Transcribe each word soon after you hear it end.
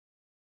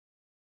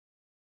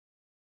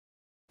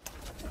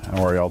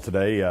How are y'all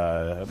today?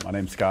 My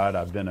name's Scott.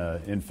 I've been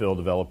an infill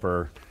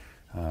developer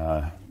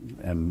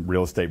and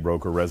real estate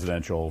broker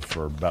residential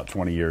for about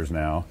 20 years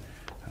now.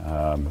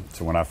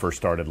 So when I first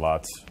started,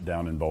 lots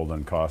down in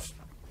Bolden cost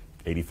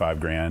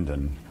 85 grand,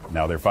 and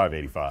now they're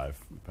 585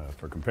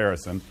 for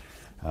comparison.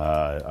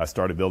 I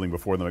started building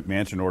before the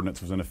McMansion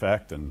ordinance was in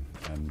effect, and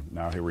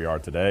now here we are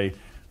today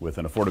with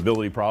an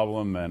affordability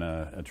problem and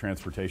a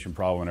transportation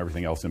problem and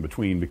everything else in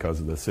between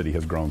because the city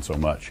has grown so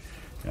much.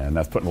 And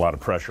that's putting a lot of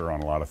pressure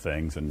on a lot of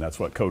things, and that's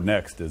what Code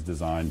Next is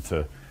designed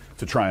to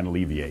try and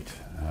alleviate.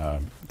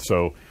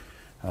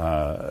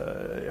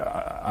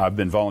 I've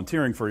been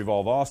volunteering for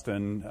Evolve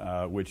Austin,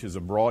 which is a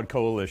broad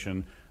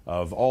coalition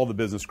of all the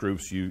business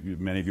groups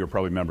many of you are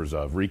probably members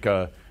of: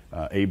 RECA,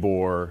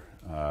 ABOR,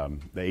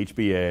 the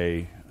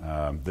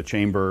HBA, the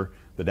Chamber,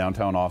 the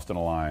Downtown Austin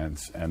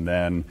Alliance, and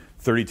then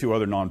 32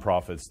 other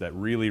nonprofits that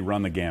really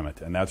run the gamut.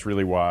 And that's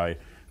really why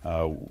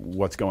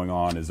what's going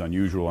on is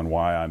unusual and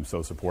why I'm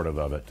so supportive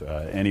of it.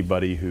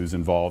 Anybody who's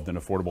involved in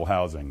affordable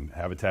housing,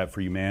 Habitat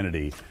for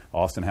Humanity,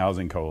 Austin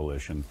Housing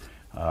Coalition,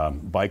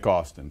 Bike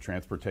Austin,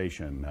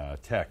 transportation,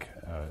 tech,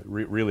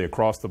 really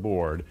across the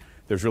board,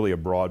 there's really a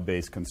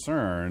broad-based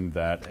concern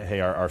that,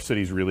 hey, our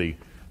city's really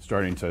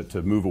starting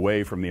to move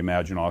away from the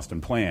Imagine Austin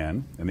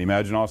plan. And the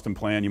Imagine Austin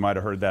plan, you might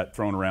have heard that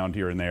thrown around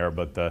here and there,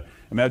 but the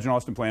Imagine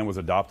Austin plan was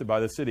adopted by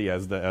the city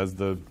as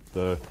the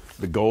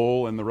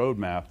goal and the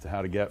roadmap to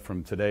how to get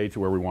from today to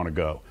where we want to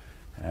go.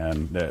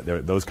 And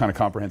those kind of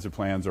comprehensive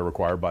plans are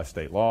required by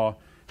state law,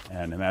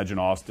 and Imagine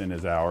Austin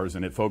is ours,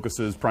 and it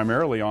focuses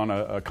primarily on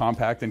a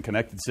compact and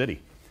connected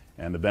city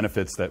and the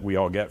benefits that we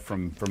all get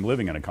from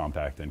living in a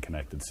compact and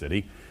connected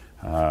city.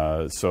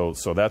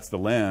 So that's the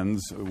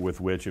lens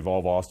with which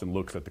Evolve Austin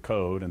looks at the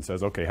code and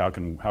says, okay, how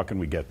can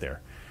we get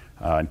there?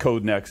 And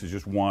Code Next is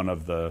just one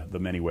of the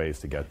many ways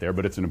to get there,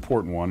 but it's an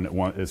important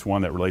one. It's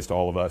one that relates to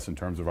all of us in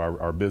terms of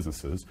our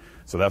businesses.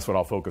 So that's what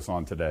I'll focus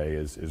on today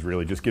is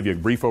really just give you a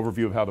brief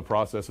overview of how the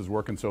process is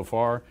working so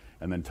far,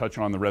 and then touch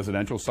on the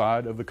residential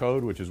side of the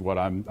code, which is what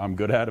I'm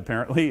good at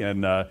apparently,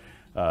 and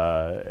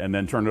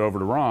then turn it over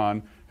to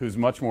Ron, who's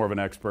much more of an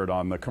expert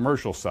on the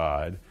commercial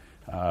side.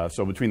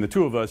 So between the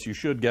two of us, you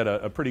should get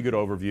a pretty good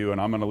overview, and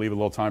I'm going to leave a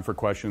little time for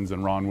questions,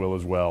 and Ron will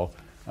as well,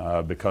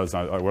 because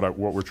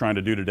what we're trying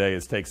to do today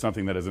is take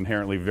something that is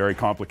inherently very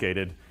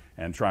complicated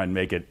and try and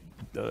make it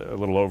a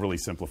little overly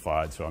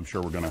simplified. So I'm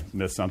sure we're going to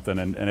miss something,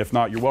 and if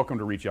not, you're welcome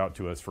to reach out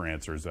to us for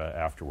answers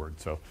afterward.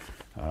 So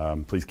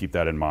please keep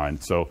that in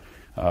mind. So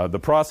the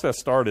process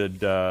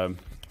started,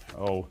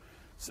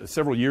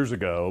 several years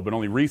ago, but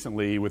only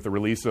recently with the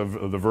release of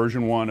the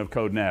version 1 of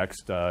Code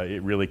Next,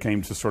 it really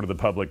came to sort of the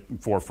public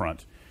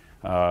forefront.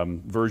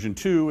 Version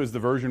 2 is the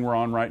version we're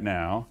on right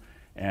now,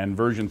 and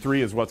version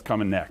 3 is what's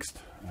coming next.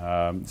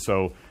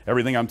 So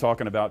everything I'm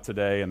talking about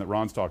today and that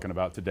Ron's talking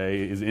about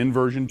today is in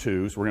version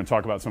 2, so we're going to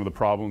talk about some of the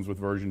problems with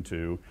version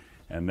 2,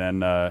 and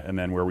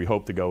then where we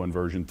hope to go in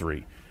version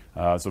 3.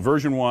 So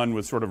version 1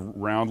 was sort of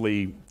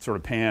roundly sort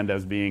of panned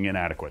as being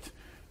inadequate.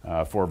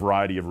 For a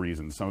variety of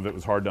reasons. Some of it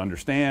was hard to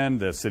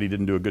understand. The city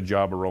didn't do a good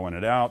job of rolling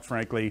it out,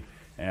 frankly,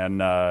 and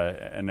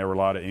there were a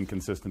lot of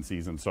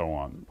inconsistencies and so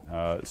on.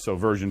 So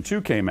version 2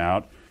 came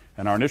out,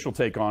 and our initial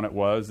take on it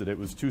was that it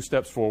was 2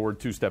 steps forward,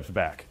 2 steps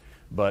back.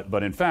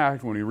 But in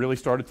fact, when we really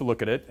started to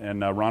look at it,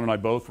 and Ron and I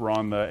both were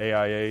on the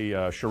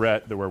AIA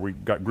charrette, where we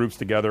got groups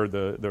together,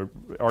 the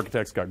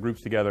architects got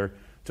groups together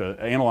to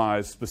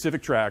analyze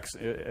specific tracks,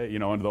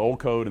 under the old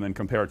code, and then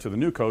compare it to the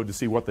new code to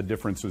see what the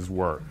differences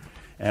were.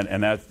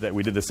 And that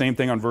we did the same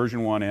thing on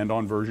version 1 and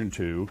on version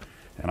 2.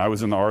 And I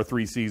was in the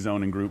R3C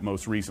zoning group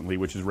most recently,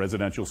 which is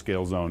residential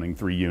scale zoning,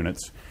 3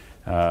 units.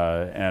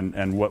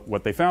 And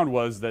what they found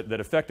was that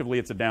effectively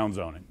it's a down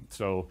zoning.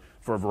 So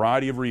for a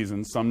variety of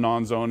reasons, some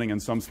non-zoning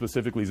and some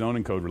specifically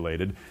zoning code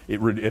related,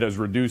 it has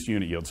reduced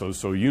unit yield.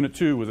 So unit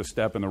 2 was a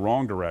step in the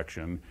wrong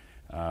direction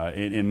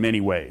in many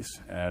ways.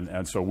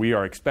 And so we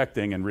are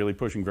expecting and really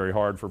pushing very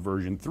hard for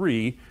version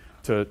 3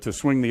 to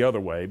swing the other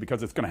way,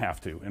 because it's going to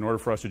have to. In order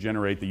for us to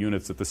generate the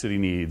units that the city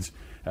needs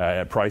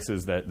at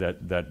prices that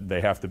they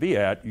have to be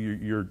at,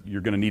 you're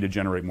going to need to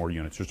generate more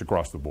units just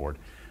across the board.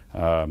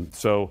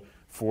 So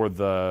for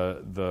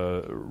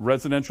the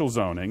residential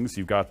zonings,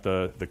 you've got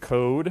the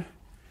code,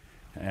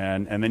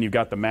 and then you've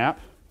got the map,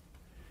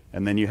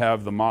 and then you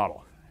have the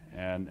model.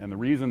 And the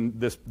reason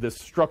this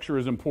structure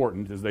is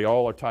important is they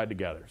all are tied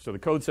together. So the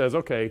code says,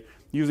 okay,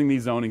 using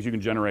these zonings, you can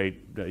generate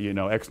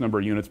X number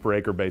of units per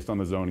acre based on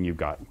the zoning you've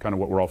got, kind of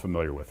what we're all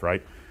familiar with,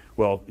 right?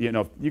 Well, you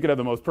could have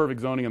the most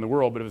perfect zoning in the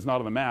world, but if it's not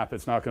on the map,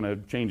 it's not going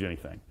to change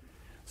anything.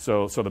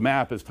 So the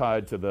map is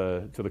tied to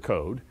the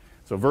code.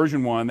 So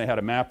version 1, they had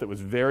a map that was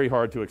very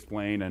hard to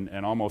explain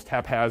and almost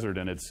haphazard,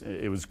 and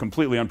it was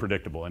completely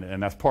unpredictable.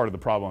 And that's part of the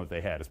problem that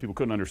they had, is people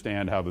couldn't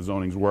understand how the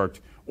zonings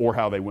worked or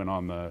how they went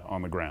on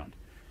the ground.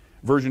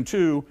 Version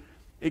 2,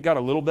 it got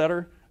a little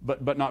better,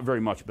 but not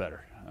very much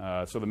better.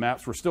 So the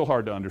maps were still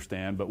hard to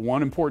understand, but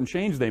one important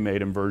change they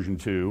made in version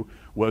 2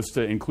 was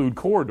to include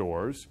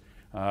corridors.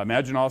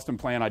 Imagine Austin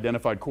plan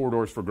identified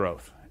corridors for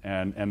growth,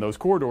 and those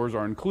corridors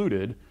are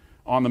included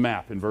on the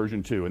map in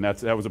version 2, and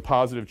that was a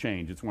positive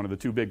change. It's one of the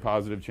 2 big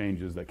positive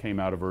changes that came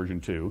out of version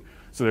 2.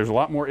 So there's a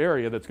lot more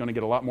area that's going to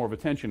get a lot more of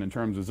attention in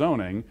terms of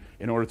zoning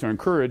in order to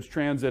encourage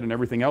transit and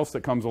everything else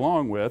that comes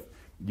along with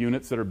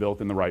units that are built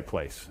in the right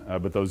place.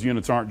 But those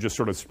units aren't just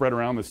sort of spread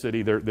around the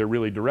city. They're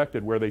really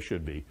directed where they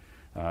should be.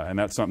 And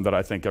that's something that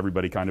I think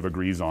everybody kind of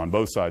agrees on.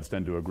 Both sides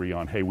tend to agree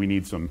on, hey, we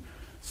need some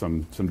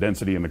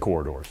density in the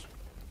corridors.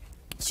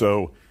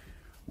 So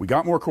we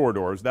got more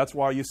corridors. That's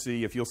why you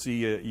see, if you'll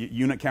see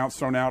unit counts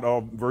thrown out,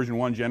 oh, version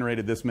 1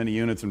 generated this many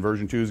units and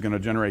version 2 is going to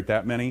generate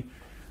that many.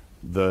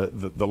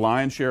 The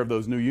lion's share of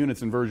those new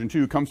units in version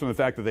 2 comes from the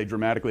fact that they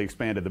dramatically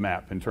expanded the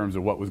map in terms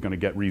of what was going to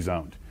get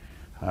rezoned.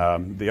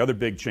 The other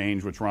big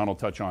change, which Ron will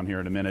touch on here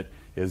in a minute,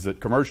 is that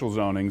commercial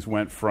zonings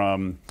went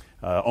from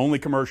only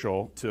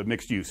commercial to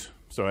mixed use.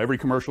 So every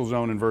commercial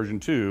zone in version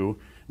 2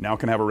 now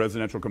can have a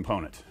residential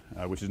component,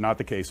 which is not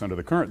the case under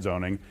the current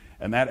zoning,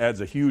 and that adds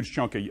a huge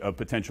chunk of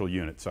potential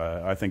units.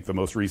 I think the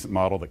most recent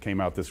model that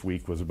came out this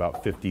week was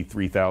about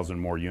 53,000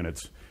 more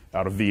units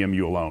out of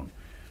VMU alone.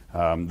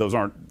 Those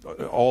aren't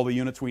all the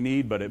units we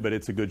need, but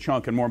it's a good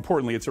chunk, and more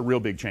importantly, it's a real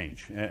big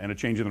change, and a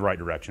change in the right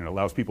direction. It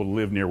allows people to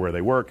live near where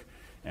they work,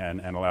 and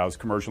allows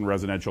commercial and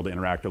residential to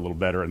interact a little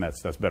better, and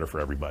that's better for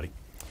everybody.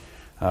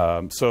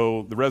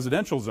 So the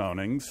residential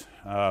zonings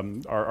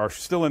are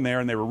still in there,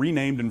 and they were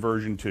renamed in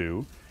version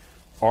 2,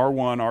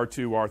 R1,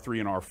 R2, R3,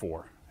 and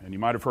R4. And you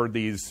might have heard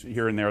these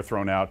here and there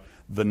thrown out.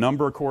 The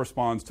number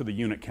corresponds to the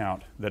unit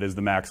count that is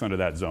the max under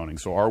that zoning.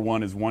 So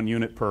R1 is 1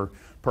 unit per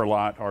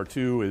lot.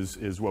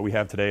 R2 is what we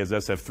have today as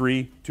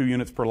SF3, 2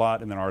 units per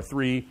lot, and then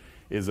R3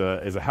 is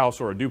a house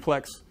or a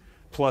duplex,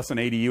 plus an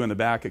ADU in the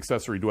back,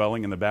 accessory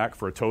dwelling in the back,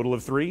 for a total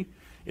of 3.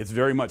 It's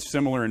very much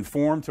similar in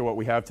form to what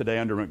we have today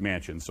under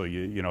McMansion. So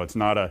you know, it's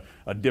not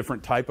a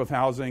different type of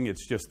housing.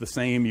 It's just the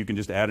same. You can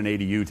just add an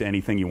ADU to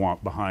anything you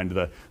want behind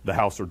the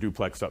house or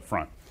duplex up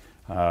front.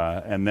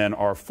 And then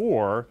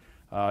R4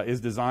 is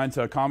designed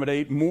to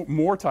accommodate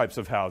more types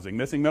of housing,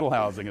 missing middle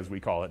housing as we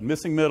call it.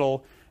 Missing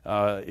middle,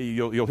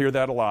 you'll hear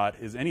that a lot,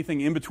 is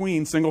anything in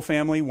between single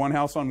family, 1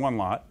 house on 1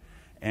 lot,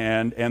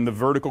 and the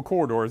vertical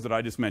corridors that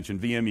I just mentioned,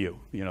 VMU,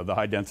 you know, the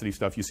high density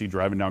stuff you see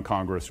driving down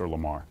Congress or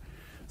Lamar.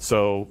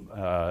 So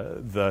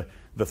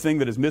the thing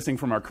that is missing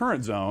from our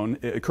current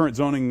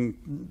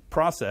zoning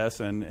process,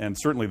 and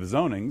certainly the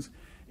zonings,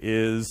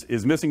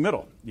 is missing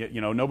middle.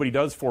 You know, nobody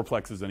does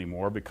 4plexes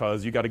anymore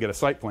because you got to get a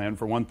site plan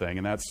for one thing,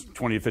 and that's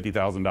 $20,000 to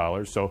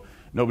 $50,000. So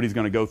nobody's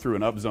going to go through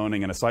an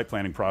upzoning and a site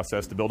planning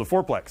process to build a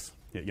 4plex.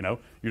 You know,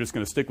 you're just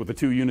going to stick with the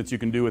 2 units you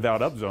can do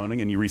without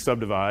upzoning, and you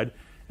re-subdivide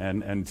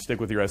and stick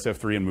with your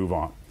SF3 and move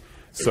on.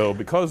 So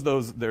because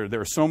there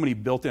are so many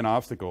built-in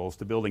obstacles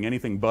to building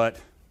anything but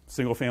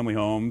single-family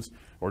homes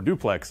or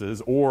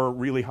duplexes or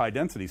really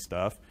high-density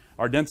stuff,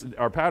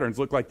 our patterns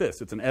look like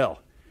this. It's an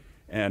L.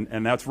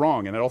 And that's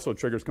wrong. And it also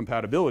triggers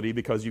compatibility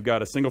because you've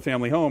got a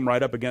single-family home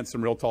right up against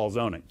some real tall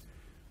zoning.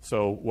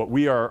 So what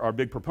we are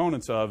big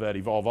proponents of at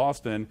Evolve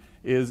Austin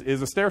is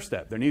a stair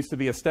step. There needs to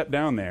be a step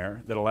down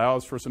there that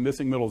allows for some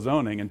missing middle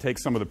zoning and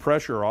takes some of the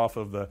pressure off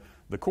of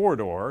the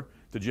corridor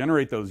to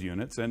generate those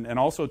units, and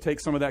also take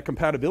some of that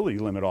compatibility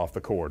limit off the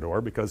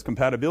corridor, because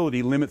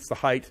compatibility limits the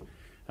height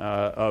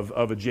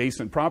of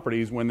adjacent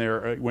properties when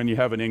you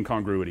have an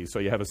incongruity. So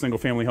you have a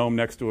single-family home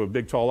next to a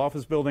big, tall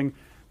office building.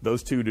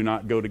 Those two do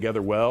not go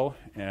together well,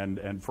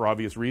 and for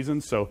obvious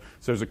reasons. So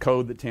there's a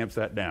code that tamps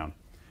that down.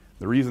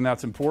 The reason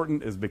that's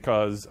important is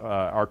because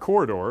our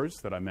corridors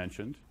that I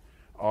mentioned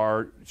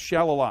are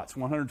shallow lots.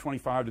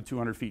 125 to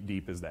 200 feet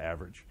deep is the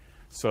average.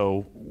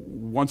 So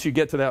once you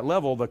get to that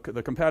level, the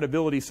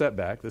compatibility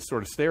setback, this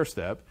sort of stair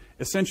step,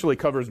 essentially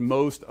covers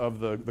most of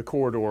the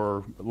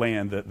corridor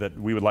land that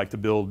we would like to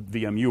build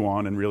VMU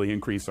on and really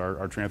increase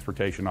our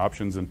transportation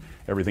options and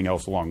everything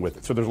else along with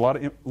it. So there's a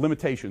lot of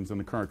limitations in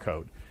the current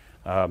code.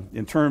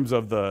 In terms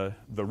of the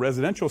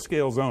residential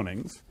scale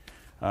zonings,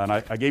 and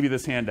I gave you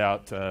this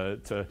handout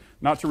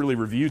not to really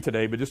review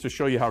today, but just to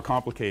show you how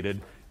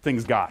complicated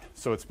things got.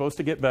 So it's supposed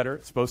to get better,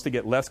 it's supposed to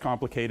get less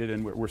complicated,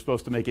 and we're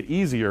supposed to make it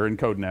easier in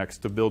Code Next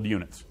to build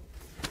units.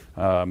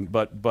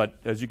 But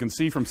as you can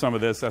see from some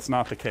of this, that's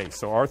not the case.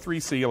 So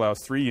R3C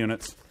allows 3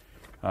 units.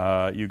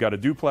 You've got a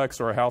duplex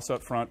or a house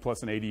up front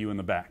plus an ADU in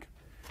the back.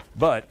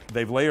 But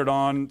they've layered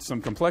on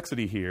some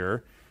complexity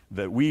here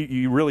that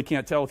you really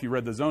can't tell if you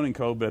read the zoning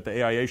code, but at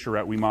the AIA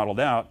charrette we modeled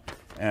out,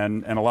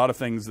 and a lot of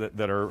things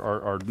that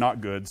are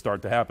not good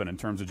start to happen in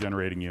terms of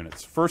generating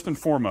units. First and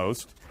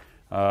foremost,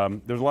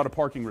 there's a lot of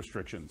parking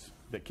restrictions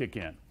that kick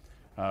in.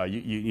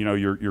 You know,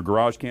 your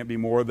garage can't be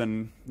more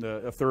than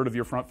a third of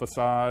your front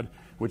facade,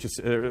 which is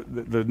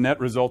the net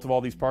result of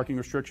all these parking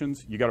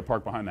restrictions. You got to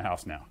park behind the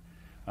house now.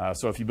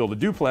 So if you build a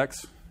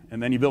duplex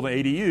and then you build an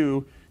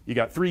ADU, you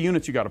got 3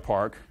 units you got to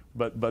park,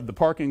 but the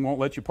parking won't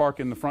let you park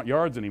in the front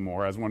yards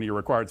anymore as one of your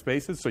required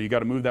spaces. So you got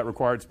to move that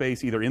required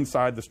space either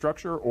inside the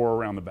structure or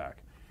around the back.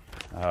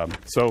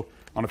 So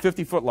on a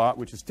 50-foot lot,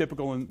 which is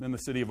typical in the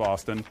city of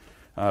Austin,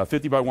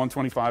 50 by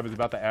 125 is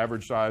about the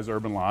average size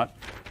urban lot.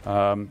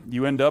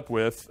 You end up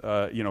with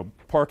you know,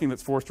 parking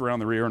that's forced around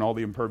the rear and all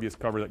the impervious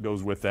cover that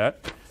goes with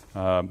that.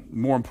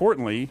 More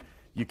importantly,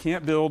 you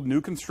can't build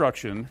new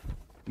construction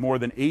more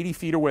than 80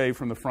 feet away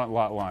from the front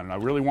lot line. And I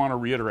really want to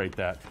reiterate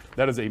that.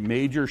 That is a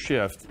major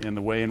shift in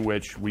the way in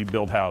which we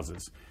build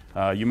houses.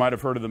 You might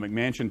have heard of the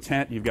McMansion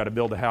tent. You've got to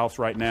build a house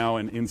right now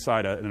and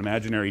inside an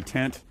imaginary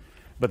tent.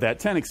 But that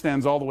tent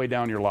extends all the way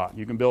down your lot.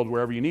 You can build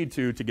wherever you need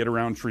to get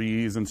around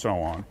trees and so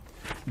on.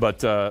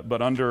 But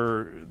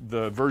under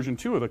the version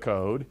 2 of the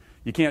code,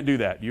 you can't do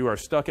that. You are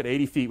stuck at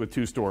 80 feet with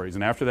 2 stories.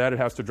 And after that, it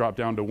has to drop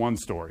down to 1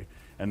 story.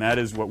 And that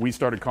is what we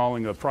started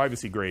calling a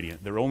privacy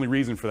gradient. The only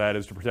reason for that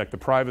is to protect the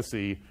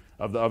privacy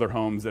of the other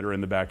homes that are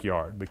in the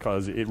backyard,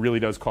 because it really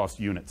does cost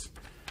units.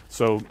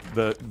 So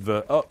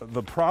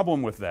the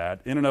problem with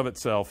that in and of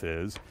itself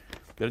is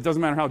that it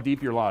doesn't matter how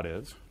deep your lot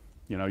is.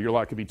 You know, your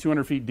lot could be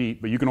 200 feet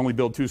deep, but you can only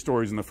build 2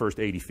 stories in the first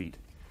 80 feet.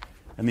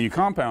 And then you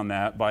compound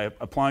that by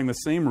applying the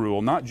same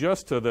rule, not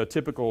just to the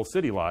typical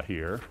city lot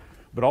here,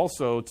 but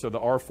also to the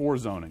R4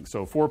 zoning,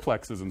 so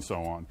fourplexes and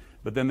so on.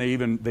 But then they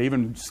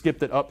even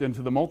skipped it up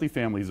into the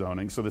multifamily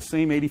zoning, so the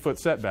same 80-foot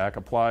setback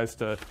applies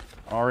to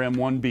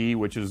RM1B,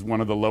 which is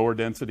one of the lower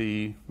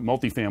density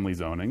multifamily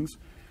zonings.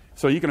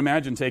 So you can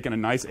imagine taking a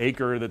nice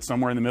acre that's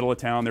somewhere in the middle of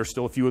town. There's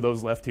still a few of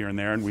those left here and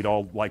there, and we'd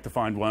all like to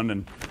find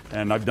one,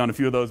 and I've done a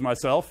few of those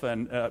myself.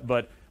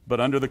 But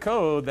under the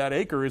code, that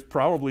acre is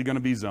probably going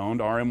to be zoned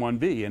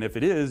RM1B, and if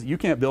it is, you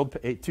can't build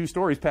 2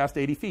 stories past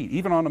 80 feet,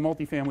 even on a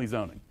multifamily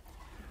zoning.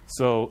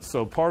 So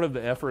part of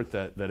the effort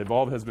that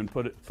Evolve has been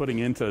putting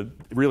into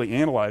really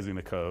analyzing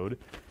the code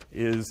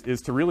is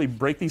to really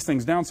break these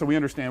things down so we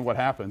understand what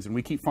happens. And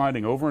we keep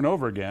finding over and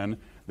over again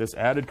this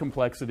added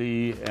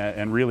complexity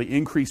and really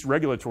increased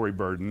regulatory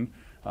burden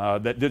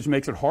that just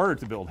makes it harder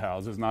to build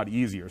houses, not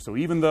easier. So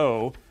even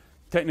though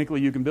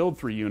technically you can build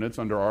 3 units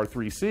under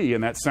R3C,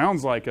 and that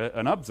sounds like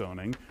an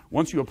upzoning,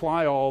 once you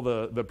apply all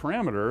the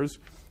parameters,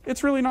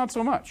 it's really not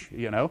so much,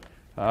 you know.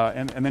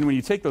 And then when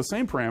you take those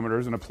same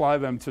parameters and apply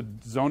them to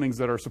zonings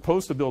that are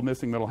supposed to build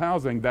missing middle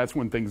housing, that's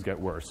when things get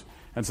worse.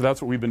 And so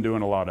that's what we've been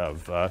doing a lot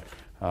of.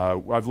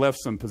 I've left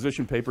some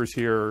position papers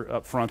here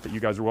up front that you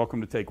guys are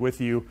welcome to take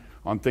with you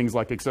on things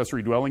like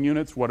accessory dwelling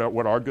units. What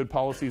are good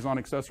policies on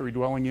accessory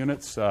dwelling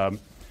units?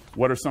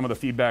 What are some of the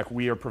feedback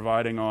we are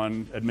providing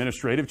on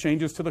administrative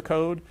changes to the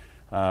code?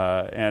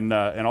 And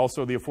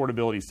also the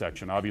affordability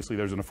section. Obviously,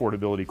 there's an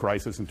affordability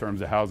crisis in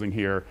terms of housing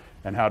here,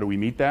 and how do we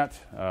meet that?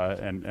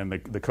 And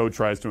the code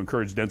tries to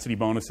encourage density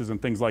bonuses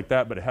and things like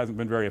that, but it hasn't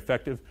been very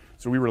effective.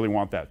 So we really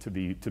want that to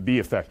be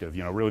effective.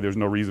 You know, really, there's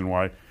no reason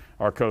why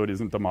our code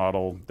isn't the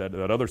model that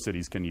other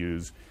cities can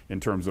use in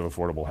terms of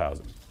affordable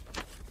housing.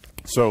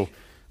 So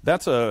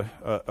that's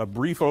a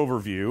brief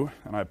overview,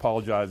 and I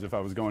apologize if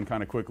I was going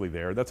kind of quickly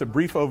there. That's a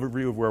brief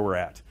overview of where we're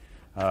at.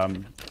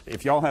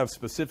 If y'all have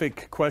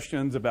specific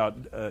questions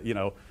about,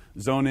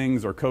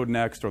 zonings or Code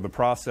Next or the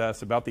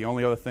process, about the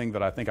only other thing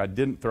that I think I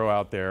didn't throw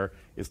out there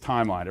is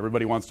timeline.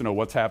 Everybody wants to know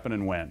what's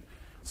happening when.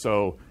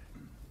 So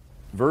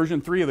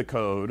version 3 of the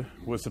code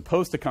was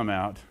supposed to come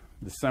out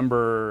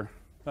December,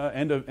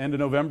 end of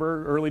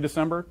November, early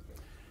December.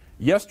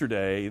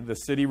 Yesterday, the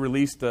city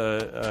released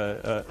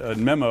a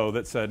memo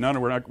that said, no,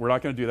 we're not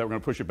going to do that. We're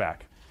going to push it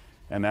back.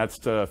 And that's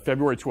to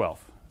February 12th.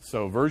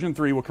 So version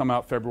 3 will come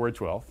out February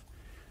 12th.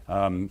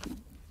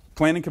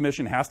 Planning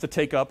Commission has to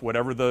take up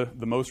whatever the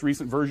most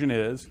recent version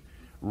is,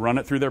 run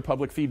it through their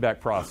public feedback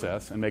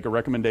process, and make a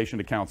recommendation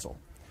to council.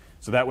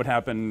 So that would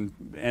happen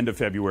end of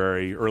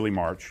February, early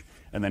March.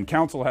 And then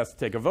council has to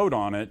take a vote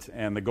on it,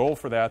 and the goal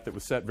for that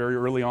was set very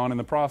early on in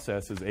the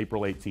process is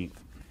April 18th.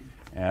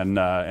 And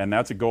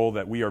that's a goal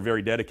that we are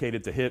very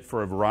dedicated to hit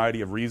for a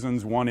variety of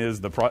reasons. One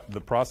is the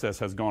process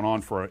has gone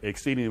on for an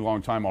exceedingly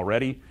long time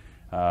already.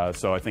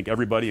 So I think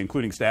everybody,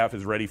 including staff,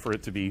 is ready for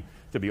it to be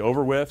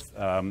over with.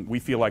 We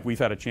feel like we've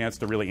had a chance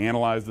to really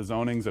analyze the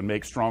zonings and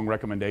make strong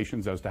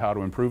recommendations as to how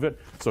to improve it.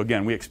 So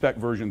again, we expect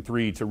version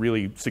 3 to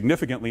really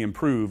significantly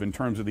improve in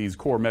terms of these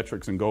core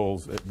metrics and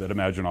goals that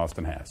Imagine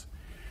Austin has.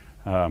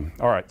 All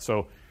right,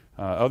 so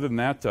other than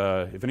that,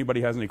 if anybody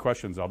has any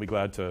questions, I'll be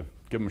glad to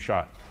give them a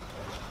shot.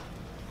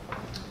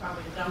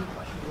 Probably a dumb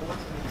question, but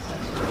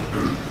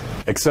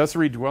what's an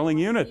accessory dwelling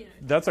unit?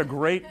 That's a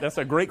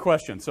great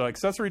question. So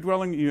accessory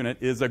dwelling unit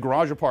is a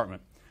garage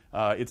apartment.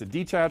 It's a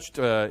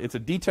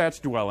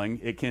detached dwelling.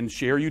 It can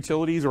share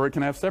utilities or it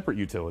can have separate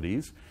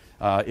utilities.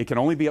 It can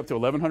only be up to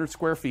 1,100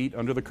 square feet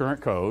under the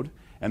current code,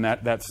 and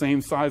that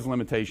same size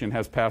limitation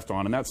has passed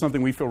on, and that's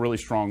something we feel really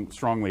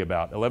strongly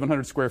about.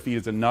 1,100 square feet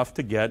is enough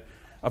to get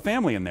a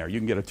family in there. You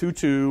can get a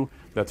 2-2.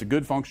 That's a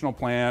good functional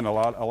plan. A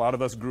lot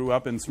of us grew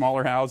up in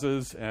smaller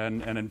houses,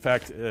 and in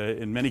fact,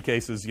 in many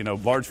cases,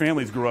 large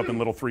families grew up in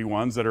little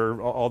 3-1s that are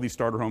all these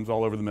starter homes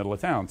all over the middle of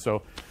town.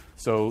 So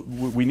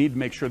we need to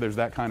make sure there's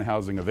that kind of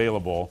housing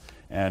available,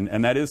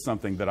 and that is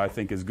something that I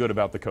think is good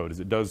about the code, is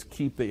it does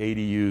keep the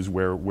ADUs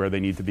where they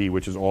need to be,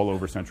 which is all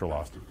over Central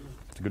Austin.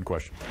 It's a good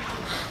question.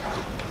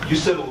 You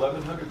said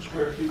 1,100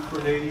 square feet for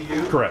an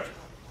ADU? Correct.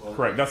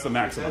 Correct. That's the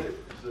maximum.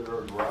 Is there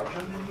a garage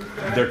underneath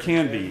that? There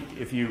can be.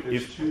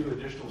 There's 2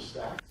 additional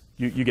stacks?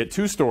 You get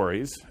 2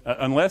 stories,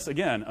 unless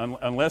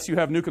you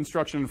have new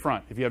construction in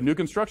front. If you have new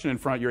construction in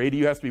front, your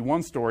ADU has to be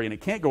 1 story, and it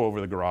can't go over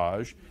the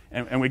garage.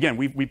 And again,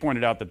 we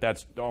pointed out that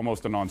that's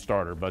almost a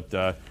non-starter. But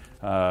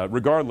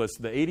regardless,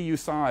 the ADU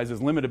size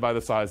is limited by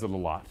the size of the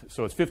lot.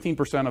 So it's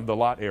 15% of the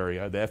lot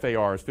area. The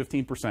FAR is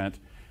 15%,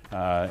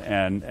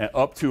 and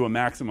up to a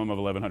maximum of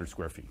 1,100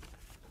 square feet.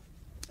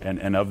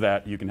 And of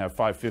that, you can have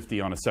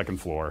 550 on a second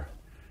floor.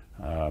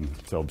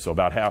 So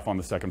about half on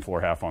the second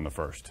floor, half on the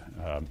first.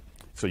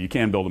 So you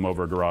can build them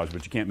over a garage,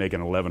 but you can't make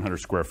an 1,100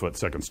 square foot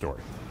second story.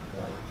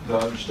 No,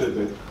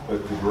 understood,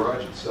 but the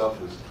garage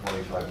itself is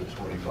 25 to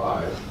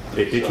 25.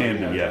 It can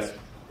be, yes.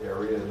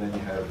 Area, and then you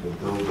have the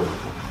build of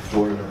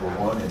floor number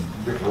 1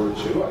 and floor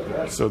 2, I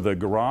guess. So the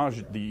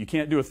garage, you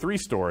can't do a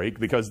 3-story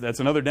because that's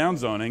another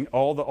downzoning.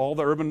 All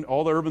the urban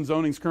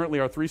zonings currently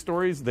are 3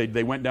 stories.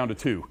 They went down to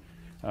 2.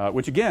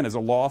 Which again is a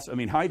loss. I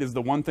mean, height is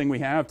the one thing we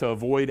have to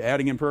avoid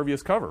adding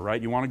impervious cover,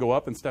 right? You want to go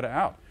up instead of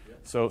out.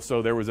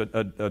 So there was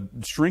a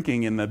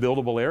shrinking in the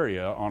buildable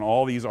area on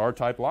all these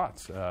R-type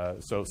lots.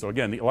 So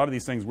again, a lot of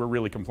these things we're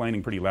really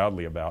complaining pretty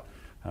loudly about.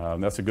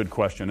 That's a good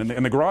question.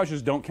 And the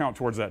garages don't count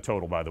towards that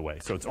total, by the way.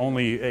 So it's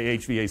only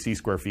HVAC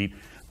square feet.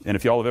 And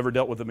if y'all have ever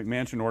dealt with the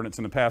McMansion ordinance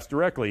in the past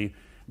directly,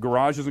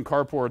 garages and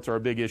carports are a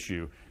big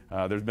issue.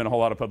 There's been a whole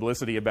lot of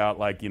publicity about,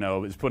 like,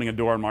 is putting a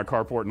door in my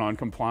carport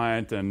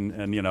non-compliant,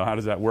 and how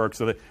does that work?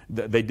 So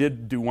they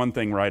did do one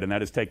thing right, and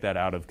that is take that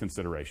out of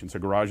consideration. So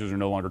garages are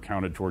no longer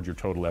counted towards your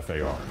total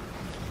FAR.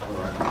 All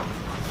right.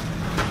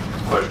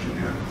 Question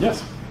here.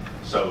 Yes.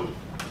 So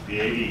the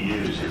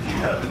ADUs, if you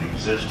have an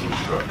existing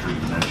structure, you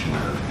mentioned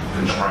the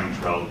constraints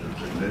relative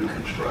to new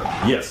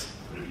construction. Yes.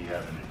 But if you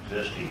have an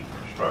existing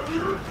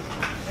structure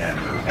and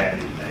you're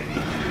adding an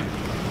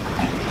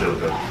ADU, you can still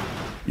go.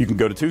 You can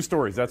go to 2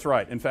 stories. That's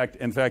right. In fact,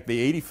 the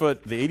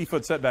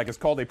 80-foot setback is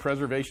called a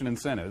preservation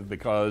incentive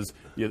because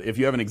if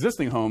you have an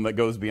existing home that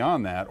goes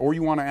beyond that, or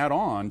you want to add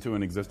on to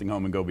an existing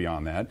home and go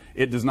beyond that,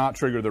 it does not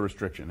trigger the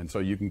restriction, and so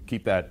you can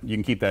keep that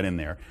in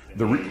there.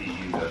 The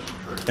ADU doesn't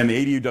trigger. And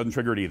the ADU doesn't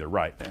trigger it either,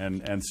 right?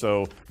 And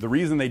so the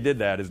reason they did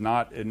that is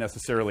not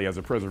necessarily as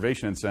a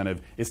preservation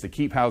incentive; it's to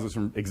keep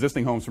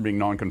existing homes from being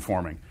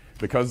non-conforming,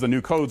 because the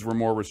new codes were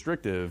more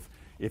restrictive.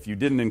 If you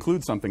didn't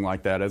include something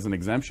like that as an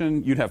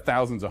exemption, you'd have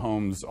thousands of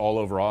homes all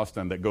over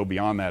Austin that go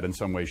beyond that in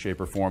some way, shape,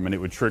 or form, and it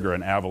would trigger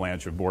an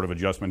avalanche of Board of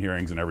Adjustment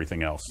hearings and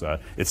everything else.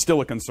 It's still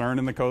a concern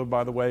in the code,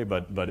 by the way,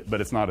 but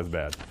it's not as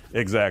bad.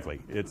 Exactly.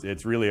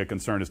 It's really a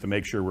concern is to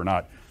make sure we're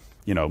not,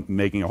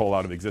 making a whole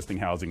lot of existing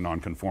housing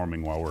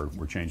non-conforming while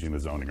we're changing the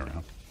zoning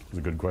around. It's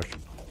a good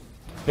question.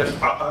 Yes.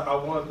 I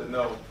wanted to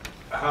know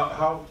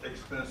how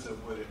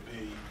expensive would it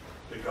be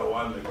to go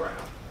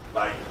underground,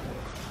 like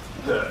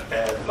to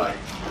add like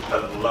a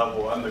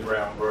level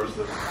underground versus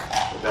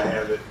to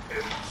have it.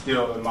 It's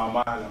still in my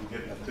mind, I'm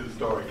getting a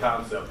 2-story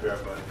concept here,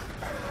 but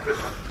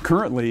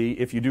currently,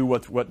 if you do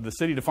what the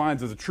city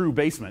defines as a true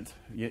basement,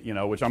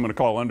 which I'm going to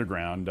call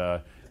underground,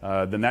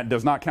 then that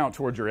does not count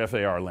towards your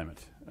FAR limit.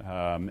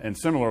 And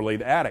similarly,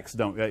 the attics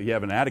don't. You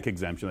have an attic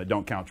exemption that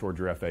don't count towards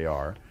your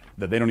FAR.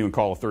 That they don't even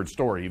call a 3rd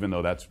story, even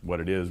though that's what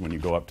it is when you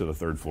go up to the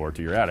 3rd floor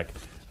to your attic.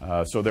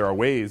 So there are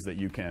ways that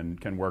you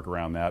can work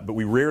around that, but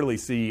we rarely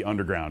see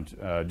underground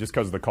just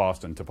because of the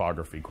cost and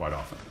topography quite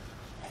often.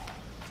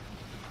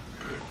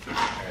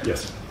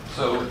 Yes.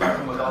 So with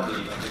all the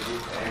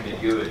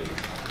ambiguity,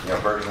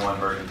 version 1,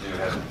 version 2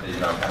 has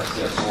kind of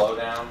seen a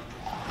slowdown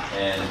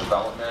in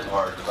development,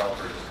 or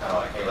developers just kind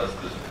of like, hey, let's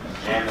just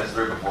jam this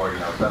through before,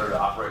 better to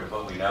operate with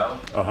what we know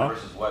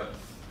versus what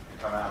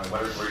come out. And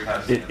what are you kind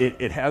of seeing?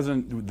 It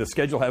hasn't. The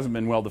schedule hasn't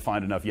been well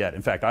defined enough yet.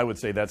 In fact, I would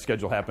say that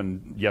schedule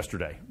happened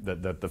yesterday.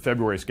 That the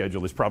February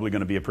schedule is probably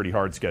going to be a pretty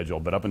hard schedule.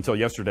 But up until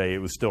yesterday, it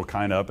was still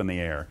kind of up in the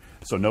air.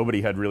 So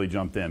nobody had really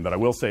jumped in. But I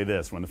will say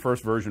this: when the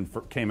first version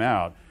came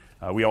out,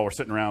 we all were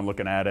sitting around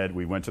looking at it.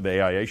 We went to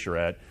the AIA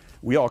charrette.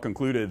 We all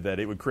concluded that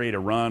it would create a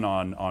run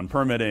on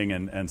permitting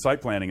and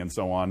site planning and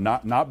so on.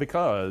 Not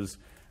because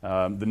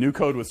the new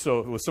code was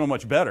so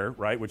much better,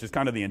 right? Which is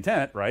kind of the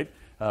intent, right?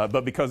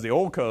 But because the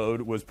old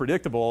code was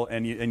predictable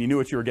and you knew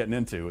what you were getting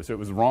into. So it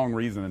was the wrong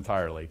reason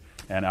entirely.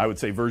 And I would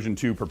say version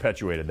 2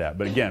 perpetuated that.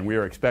 But again, we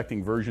are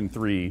expecting version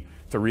 3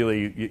 to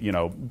really,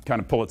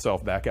 kind of pull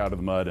itself back out of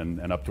the mud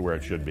and up to where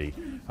it should be.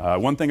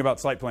 One thing about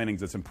site planning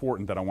that's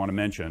important that I want to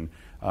mention,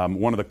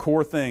 one of the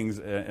core things,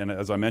 and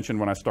as I mentioned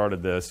when I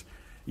started this,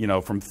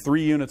 from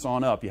 3 units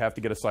on up, you have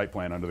to get a site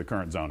plan under the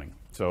current zoning.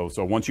 So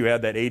once you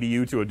add that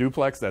ADU to a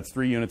duplex, that's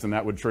 3 units, and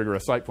that would trigger a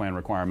site plan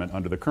requirement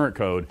under the current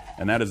code,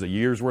 and that is a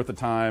year's worth of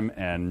time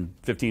and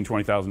 $15,000,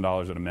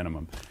 $20,000 at a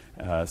minimum.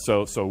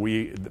 So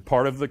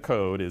part of the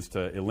code is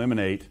to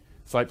eliminate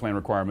site plan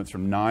requirements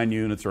from 9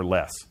 units or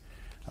less.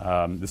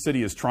 The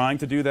city is trying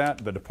to do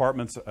that. The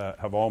departments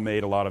have all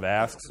made a lot of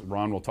asks.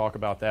 Ron will talk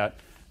about that.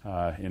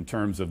 In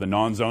terms of the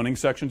non-zoning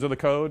sections of the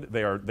code,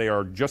 they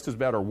are just as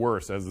bad or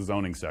worse as the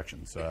zoning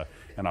sections.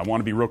 And I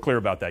want to be real clear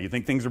about that. You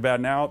think things are bad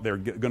now, they're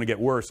going to get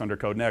worse under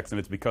Code Next, and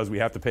it's because we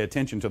have to pay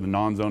attention to the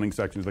non-zoning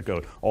sections of the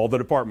code. All the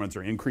departments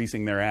are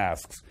increasing their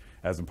asks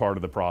as a part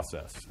of the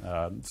process.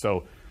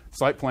 So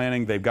site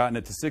planning, they've gotten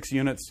it to 6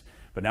 units,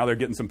 but now they're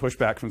getting some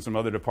pushback from some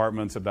other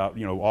departments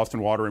about,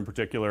 Austin Water in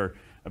particular,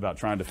 about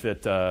trying to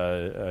fit,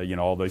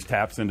 all those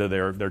taps into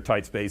their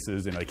tight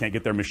spaces, and they can't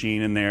get their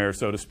machine in there,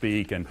 so to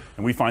speak. And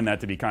we find that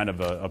to be kind of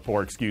a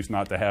poor excuse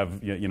not to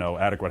have,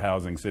 adequate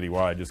housing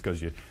citywide, just because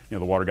the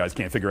water guys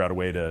can't figure out a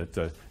way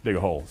to dig a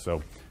hole.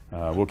 So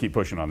we'll keep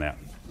pushing on that.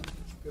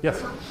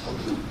 Yes.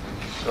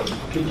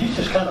 Could you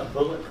just kind of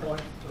bullet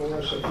point for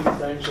us a few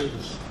things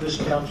that this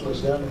council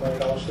has done to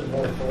make Austin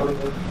more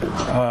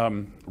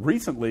affordable?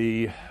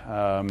 Recently,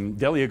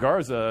 Delia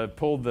Garza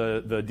pulled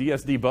the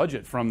DSD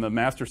budget from the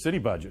master city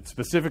budget,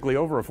 specifically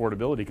over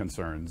affordability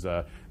concerns,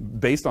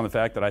 based on the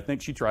fact that I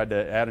think she tried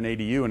to add an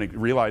ADU and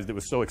realized it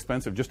was so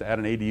expensive just to add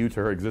an ADU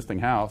to her existing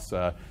house.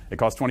 It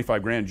cost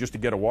 $25,000 just to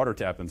get a water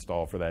tap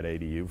installed for that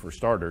ADU, for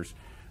starters.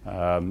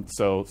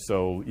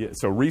 So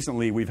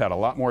recently we've had a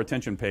lot more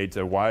attention paid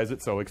to why is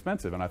it so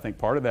expensive, and I think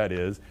part of that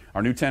is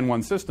our new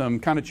 10-1 system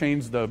kind of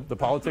changed the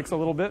politics a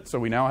little bit. So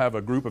we now have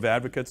a group of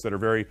advocates that are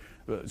very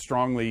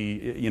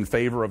strongly in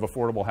favor of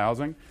affordable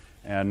housing,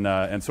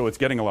 and so it's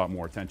getting a lot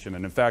more attention.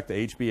 And in fact,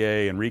 the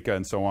HBA and RECA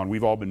and so on,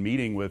 we've all been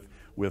meeting with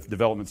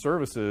development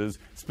services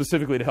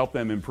specifically to help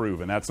them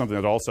improve, and that's something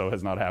that also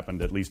has not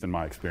happened, at least in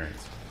my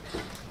experience.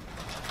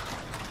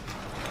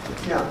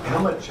 Yeah, how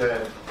much,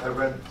 I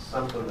read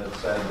something that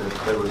said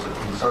that there was a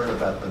concern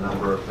about the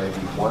number of maybe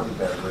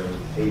one-bedroom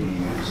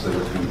ADUs that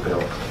would be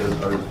built. Is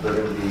there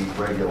going to be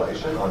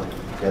regulation on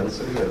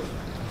density of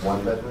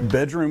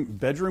one-bedroom?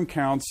 Bedroom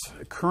counts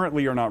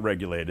currently are not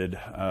regulated,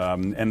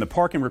 and the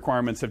parking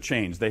requirements have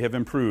changed. They have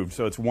improved,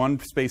 so it's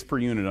 1 space per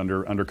unit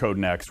under Code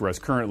Next, whereas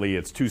currently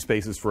it's 2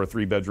 spaces for a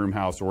 3-bedroom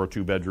house or a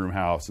 2-bedroom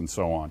house and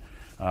so on.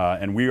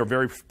 And we are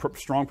very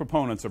strong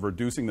proponents of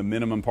reducing the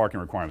minimum parking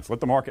requirements.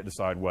 Let the market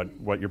decide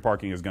what your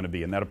parking is going to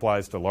be, and that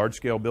applies to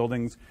large-scale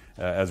buildings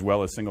as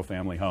well as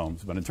single-family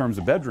homes. But in terms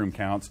of bedroom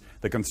counts,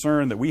 the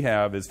concern that we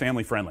have is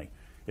family-friendly.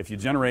 If you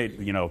generate,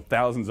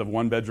 thousands of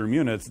one-bedroom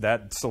units,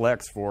 that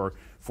selects for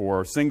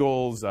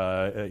singles,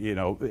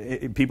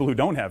 people who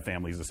don't have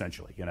families,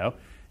 essentially,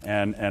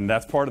 And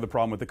that's part of the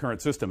problem with the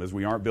current system is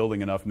we aren't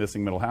building enough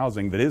missing middle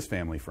housing that is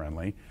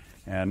family-friendly,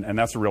 and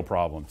that's a real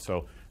problem.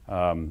 So.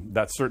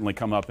 That's certainly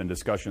come up in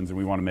discussions, and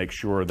we want to make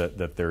sure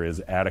that there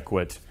is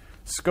adequate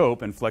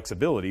scope and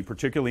flexibility,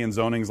 particularly in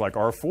zonings like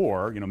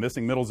R4,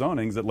 missing middle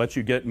zonings that let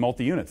you get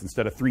multi-units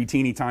instead of 3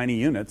 teeny tiny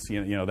units.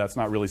 That's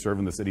not really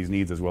serving the city's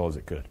needs as well as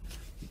it could.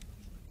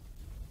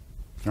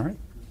 All right.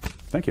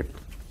 Thank you.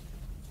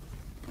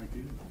 Thank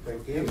you.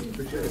 Thank you.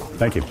 Appreciate it.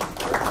 Thank you.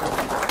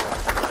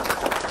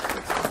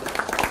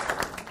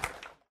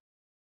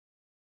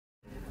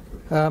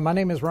 My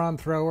name is Ron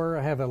Thrower.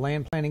 I have a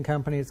land planning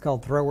company. It's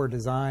called Thrower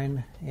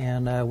Design,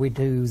 and we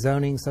do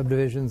zoning,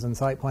 subdivisions, and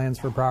site plans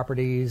for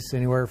properties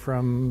anywhere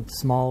from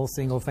small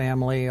single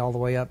family all the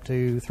way up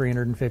to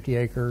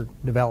 350-acre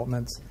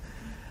developments.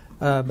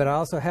 But I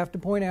also have to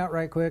point out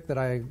right quick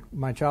that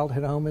my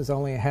childhood home is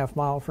only a half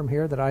mile from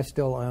here that I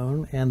still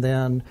own, and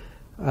then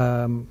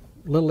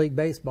Little League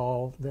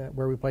Baseball,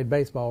 where we played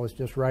baseball, was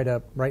just right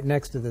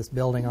next to this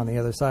building on the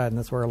other side, and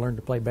that's where I learned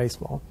to play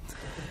baseball.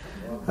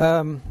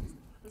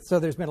 So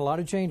there's been a lot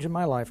of change in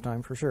my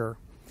lifetime, for sure.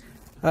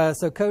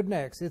 So Code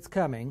Next, it's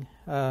coming,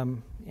 or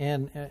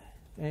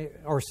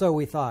so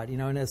we thought.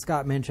 And as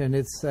Scott mentioned,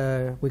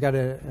 we got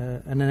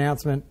an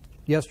announcement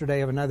yesterday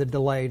of another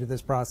delay to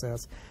this process,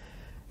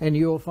 and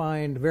you will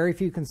find very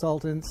few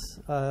consultants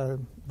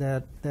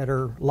that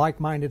are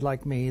like-minded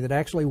like me that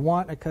actually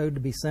want a code to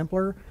be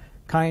simpler,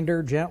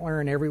 kinder,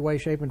 gentler in every way,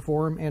 shape, and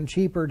form, and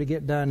cheaper to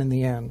get done in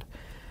the end.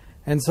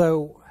 And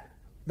so.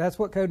 That's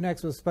what Code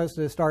Next was supposed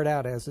to start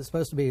out as. It's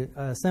supposed to be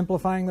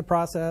simplifying the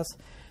process.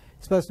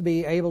 It's supposed to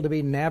be able to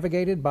be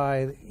navigated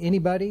by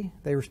anybody.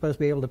 They were supposed to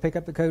be able to pick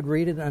up the code,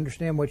 read it, and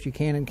understand what you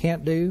can and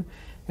can't do.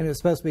 And it's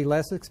supposed to be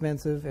less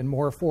expensive and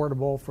more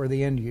affordable for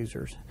the end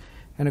users.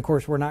 And of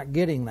course, we're not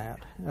getting that.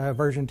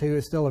 Version 2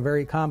 is still a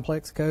very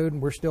complex code,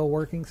 and we're still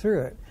working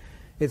through it.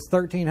 It's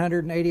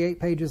 1,388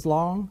 pages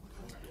long.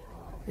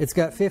 It's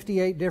got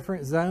 58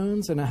 different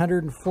zones and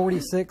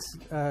 146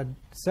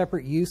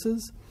 separate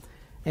uses.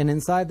 And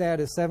inside that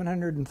is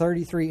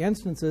 733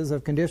 instances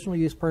of conditional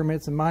use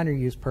permits and minor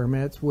use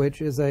permits,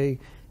 which is a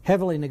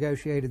heavily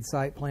negotiated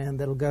site plan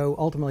that will go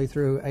ultimately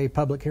through a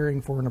public hearing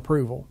for an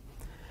approval.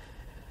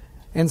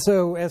 And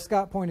so, as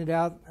Scott pointed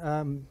out,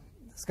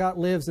 Scott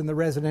lives in the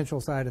residential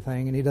side of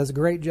things, and he does a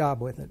great job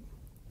with it.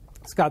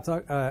 Scott's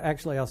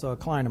actually also a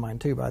client of mine,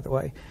 too, by the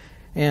way.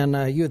 And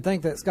you would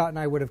think that Scott and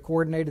I would have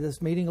coordinated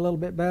this meeting a little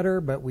bit better,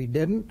 but we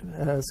didn't.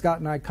 Scott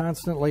and I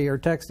constantly are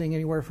texting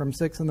anywhere from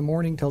 6 in the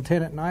morning till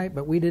 10 at night,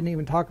 but we didn't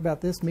even talk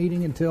about this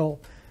meeting until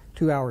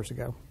 2 hours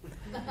ago.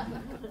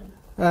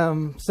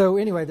 So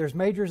anyway, there's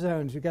major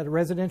zones. You've got the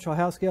residential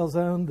house scale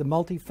zone, the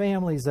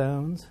multifamily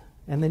zones,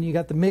 and then you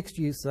got the mixed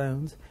use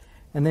zones,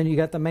 and then you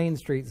got the Main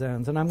Street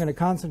zones. And I'm going to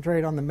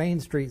concentrate on the Main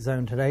Street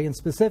zone today, and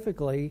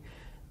specifically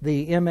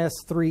the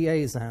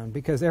MS3A zone,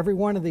 because every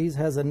one of these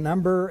has a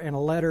number and a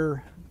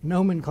letter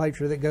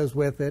nomenclature that goes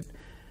with it,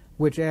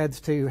 which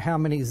adds to how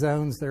many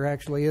zones there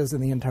actually is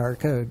in the entire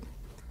code.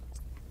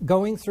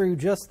 going through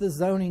just the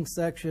zoning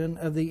section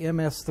of the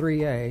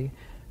MS3A,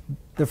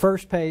 the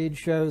first page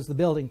shows the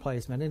building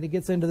placement, and it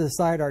gets into the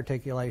site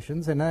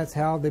articulations, and that's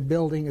how the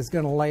building is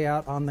going to lay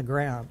out on the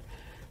ground.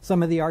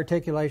 Some of the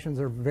articulations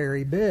are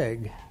very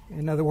big.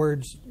 In other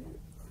words,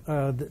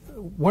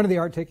 one of the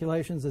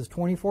articulations is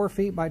 24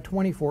 feet by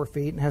 24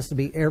 feet and has to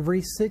be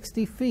every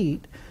 60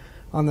 feet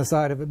on the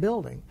side of a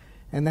building.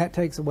 And that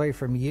takes away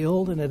from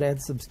yield, and it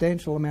adds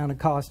substantial amount of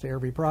cost to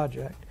every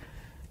project.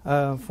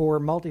 For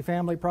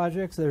multifamily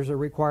projects, there's a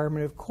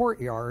requirement of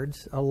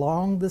courtyards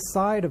along the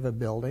side of a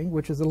building,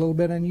 which is a little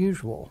bit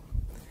unusual.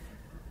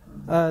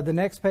 The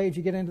next page,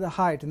 you get into the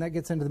height, and that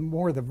gets into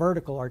more of the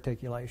vertical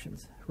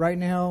articulations. Right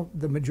now,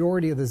 the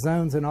majority of the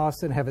zones in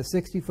Austin have a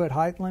 60-foot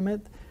height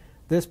limit.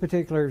 This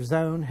particular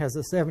zone has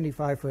a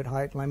 75-foot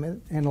height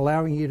limit, and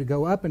allowing you to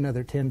go up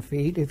another 10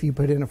 feet if you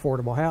put in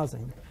affordable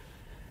housing.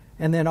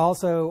 And then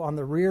also on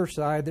the rear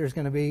side, there's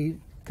going to be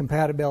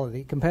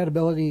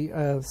compatibility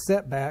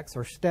setbacks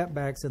or step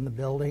backs in the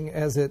building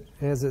as it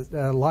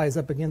lies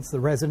up against the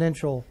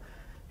residential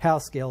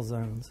house scale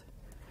zones.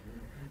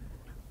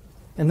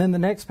 And then the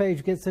next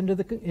page gets into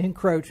the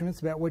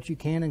encroachments about what you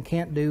can and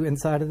can't do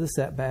inside of the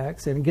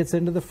setbacks, and it gets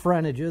into the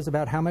frontages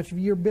about how much of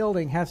your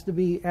building has to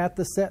be at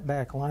the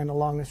setback line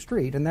along the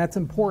street. And that's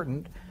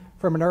important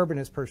from an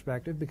urbanist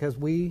perspective because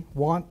we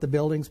want the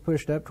buildings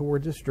pushed up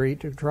towards the street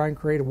to try and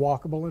create a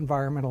walkable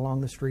environment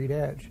along the street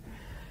edge.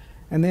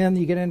 And then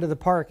you get into the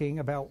parking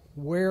about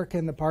where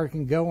can the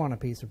parking go on a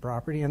piece of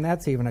property, and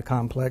that's even a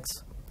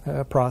complex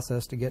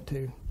process to get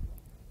to.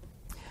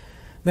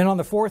 Then on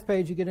the fourth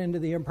page, you get into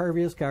the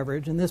impervious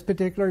coverage. In this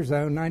particular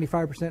zone,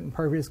 95%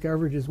 impervious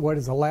coverage is what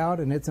is allowed,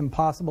 and it's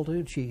impossible to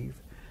achieve.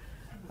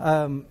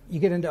 You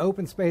get into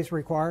open space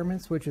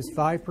requirements, which is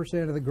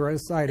 5% of the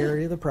gross site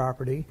area of the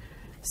property,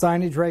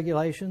 signage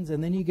regulations,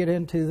 and then you get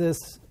into this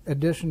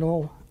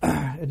additional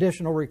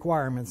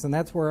requirements, and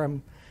that's where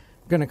I'm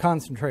going to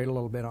concentrate a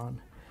little bit on.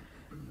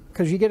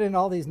 Because you get into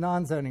all these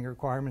non-zoning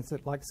requirements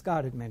that, like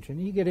Scott had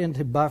mentioned, you get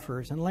into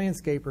buffers and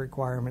landscape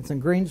requirements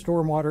and green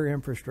stormwater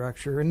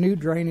infrastructure and new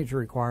drainage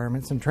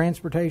requirements and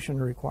transportation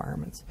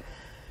requirements.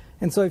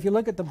 And so if you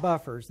look at the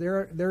buffers,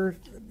 there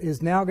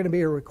is now going to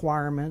be a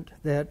requirement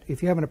that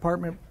if you have an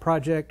apartment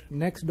project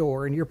next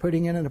door and you're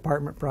putting in an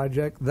apartment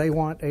project, they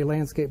want a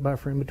landscape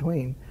buffer in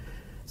between.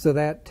 So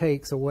that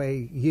takes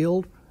away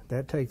yield,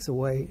 that takes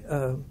away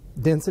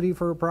density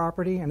for a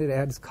property, and it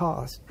adds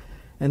cost.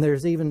 And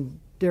there's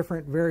even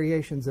different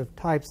variations of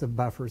types of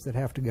buffers that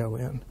have to go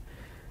in.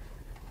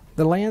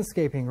 The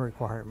landscaping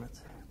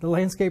requirements. The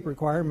landscape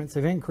requirements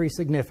have increased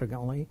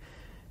significantly.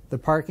 The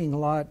parking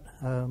lot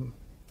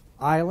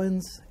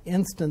islands,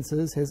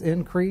 instances has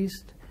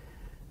increased.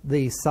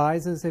 The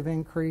sizes have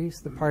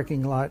increased. The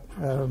parking lot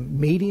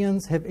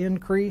medians have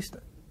increased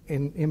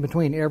in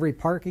between every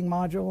parking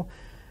module.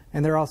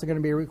 And they're also going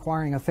to be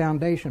requiring a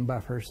foundation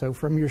buffer. So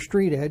from your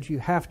street edge, you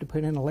have to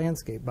put in a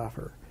landscape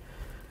buffer.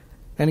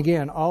 And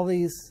again, all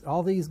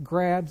these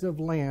grabs of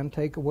land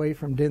take away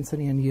from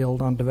density and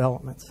yield on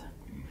developments.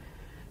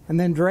 And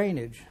then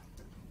drainage.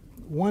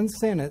 One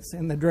sentence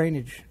in the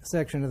drainage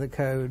section of the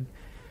code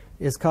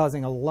is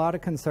causing a lot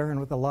of concern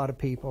with a lot of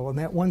people. And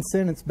that one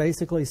sentence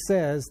basically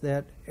says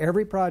that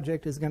every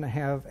project is going to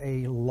have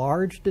a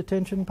large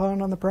detention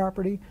pond on the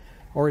property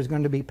or is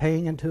going to be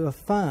paying into a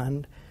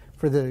fund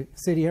for the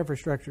city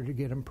infrastructure to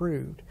get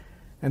improved.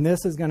 And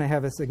this is going to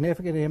have a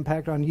significant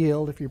impact on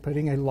yield if you're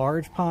putting a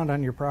large pond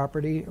on your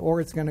property,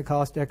 or it's going to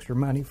cost extra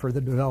money for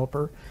the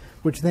developer,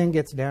 which then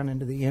gets down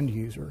into the end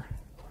user.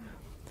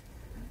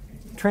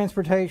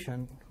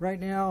 Transportation. Right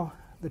now,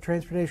 the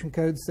transportation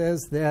code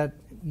says that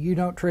you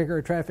don't trigger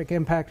a traffic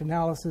impact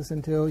analysis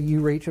until you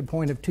reach a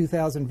point of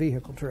 2,000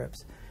 vehicle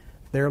trips.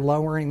 They're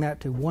lowering that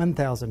to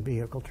 1,000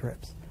 vehicle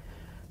trips.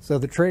 So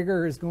the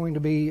trigger is going to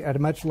be at a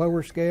much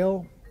lower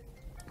scale,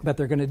 but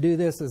they're going to do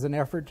this as an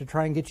effort to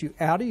try and get you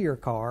out of your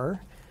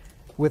car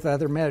with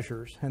other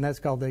measures, and that's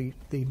called the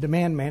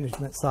demand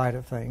management side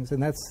of things.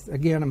 And that's,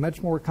 again, a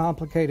much more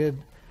complicated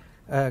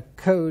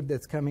code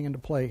that's coming into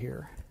play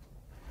here.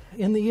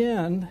 In the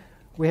end,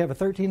 we have a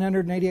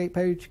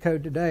 1,388-page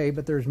code today,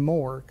 but there's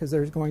more because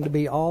there's going to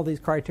be all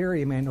these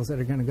criteria manuals that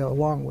are going to go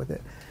along with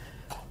it.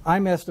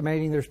 I'm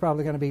estimating there's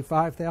probably going to be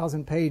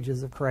 5,000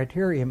 pages of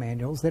criteria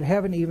manuals that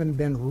haven't even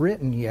been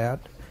written yet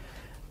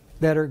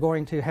that are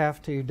going to have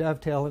to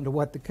dovetail into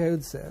what the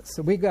code says.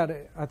 So we've got,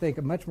 I think,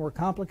 a much more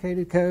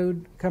complicated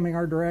code coming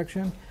our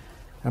direction,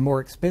 a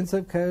more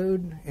expensive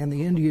code, and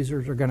the end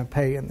users are going to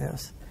pay in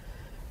this.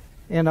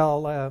 And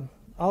I'll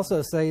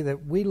also say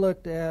that we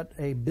looked at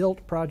a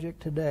built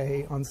project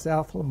today on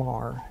South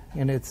Lamar,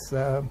 and it's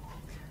down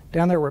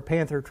there where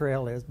Panther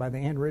Trail is by the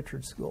Ann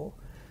Richards School.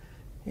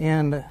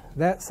 And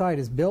that site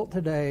is built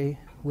today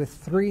with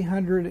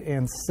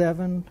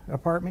 307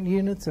 apartment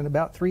units and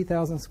about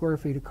 3,000 square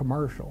feet of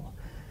commercial.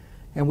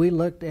 And we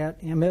looked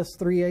at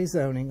MS3A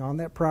zoning on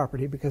that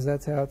property because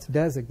that's how it's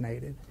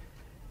designated.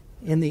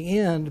 In the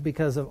end,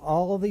 because of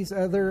all of these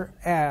other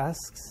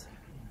asks,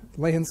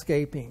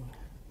 landscaping,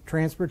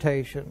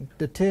 transportation,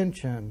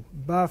 detention,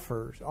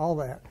 buffers, all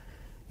that,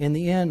 In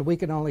the end, we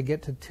can only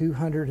get to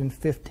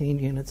 215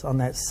 units on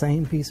that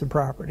same piece of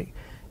property.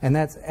 And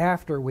that's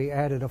after we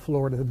added a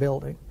floor to the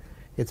building.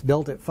 It's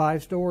built at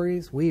 5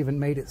 stories. We even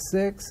made it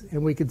 6,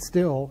 and we could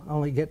still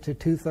only get to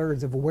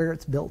 2/3 of where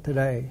it's built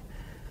today.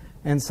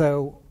 And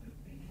so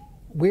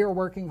we are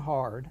working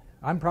hard.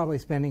 I'm probably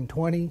spending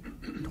 20,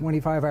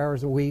 25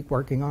 hours a week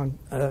working on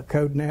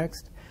Code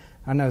Next.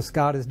 I know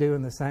Scott is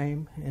doing the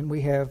same, and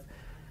we have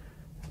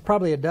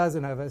probably a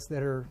dozen of us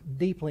that are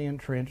deeply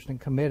entrenched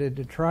and committed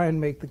to try and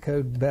make the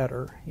code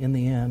better in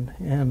the end.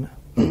 And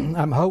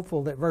I'm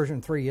hopeful that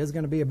version 3 is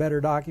going to be a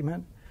better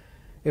document.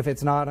 If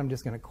it's not, I'm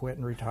just going to quit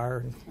and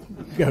retire and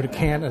go to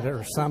Canada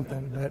or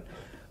something. But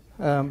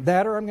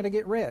that, or I'm going to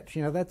get rich.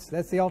 You know, that's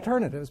the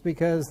alternatives,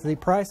 because the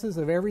prices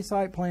of every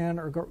site plan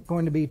are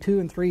going to be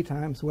 2 and 3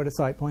 times what a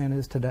site plan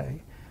is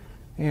today.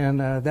 And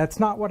that's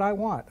not what I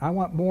want. I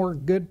want more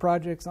good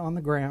projects on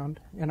the ground,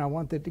 and I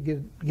want it to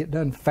get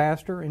done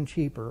faster and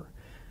cheaper.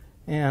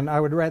 And I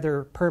would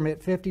rather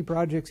permit 50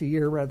 projects a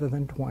year rather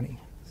than 20.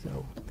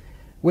 So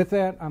with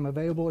that, I'm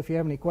available if you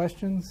have any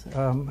questions.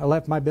 I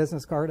left my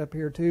business card up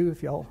here too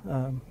if y'all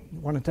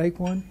want to take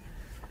one.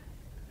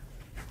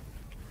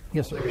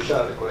 Yes, sir. Take a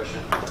shot at the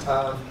question.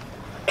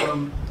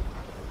 I'm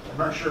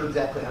not sure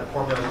exactly how to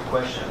formulate the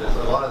question. There's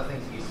a lot of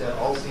things that you said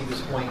all seem to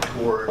point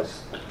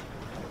towards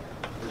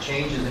the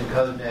changes in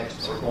Code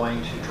Next are going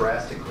to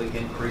drastically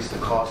increase the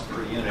cost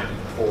per unit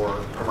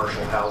for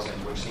commercial housing,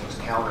 which seems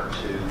counter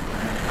to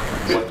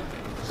what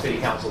City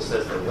Council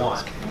says they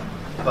want.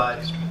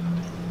 But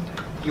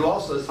you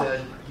also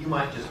said you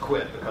might just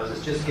quit because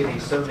it's just getting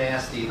so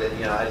nasty that,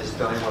 you know, I just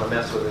don't even want to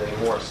mess with it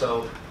anymore.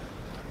 So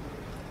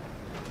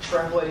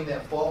extrapolating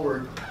that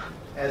forward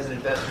as an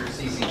investor in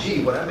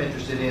CCG, what I'm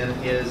interested in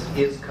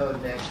is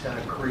Code Next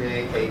going to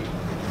create a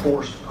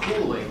forced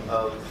cooling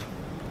of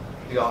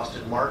the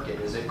Austin market?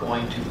 Is it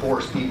going to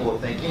force people to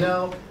think, you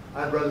know,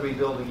 I'd rather be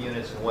building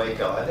units in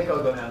Waco. I think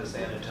I'll go down to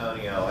San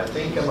Antonio. I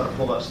think I'm going to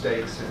pull up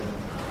stakes and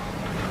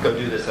go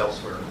do this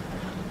elsewhere.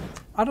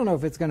 I don't know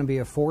if it's going to be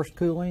a forced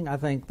cooling. I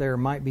think there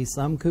might be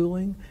some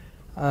cooling.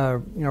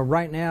 You know,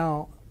 right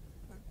now,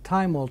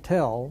 time will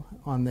tell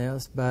on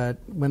this, but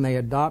when they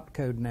adopt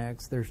Code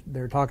Next,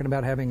 they're talking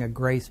about having a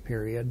grace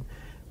period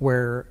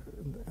where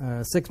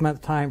a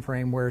 6-month time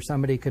frame where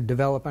somebody could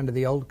develop under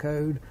the old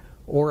code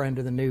or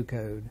under the new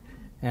code.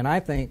 And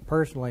I think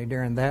personally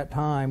during that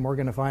time we're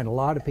going to find a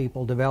lot of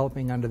people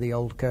developing under the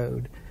old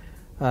code.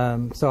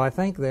 So I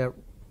think that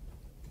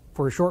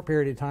for a short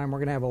period of time we're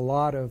going to have a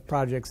lot of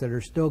projects that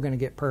are still going to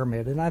get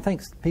permitted, and I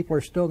think people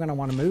are still going to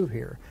want to move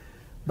here.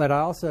 But I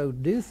also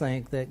do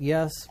think that,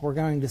 yes, we're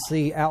going to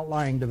see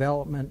outlying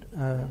development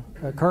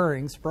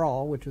occurring,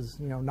 sprawl, which is,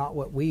 you know, not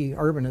what we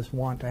urbanists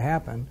want to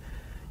happen.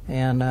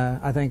 And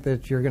I think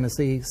that you're going to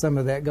see some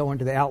of that go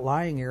into the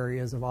outlying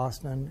areas of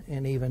Austin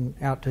and even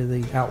out to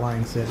the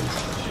outlying cities.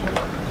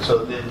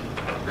 So then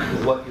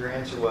what your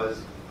answer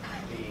was,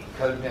 the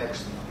Code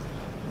Next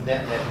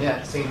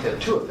net seemed to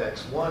have 2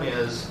 effects. One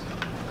is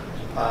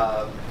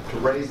to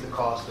raise the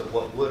cost of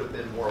what would have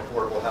been more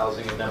affordable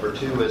housing, and number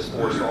 2 is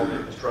force all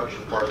new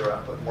construction farther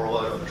out, put more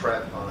load on the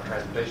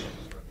transportation.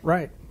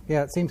 Right.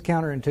 Yeah, it seems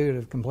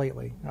counterintuitive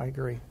completely. I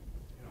agree.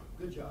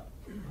 Good job.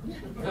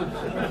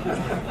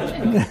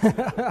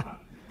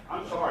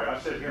 I'm sorry, I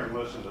sit here and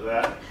listen to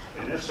that,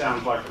 and this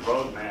sounds like a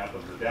roadmap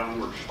of the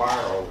downward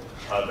spiral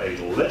of a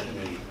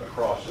litany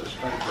across this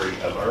country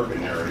of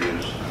urban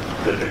areas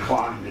that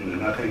declined into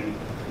nothing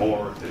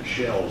more than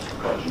shells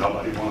because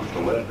nobody wants to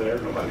live there,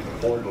 nobody can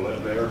afford to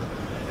live there,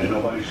 and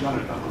nobody's going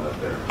to come live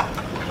there.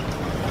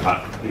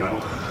 You know.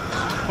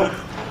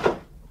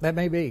 That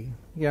may be,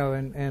 you know,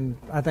 and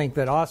I think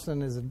that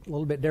Austin is a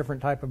little bit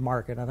different type of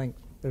market. I think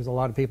there's a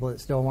lot of people that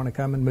still want to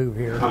come and move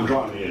here. I'm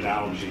drawing the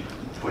analogy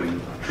between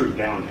true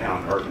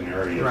downtown urban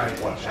areas right. and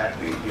what's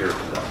happening here in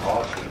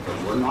Austin,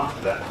 because we're not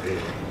that big.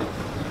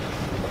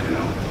 You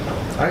know.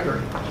 I agree.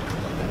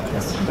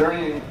 Yes. Are there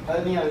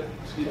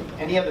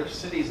any other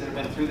cities that have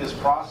been through this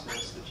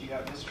process that you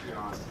have history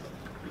on?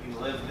 You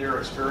lived their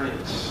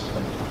experience.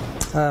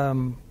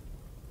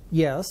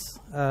 Yes.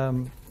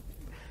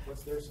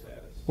 What's their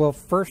status? Well,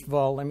 first of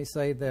all, let me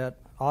say that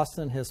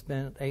Austin has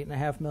spent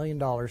 $8.5 million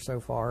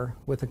so far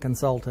with the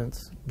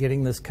consultants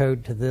getting this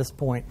code to this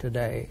point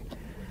today.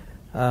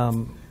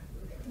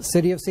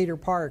 City of Cedar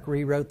Park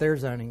rewrote their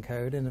zoning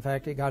code, and in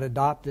fact it got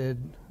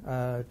adopted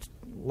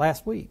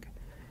last week.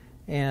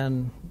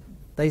 And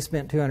they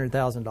spent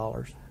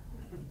 $200,000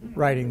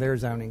 writing their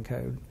zoning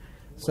code.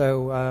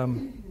 So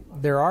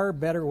there are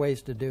better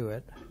ways to do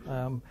it.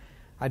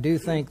 I do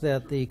think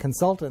that the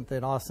consultant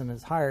that Austin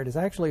has hired is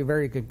actually a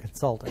very good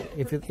consultant.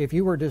 If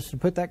you were just to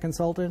put that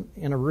consultant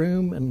in a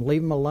room and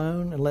leave them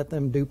alone and let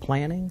them do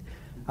planning,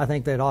 I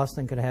think that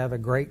Austin could have a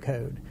great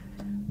code.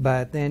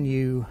 But then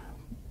you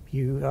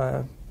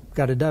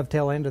got to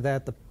dovetail into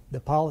that the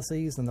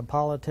policies and the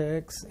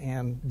politics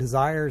and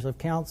desires of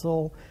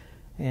council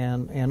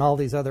and all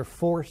these other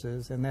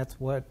forces, and that's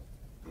what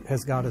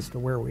has got us to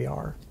where we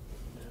are.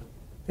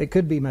 It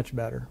could be much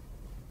better.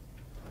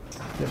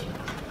 Yes, sir.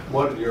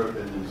 What, in your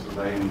opinion, is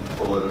the main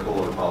political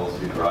or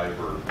policy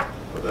driver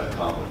of that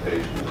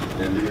complication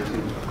in the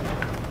team?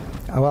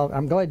 Well,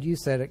 I'm glad you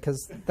said it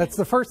because that's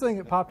the first thing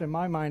that popped in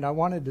my mind. I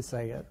wanted to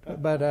say it,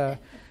 but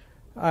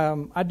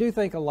I do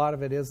think a lot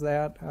of it is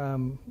that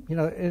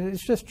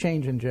it's just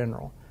change in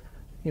general.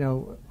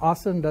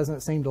 Austin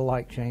doesn't seem to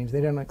like change.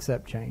 They don't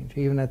accept change,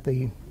 even at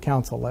the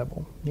council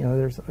level.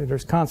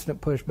 There's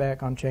constant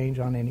pushback on change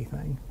on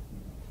anything.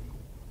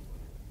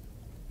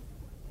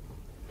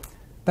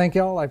 Thank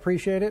y'all. I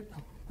appreciate it.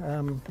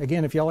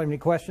 Again, if y'all have any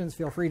questions,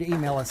 feel free to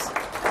email us.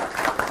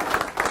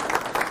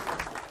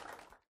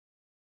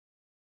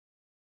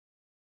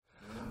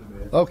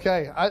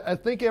 Okay, I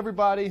think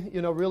everybody,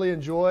 really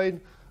enjoyed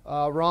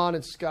Ron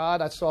and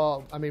Scott. I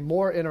saw,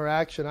 more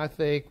interaction, I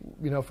think,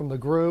 from the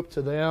group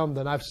to them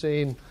than I've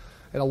seen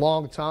in a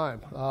long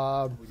time.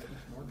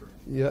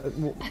 Yeah,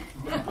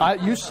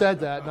 you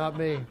said that, not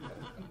me.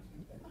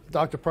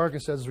 Dr.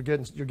 Perkins says you're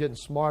getting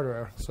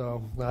smarter,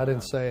 so I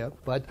didn't say it.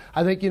 But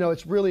I think,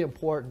 it's really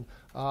important,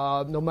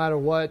 no matter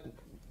what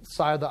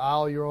side of the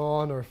aisle you're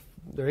on, or if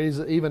there is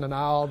even an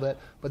aisle,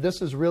 but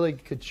this is really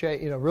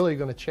really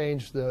going to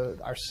change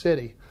our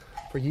city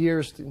for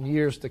years and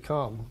years to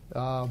come.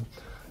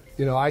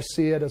 I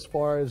see it as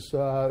far as,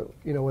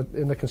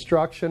 in the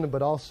construction,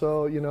 but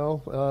also,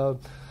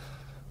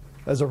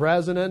 as a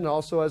resident and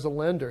also as a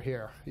lender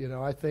here.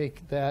 I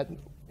think that,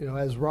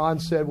 as Ron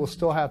said, we'll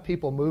still have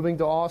people moving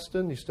to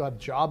Austin. You still have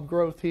job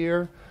growth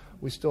here.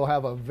 We still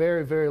have a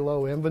very, very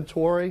low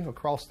inventory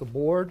across the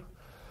board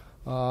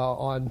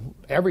on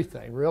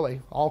everything,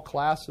 really, all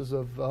classes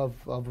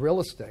of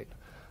real estate.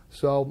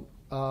 So,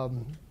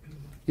 and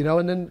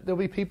then there'll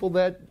be people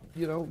that,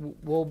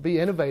 will be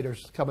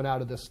innovators coming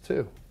out of this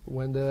too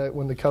when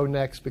the Code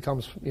Next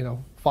becomes,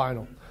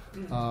 final.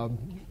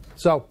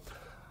 So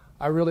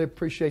I really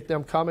appreciate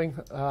them coming,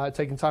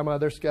 taking time out of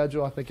their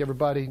schedule. I think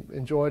everybody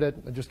enjoyed it,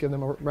 and just give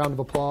them a round of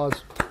applause.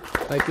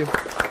 Thank you.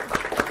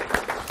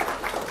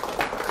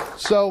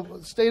 So,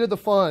 state of the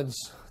funds,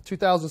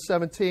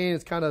 2017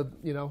 is kind of,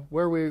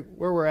 where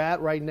we're at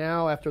right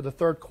now after the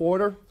third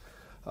quarter.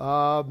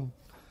 Kind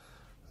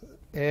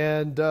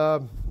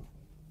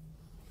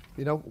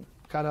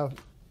of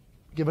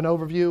give an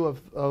overview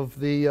of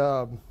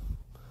the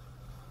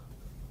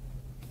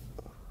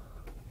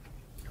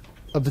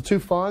two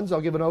funds.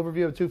 I'll give an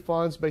overview of two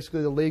funds,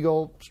 basically the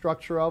legal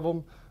structure of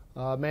them,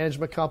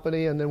 management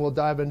company, and then we'll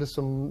dive into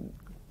some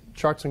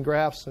charts and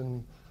graphs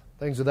and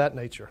things of that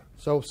nature.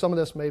 So some of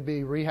this may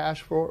be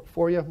rehashed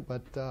for you,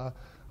 but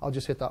I'll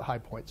just hit the high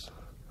points.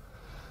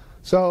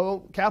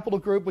 So Capital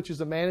Group, which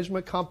is a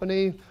management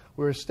company,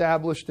 we were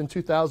established in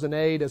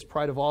 2008 as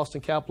Pride of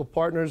Austin Capital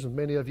Partners, as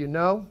many of you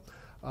know.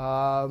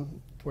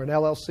 We're an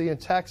LLC in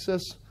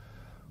Texas.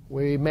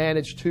 We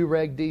manage 2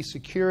 Reg D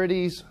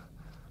securities.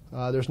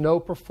 There's no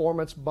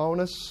performance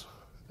bonus.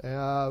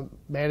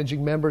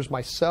 Managing members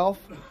myself.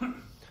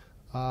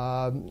 We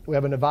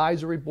have an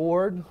advisory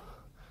board,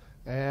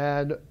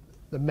 and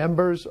the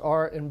members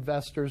are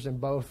investors in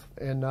both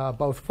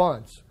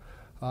funds.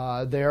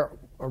 There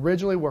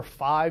originally were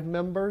 5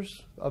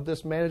 members of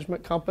this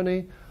management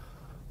company.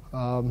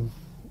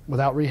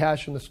 Without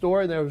rehashing the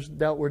story,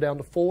 we're down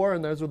to 4,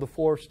 and those are the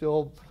 4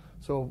 still.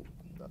 So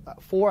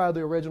 4 out of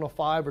the original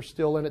 5 are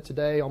still in it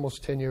today,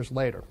 almost 10 years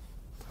later.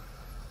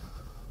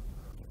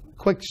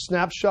 Quick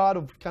snapshot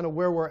of kind of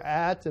where we're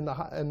at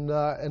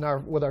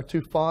with our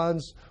 2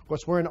 funds. Of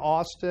course, we're in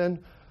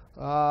Austin,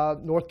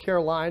 North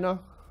Carolina.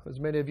 As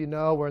many of you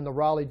know, we're in the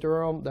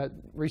Raleigh-Durham, that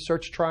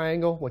Research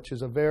Triangle, which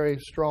is a very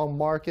strong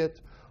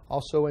market.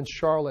 Also in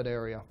Charlotte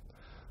area.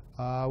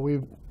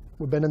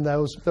 We've been in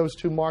those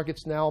 2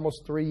 markets now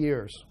almost 3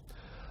 years.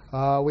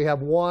 We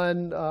have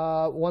one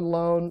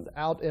loan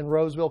out in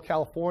Roseville,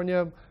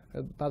 California,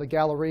 by the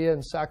Galleria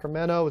in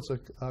Sacramento. It's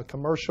a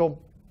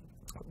commercial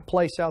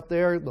place out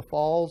there. The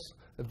Falls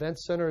Event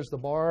Center is the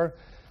bar,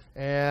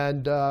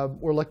 and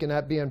we're looking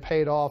at being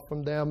paid off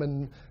from them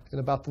in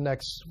about the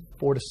next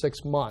 4 to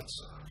 6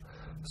 months.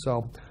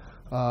 So,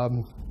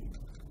 and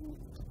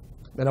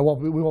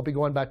we won't be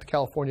going back to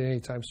California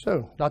anytime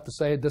soon. Not to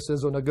say this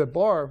isn't a good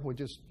bar. We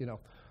just,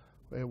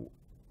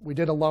 we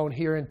did a loan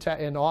here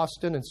in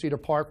Austin and Cedar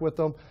Park with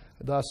them.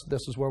 Thus,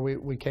 this is where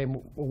we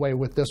came away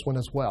with this one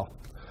as well.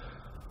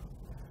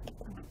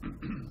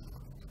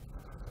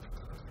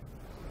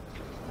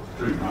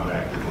 Not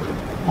actively.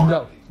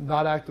 No,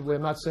 not actively.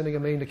 I'm not sending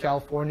them into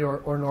California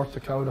or North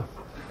Dakota.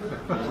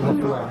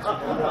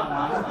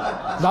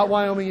 Not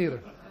Wyoming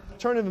either.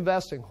 Alternative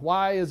investing.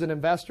 Why is an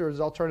investor is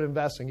alternative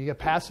investing? You get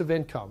passive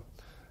income.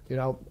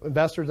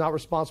 Investors not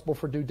responsible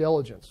for due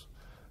diligence.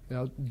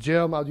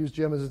 Jim, I'll use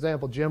Jim as an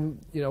example. Jim,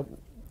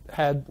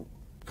 had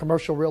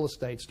commercial real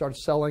estate, started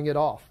selling it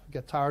off,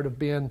 got tired of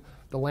being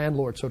the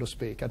landlord, so to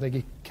speak. I think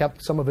he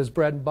kept some of his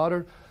bread and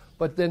butter,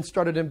 but then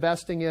started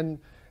investing in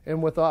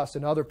with us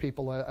and other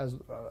people, as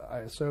I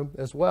assume,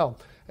 as well.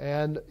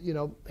 And,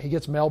 he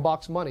gets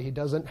mailbox money. He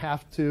doesn't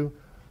have to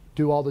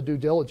do all the due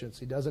diligence.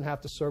 He doesn't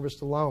have to service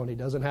the loan. He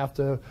doesn't have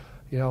to,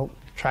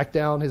 track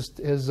down his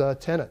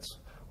tenants.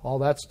 all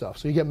that stuff.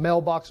 So you get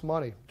mailbox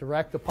money,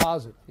 direct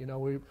deposit. You know,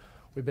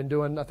 we've been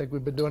doing, I think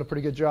we've been doing a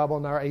pretty good job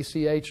on our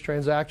ACH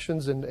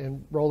transactions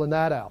and rolling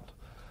that out.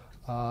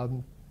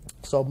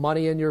 So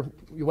money in you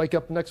wake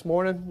up the next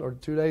morning or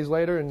 2 days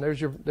later, and there's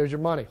your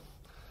money.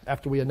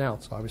 After we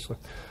announce, obviously,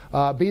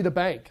 be the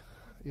bank.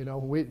 You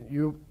know,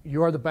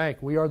 you are the bank.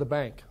 We are the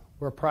bank.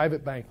 We're a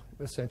private bank,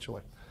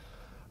 essentially.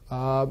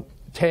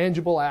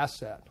 Tangible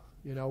asset.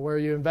 You know, where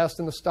you invest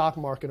in the stock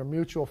market or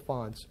mutual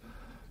funds.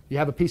 You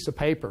have a piece of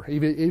paper,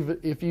 even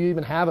if you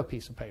even have a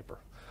piece of paper.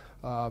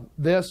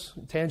 This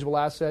tangible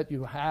asset,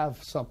 you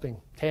have something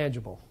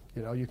tangible.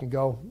 You know, you can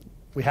go.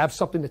 We have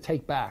something to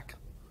take back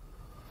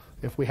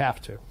if we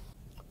have to.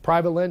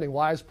 Private lending.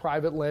 Why is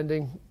private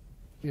lending,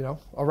 you know,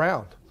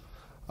 around?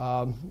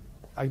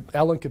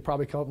 Ellen could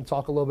probably come up and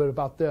talk a little bit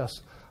about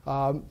this.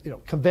 You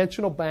know,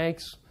 conventional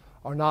banks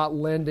are not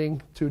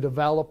lending to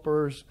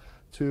developers,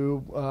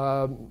 to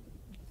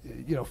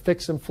you know,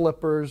 fix and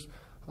flippers.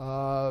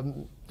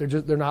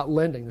 They're not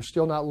lending. They're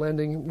still not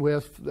lending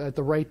at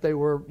the rate they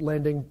were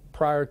lending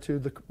prior to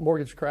the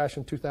mortgage crash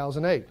in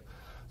 2008.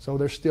 So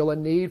there's still a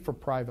need for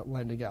private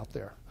lending out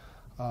there,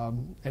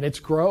 and it's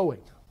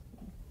growing.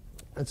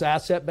 It's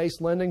asset-based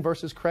lending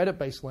versus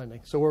credit-based lending.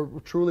 So we're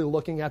truly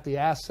looking at the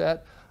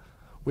asset.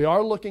 We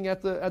are looking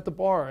at the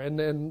bar, and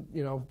then,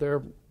 you know,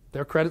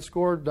 their credit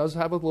score does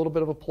have a little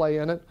bit of a play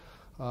in it.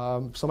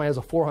 Somebody has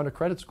a 400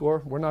 credit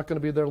score, we're not going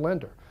to be their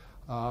lender.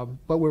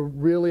 But we're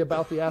really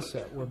about the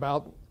asset. We're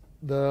about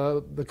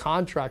the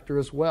contractor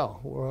as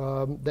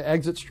well, the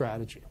exit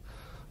strategy.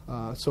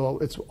 So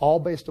it's all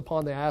based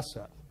upon the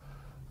asset.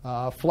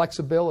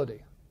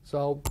 Flexibility.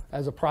 So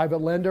as a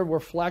private lender, we're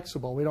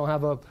flexible. We don't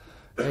have a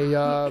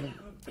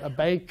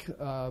bank,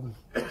 a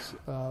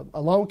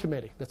loan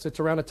committee that sits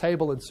around a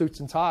table in suits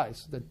and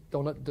ties that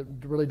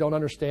really don't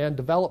understand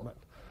development.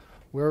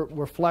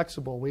 We're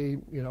flexible. We're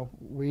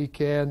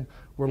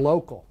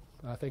local.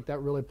 I think that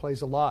really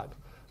plays a lot.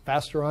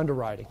 Faster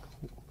underwriting.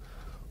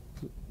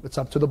 It's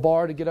up to the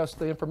bar to get us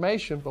the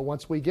information, but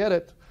once we get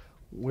it,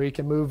 we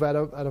can move at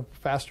a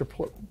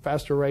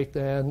faster rate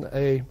than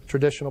a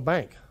traditional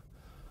bank.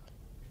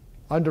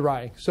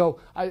 Underwriting. So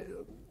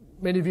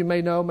many of you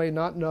may know, may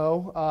not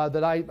know,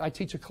 that I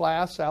teach a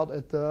class out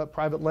at the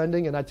private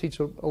lending, and I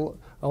teach on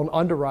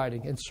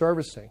underwriting and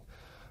servicing.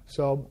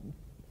 So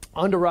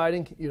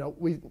underwriting, you know,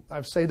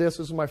 I say this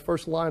is my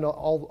first line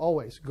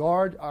always,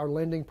 guard our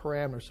lending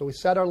parameters. So we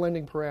set our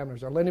lending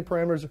parameters. Our lending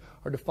parameters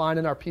are defined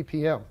in our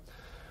PPM.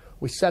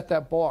 We set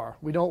that bar.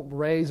 We don't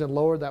raise and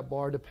lower that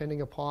bar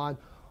depending upon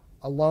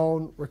a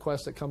loan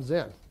request that comes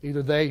in.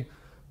 Either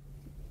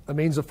a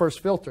means of first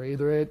filter.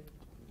 Either it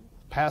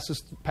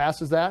passes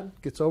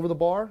that, gets over the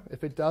bar.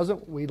 If it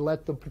doesn't, we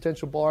let the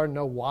potential bar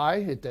know why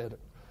it did it.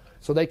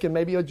 So they can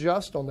maybe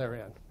adjust on their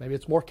end. Maybe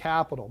it's more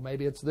capital.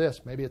 Maybe it's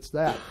this. Maybe it's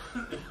that.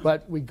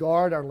 But we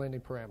guard our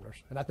lending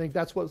parameters. And I think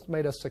that's what's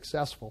made us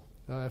successful.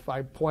 If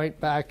I point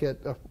back at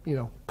a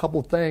couple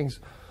of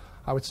things,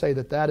 I would say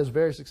that is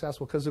very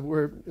successful because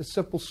it's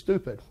simple,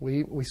 stupid.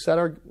 We set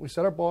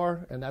our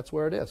bar, and that's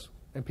where it is.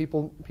 And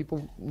people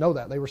know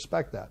that. They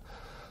respect that.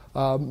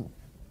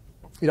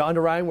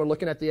 Underwriting, we're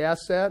looking at the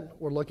asset.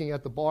 We're looking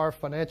at the bar,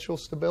 financial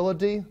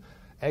stability,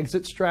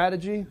 exit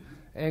strategy,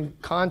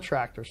 and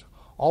contractors.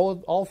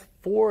 All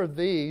four of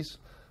these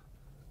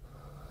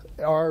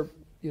are,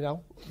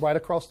 right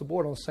across the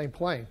board on the same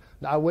plane.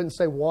 Now, I wouldn't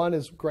say one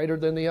is greater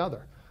than the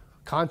other.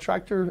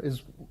 Contractor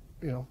is,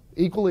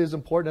 equally as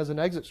important as an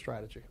exit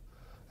strategy,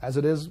 as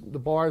it is the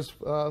bar's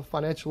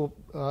financial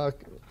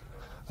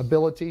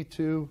ability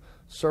to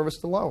service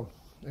the loan.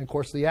 And of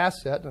course, the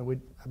asset, and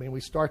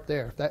we start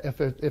there. If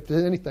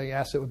there's anything,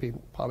 asset would be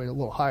probably a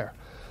little higher.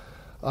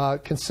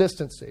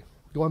 Consistency.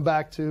 Going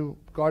back to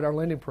guard our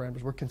lending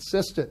parameters, we're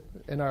consistent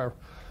in our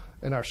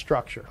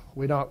structure.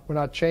 We're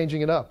not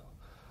changing it up.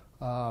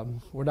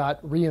 We're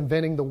not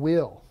reinventing the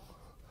wheel.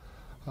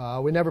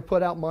 We never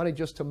put out money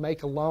just to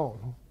make a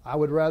loan. I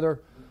would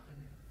rather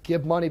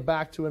give money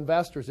back to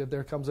investors if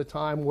there comes a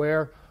time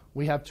where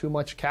we have too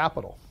much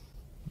capital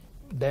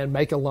than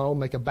make a loan,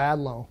 make a bad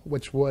loan,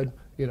 which would,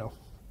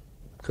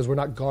 because we're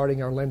not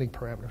guarding our lending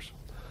parameters.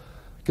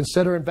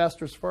 Consider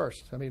investors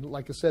first.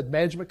 Like I said,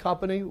 management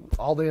company,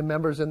 all the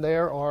members in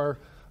there are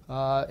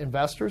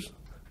investors.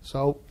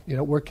 So,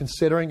 we're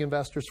considering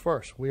investors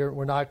first.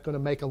 We're not going to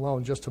make a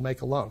loan just to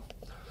make a loan.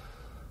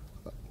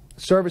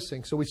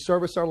 Servicing. So we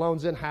service our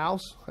loans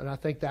in-house, and I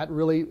think that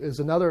really is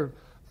another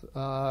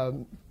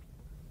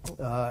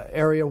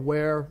area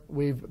where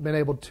we've been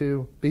able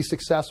to be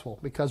successful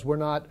because we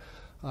don't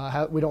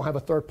have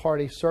a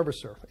third-party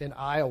servicer in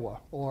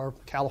Iowa or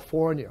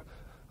California.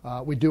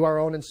 We do our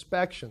own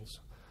inspections.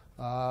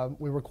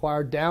 We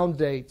require down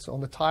dates on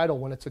the title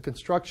when it's a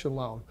construction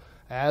loan.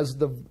 As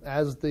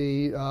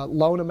the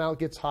loan amount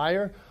gets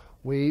higher,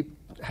 we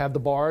have the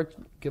bar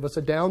give us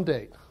a down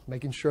date,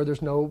 making sure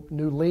there's no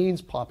new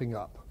liens popping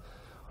up.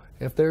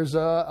 If there's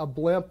a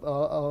blimp,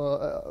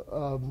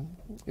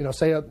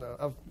 say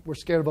we're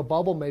scared of a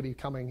bubble maybe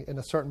coming in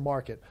a certain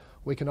market,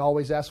 we can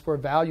always ask for a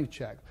value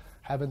check.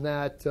 Having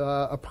that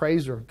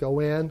appraiser go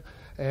in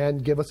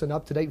and give us an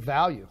up-to-date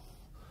value.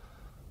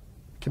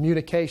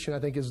 Communication, I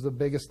think, is the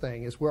biggest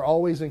thing. Is we're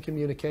always in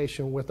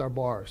communication with our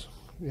borrowers,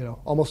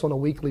 almost on a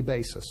weekly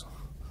basis.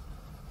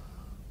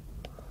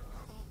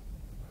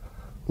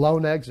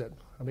 Loan exit.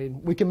 I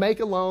mean, we can make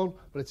a loan,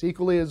 but it's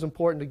equally as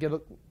important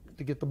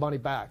to get the money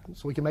back,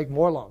 so we can make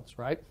more loans,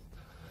 right?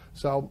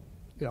 So,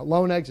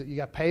 loan exit. You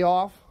got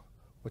payoff,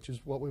 which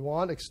is what we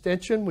want.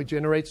 Extension. We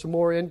generate some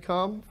more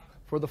income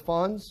for the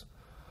funds.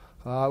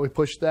 We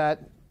push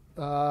that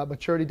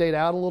maturity date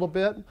out a little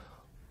bit.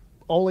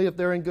 Only if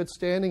they're in good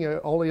standing, or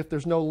only if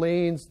there's no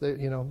liens. The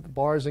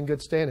borrower's in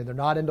good standing. They're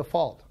not in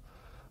default.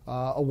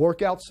 A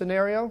workout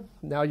scenario.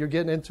 Now you're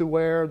getting into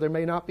where they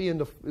may not be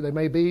they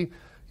may be,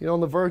 on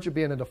the verge of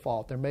being in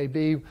default. There may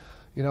be,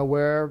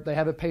 where they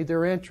haven't paid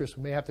their interest.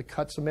 We may have to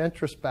cut some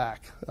interest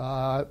back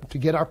to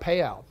get our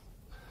payout.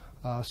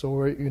 So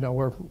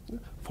we're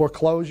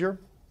foreclosure.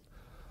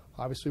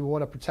 Obviously, we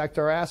want to protect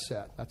our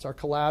asset. That's our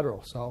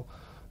collateral. So,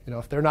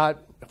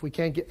 if we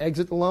can't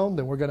exit the loan,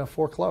 then we're going to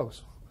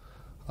foreclose.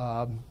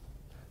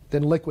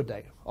 Then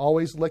liquidate.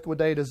 Always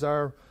liquidate is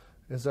our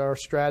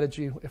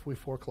strategy if we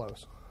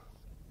foreclose.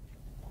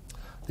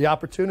 The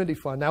opportunity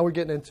fund. Now we're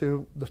getting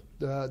into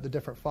the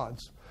different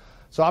funds.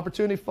 So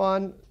opportunity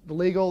fund, the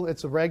legal,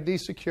 it's a Reg D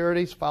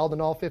securities filed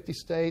in all 50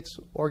 states,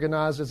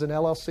 organized as an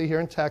LLC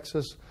here in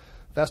Texas.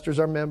 Investors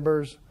are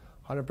members,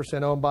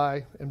 100% owned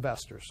by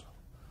investors.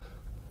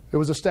 It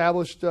was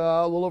established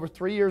a little over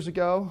 3 years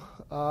ago.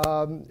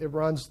 It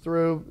runs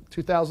through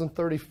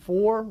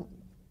 2034,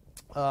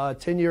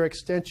 10-year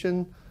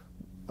extension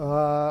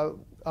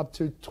up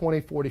to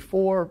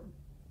 2044,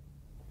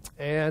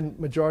 and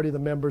majority of the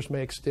members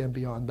may extend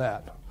beyond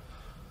that.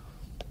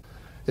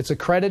 It's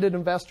accredited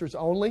investors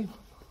only,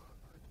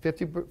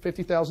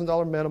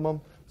 $50,000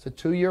 minimum. It's a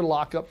 2-year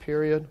lockup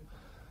period,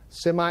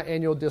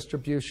 semi-annual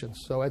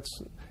distributions. So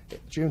it's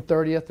June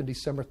 30th and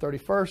December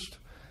 31st,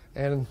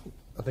 and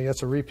I think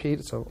that's a repeat.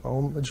 I just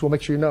want to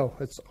make sure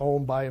it's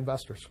owned by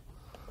investors.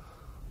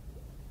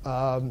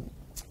 So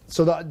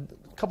a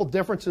couple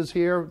differences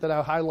here that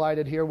I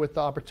highlighted here with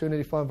the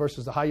Opportunity Fund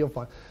versus the High Yield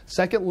Fund.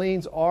 Second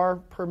liens are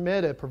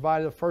permitted,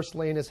 provided the first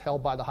lien is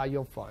held by the High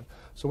Yield Fund.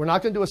 So we're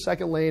not going to do a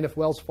second lien if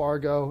Wells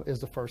Fargo is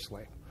the first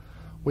lien.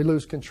 We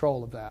lose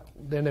control of that.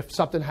 Then if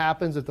something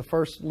happens, if the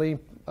first lien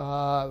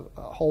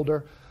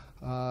holder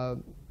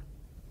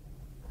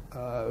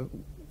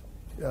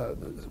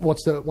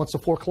wants to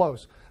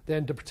foreclose,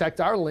 then to protect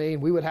our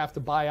lien, we would have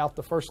to buy out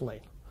the first lien.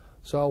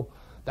 So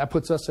that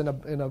puts us in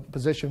a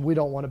position we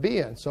don't want to be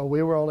in. So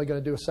we were only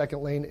going to do a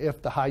second lien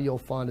if the high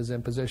yield fund is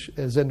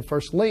in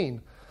first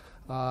lien.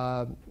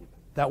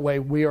 That way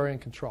we are in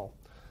control.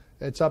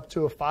 It's up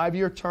to a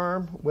 5-year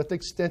term with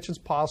extensions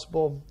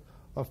possible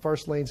of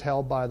first liens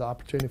held by the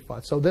Opportunity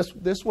Fund. So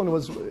this one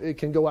it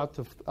can go up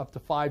to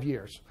 5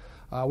 years.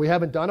 We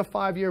haven't done a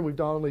 5-year. We've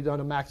only done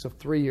a max of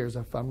 3 years,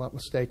 if I'm not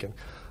mistaken.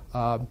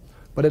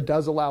 But it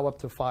does allow up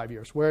to 5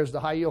 years, whereas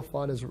the high yield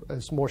fund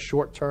is more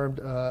short-term,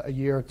 a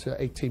year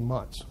to 18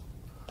 months.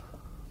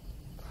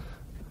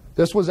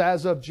 This was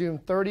as of June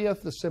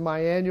 30th, the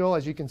semi-annual.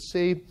 As you can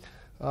see,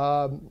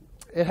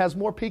 it has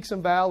more peaks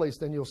and valleys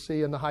than you'll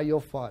see in the high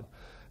yield fund.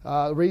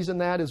 The reason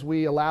that is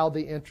we allow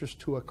the interest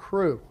to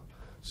accrue.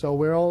 So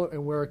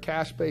we're a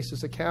cash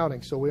basis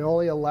accounting. So we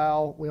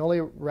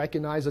only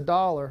recognize a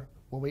dollar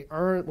when we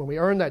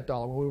earn that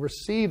dollar, when we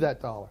receive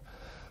that dollar.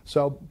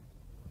 So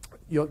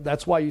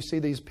that's why you see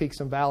these peaks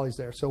and valleys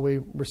there. So we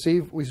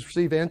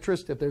receive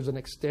interest if there's an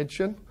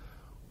extension.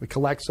 We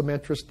collect some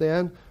interest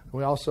then.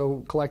 We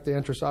also collect the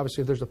interest,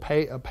 obviously, if there's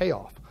a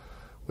payoff.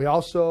 We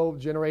also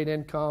generate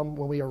income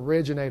when we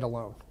originate a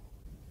loan.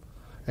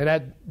 And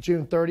at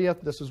June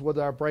 30th, this is with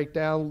our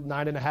breakdown,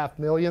 $9.5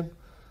 million.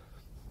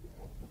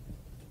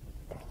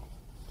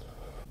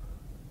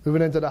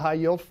 Moving into the high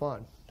yield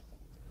fund.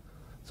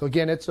 So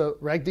again, it's a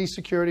Reg D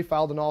security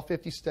filed in all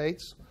 50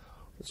 states.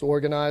 It's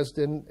organized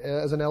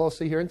as an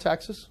LLC here in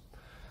Texas.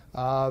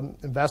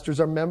 Investors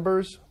are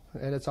members,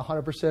 and it's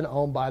 100%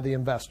 owned by the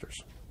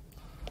investors.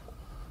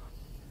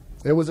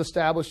 It was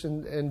established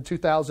in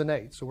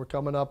 2008, so we're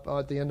coming up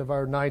at the end of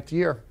our 9th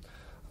year.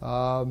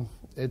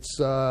 Its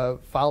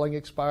filing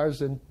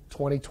expires in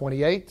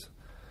 2028,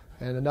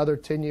 and another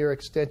 10-year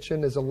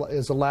extension is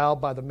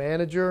allowed by the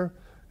manager.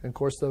 And of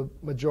course, the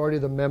majority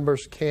of the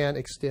members can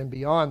extend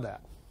beyond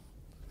that.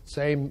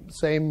 Same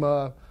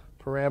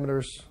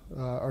parameters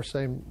are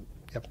same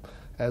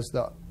as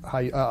the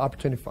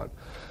Opportunity Fund.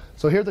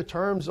 So here are the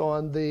terms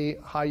on the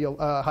high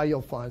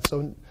yield fund.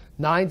 So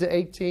 9 to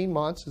 18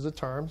 months is the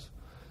terms.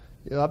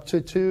 Up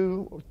to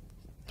 2,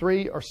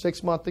 3, or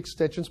 6 month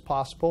extensions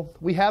possible.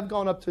 We have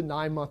gone up to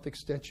 9-month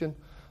extension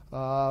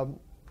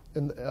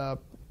in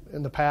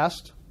the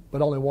past,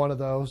 but only one of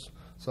those.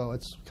 So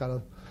it's kind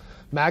of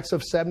max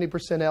of 70%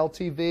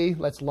 LTV.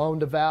 That's loan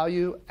to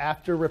value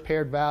after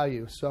repaired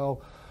value.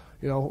 So,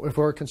 if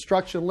we're a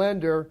construction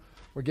lender,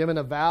 we're given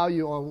a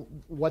value on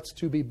what's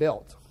to be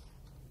built.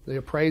 The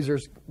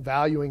appraiser's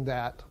valuing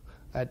that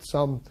at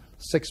some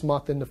 6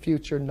 month in the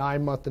future,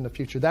 9 month in the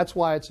future. That's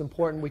why it's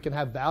important we can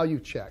have value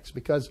checks,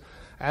 because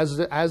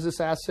as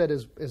this asset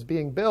is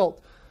being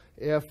built,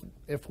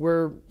 if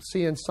we're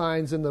seeing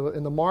signs in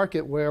the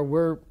market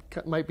where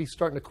might be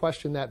starting to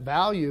question that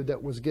value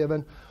that was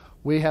given,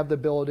 we have the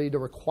ability to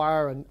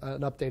require an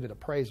updated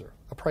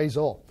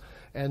appraisal.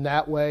 And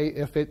that way,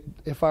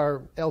 if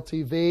our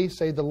LTV,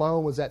 say the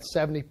loan was at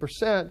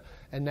 70%,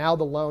 and now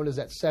the loan is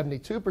at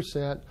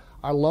 72%,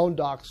 our loan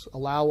docs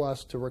allow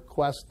us to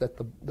request that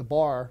the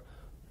borrower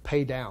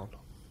pay down,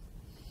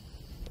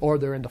 or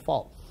they're in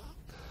default.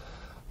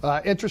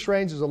 Interest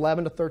range is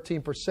 11 to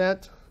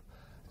 13%,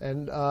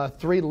 and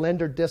 3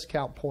 lender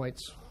discount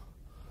points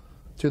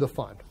to the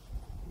fund.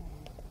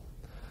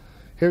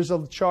 Here's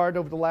a chart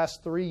over the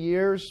last 3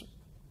 years.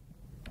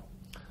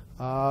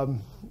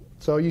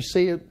 So you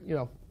see,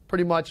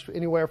 pretty much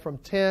anywhere from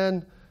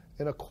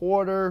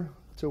 10.25%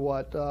 to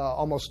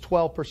almost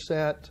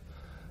 12%,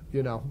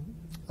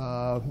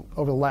 over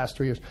the last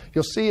 3 years.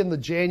 You'll see in the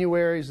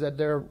Januaries that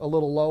they're a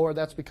little lower.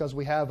 That's because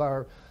we have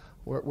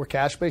we're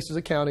cash basis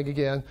accounting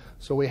again.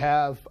 So we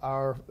have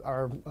our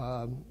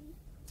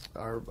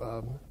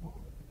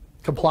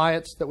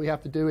compliance that we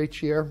have to do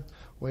each year.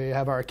 We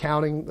have our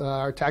accounting,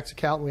 our tax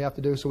accountant we have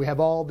to do. So we have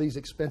all these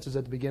expenses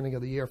at the beginning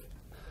of the year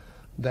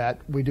that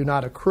we do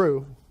not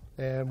accrue,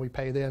 and we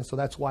pay then. So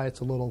that's why it's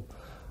a little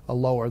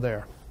lower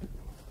there.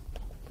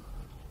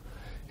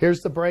 Here's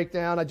the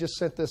breakdown. I just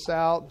sent this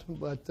out,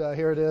 but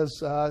here it is.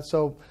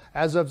 So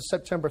as of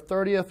September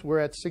 30th, we're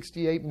at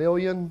 $68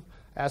 million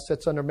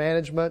assets under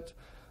management.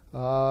 We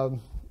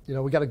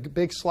got a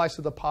big slice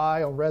of the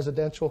pie on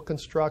residential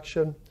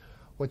construction,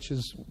 which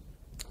is,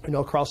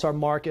 across our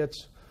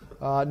markets.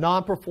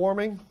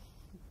 Non-performing,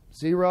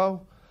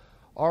 0.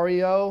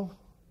 REO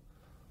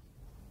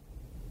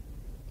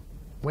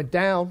went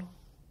down.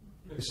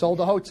 We sold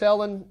the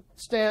hotel in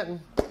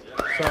Stanton.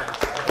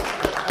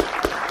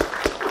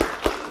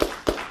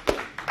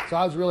 So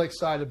I was really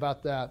excited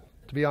about that.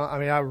 To be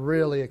honest, I'm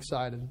really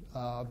excited.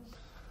 I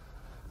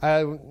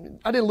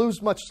didn't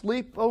lose much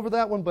sleep over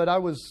that one, but I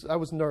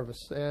was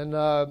nervous. And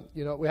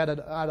we had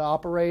an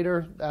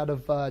operator out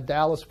of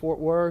Dallas, Fort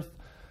Worth,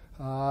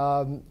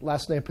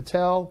 last name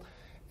Patel,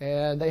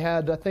 and they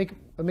had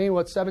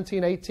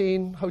 17,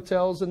 18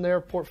 hotels in their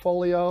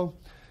portfolio,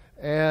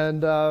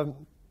 and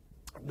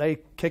they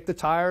kicked the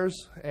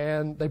tires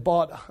and they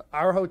bought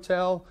our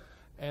hotel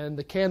and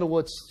the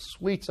Candlewood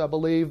Suites, I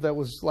believe, that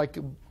was like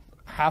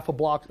half a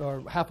block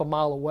or half a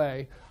mile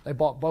away. They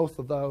bought both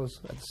of those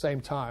at the same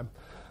time.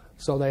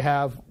 So they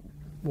have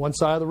one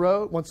side of the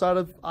road, one side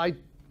of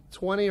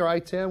I-20 or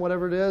I-10,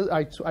 whatever it is,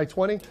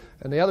 I-20,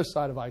 and the other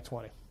side of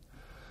I-20.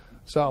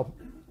 So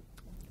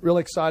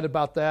really excited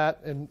about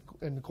that. And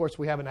of course,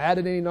 we haven't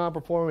added any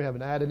non-performing. We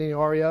haven't added any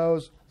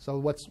REOs. So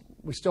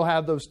we still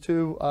have those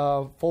 2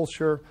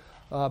 Fulshire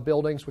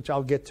buildings, which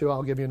I'll get to.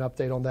 I'll give you an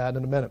update on that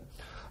in a minute.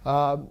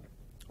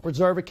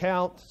 Reserve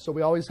account. So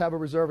we always have a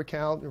reserve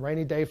account. A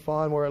rainy day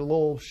fund. We're a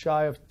little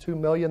shy of $2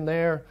 million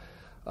there.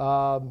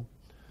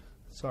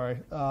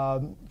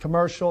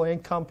 Commercial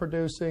income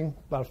producing,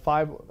 about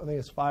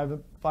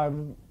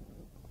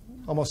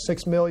almost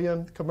 $6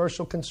 million.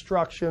 Commercial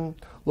construction,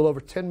 a little over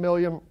 $10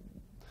 million.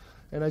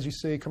 And as you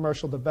see,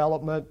 commercial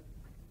development,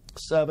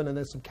 7, and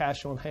then some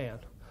cash on hand.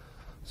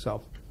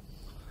 So,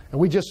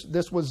 and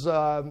this was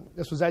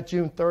at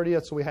June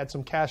 30th, so we had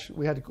some cash.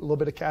 We had a little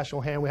bit of cash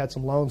on hand. We had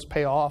some loans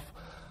pay off.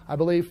 I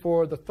believe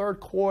for the third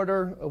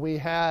quarter, we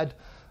had,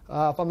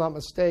 if I'm not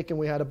mistaken,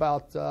 we had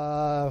about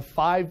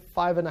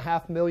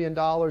 $5.5 million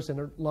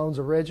in loans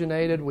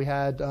originated. We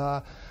had,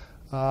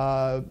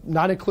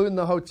 not including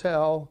the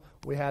hotel,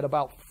 we had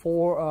about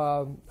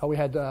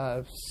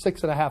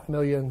 $6.5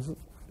 million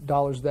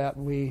that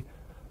we.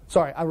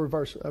 Sorry, I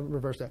reversed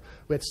that.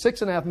 We had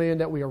 $6.5 million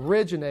that we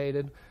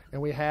originated, and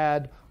we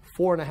had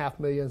 $4.5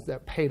 million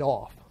that paid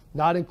off,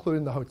 not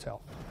including the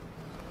hotel.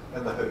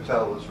 And the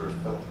hotel was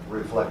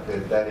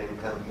reflected that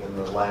income in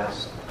the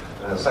last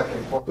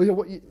second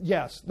quarter.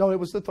 Yes, no, it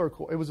was the third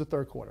quarter. It was the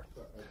third quarter,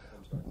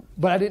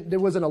 but there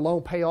wasn't a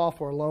loan payoff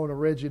or a loan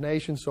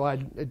origination, so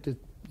it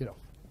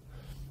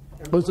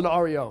was an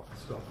REO.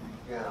 So.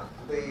 Yeah.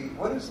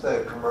 What is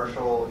the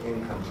commercial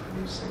income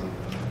producing?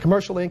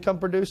 Commercial income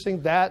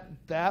producing, that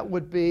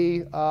would be,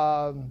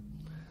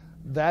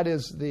 that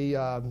is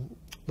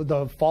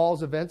the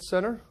Falls Event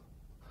Center.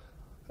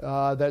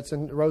 That's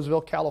in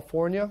Roseville,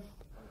 California.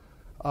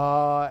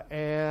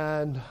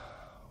 And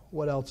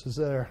what else is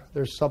there?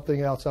 There's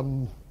something else.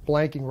 I'm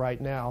blanking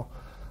right now.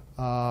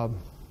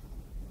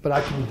 But I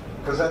can.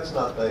 Because that's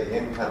not the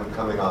income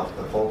coming off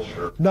the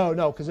Fulshire.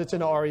 No, because it's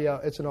an REO.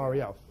 It's an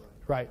REO.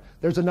 Right.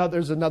 There's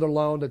another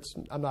loan that's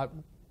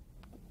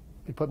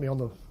you put me on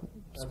the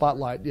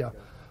spotlight, yeah.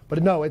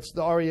 But no, it's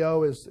the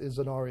REO is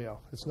an REO.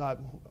 It's not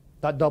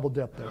double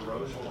dipped there. The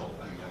Roseville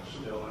thing is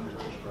still under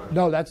construction.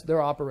 No,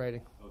 they're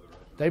operating.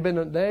 They've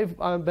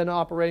been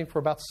operating for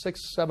about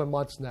 6-7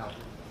 months now.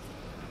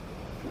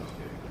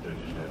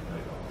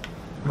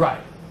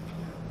 Right.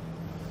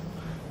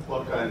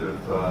 What kind of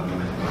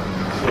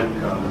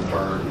income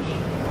returns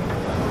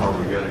are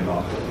we getting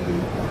off of the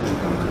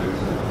income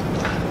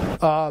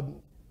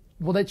producing?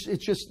 Well,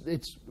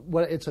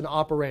 it's an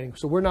operating.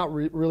 So we're not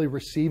really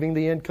receiving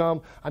the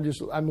income.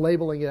 I'm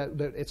labeling it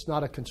that it's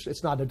not a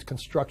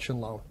construction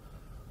loan.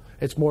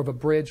 It's more of a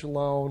bridge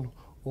loan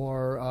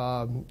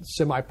or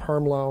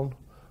semi-perm loan.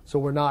 So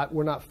we're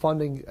not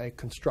funding a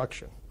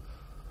construction.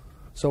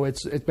 So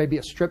it may be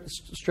a strip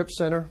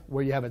center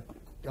where you have a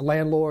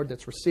landlord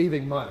that's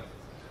receiving money.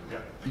 Yeah.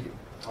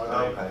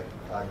 Okay.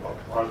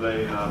 Are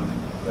they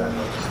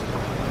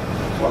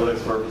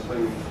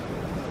servicing?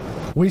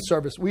 We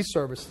service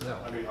them.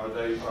 I mean, are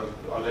they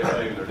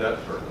paying their debt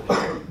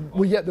service?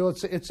 Well, yeah, no,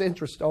 it's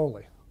interest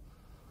only.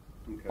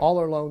 Okay. All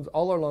our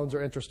loans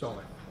are interest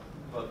only.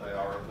 But they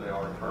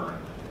are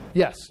current.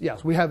 Yes,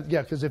 we have,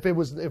 because if they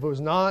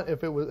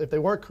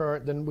weren't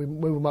current, then we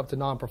move them up to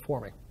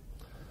non-performing.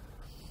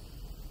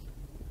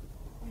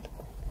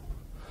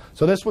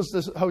 So this was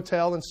this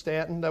hotel in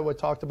Stanton that we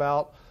talked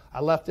about. I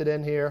left it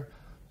in here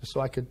just so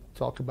I could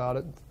talk about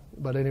it.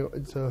 But anyway,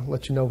 to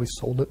let you know we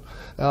sold it.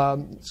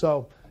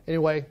 So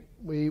anyway,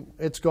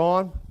 it's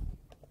gone.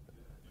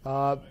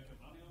 No,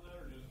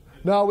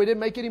 we didn't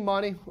make any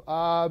money.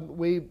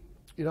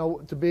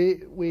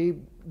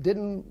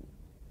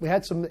 We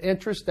had some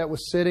interest that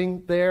was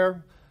sitting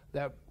there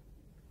that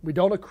we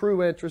don't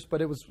accrue interest,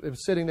 but it was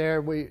sitting there.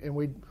 And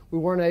we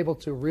weren't able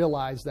to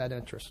realize that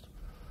interest.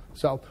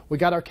 So we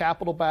got our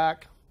capital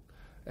back,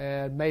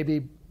 and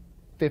maybe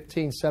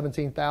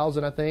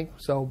 $17,000, I think.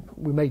 So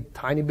we made a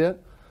tiny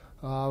bit,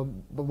 but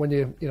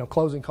when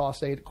closing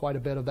costs ate quite a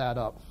bit of that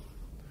up.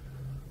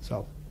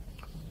 So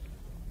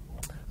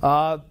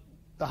the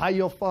high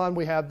yield fund,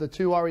 we have the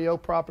 2 REO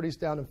properties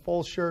down in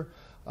Fulshire.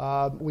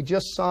 We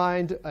just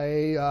signed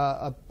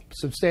a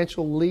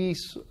substantial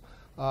lease.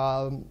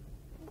 A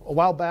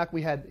while back,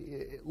 we had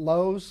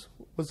Lowe's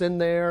was in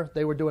there.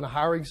 They were doing a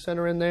hiring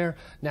center in there.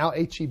 Now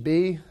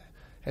HEB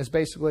has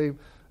basically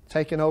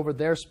taken over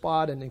their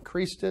spot and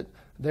increased it.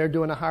 They're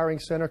doing a hiring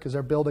center because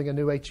they're building a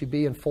new HEB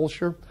in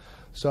Fulshire.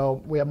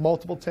 So we have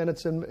multiple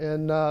tenants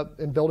in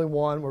Building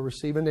 1. We're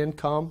receiving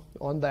income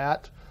on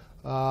that.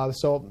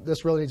 So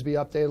this really needs to be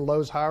updated.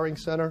 Lowe's hiring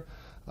center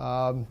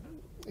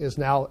is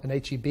now an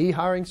HEB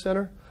hiring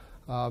center.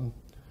 I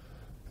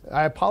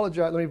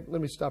apologize.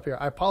 Let me stop here.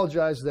 I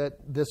apologize that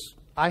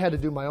I had to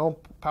do my own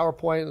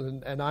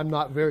PowerPoint, and I'm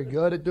not very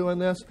good at doing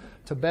this.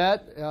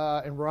 Tibet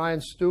and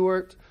Ryan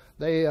Stewart,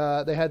 they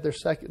had they had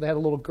a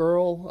little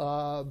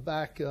girl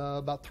back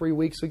about 3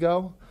 weeks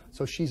ago,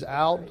 so she's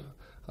out.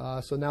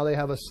 So now they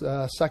have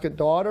a second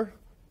daughter.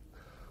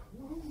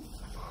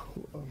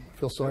 I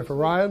feel sorry for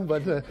Ryan,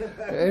 but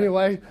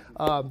anyway.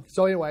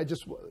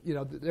 Just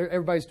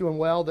everybody's doing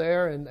well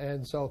there,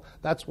 and so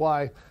that's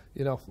why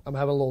I'm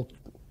having a little.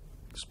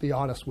 Just be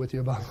honest with you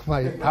about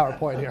my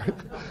PowerPoint here.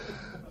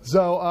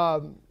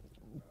 So.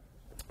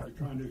 You're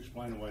trying to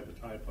explain away the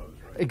typos,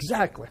 right?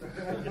 Exactly.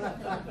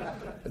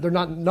 They're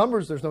not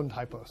numbers. There's no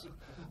typos.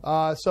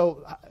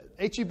 So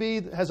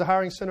HEB has a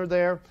hiring center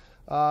there.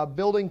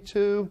 Building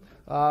 2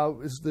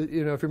 is if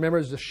you remember,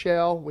 is the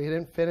shell. We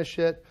didn't finish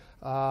it.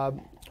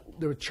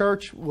 The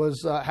church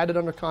had it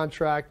under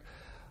contract.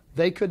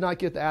 They could not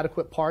get the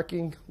adequate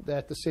parking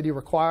that the city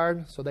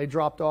required, so they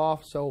dropped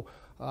off. So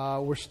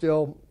we're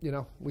still,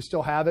 we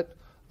still have it.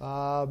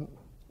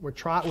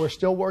 We're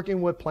still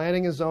working with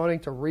planning and zoning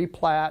to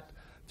replat,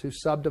 to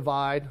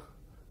subdivide.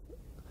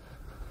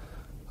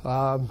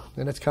 And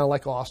it's kind of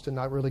like Austin,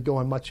 not really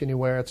going much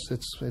anywhere.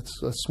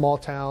 It's a small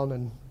town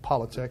and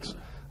politics.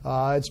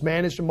 It's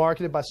managed and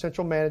marketed by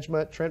Central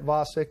Management. Trent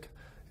Vosick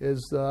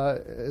is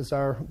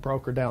our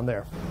broker down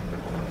there.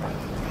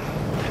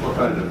 What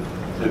kind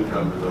of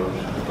income do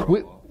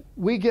those?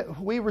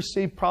 We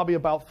receive probably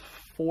about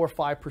 4 or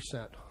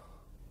 5%.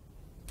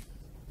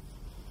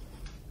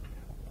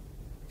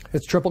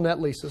 It's triple net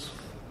leases.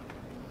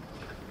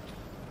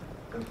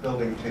 And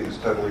Building 2 is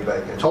totally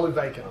vacant. Totally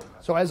vacant.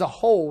 So as a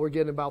whole, we're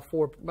getting about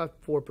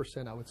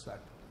 4%, I would say.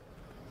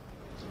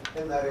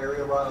 In that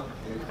area, Rob,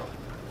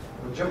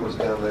 when Jim was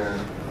down there,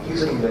 he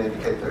seemed to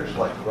indicate there's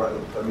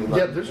growth.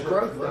 There's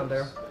growth down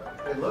there.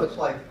 It looks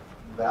like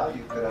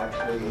value could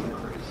actually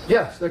increase.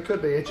 Yes, there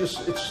could be. It's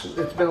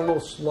been a little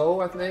slow,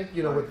 I think.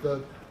 With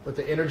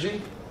the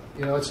energy.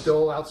 It's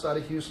still outside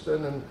of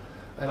Houston, and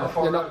How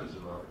far out is it?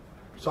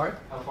 Sorry?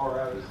 How far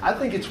out is it? I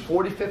think it's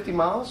 40, 50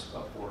 miles.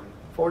 About 40.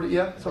 40,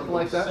 yeah, something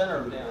like that. Center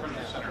of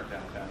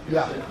downtown.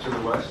 Yeah. To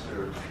the west,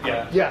 or?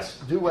 Yeah. Yes,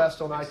 due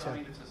west on I-10.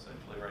 It's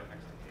essentially right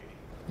next to Katy.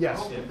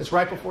 Yes, it's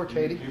right before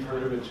Katy. You've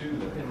heard of it too,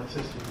 then?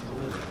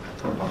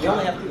 You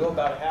only have to go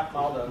about a half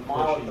mile to a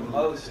mile at the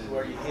most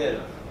where you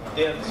hit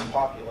dense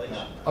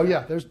population. Oh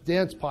yeah, there's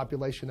dense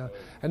population now,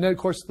 and then of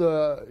course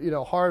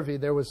Harvey.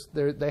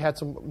 They had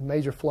some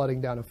major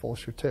flooding down in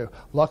Fulshire too.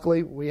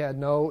 Luckily, we had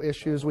no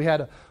issues. We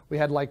had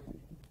like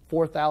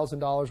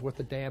 $4,000 worth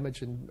of damage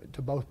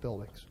to both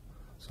buildings,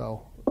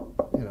 so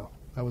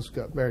that was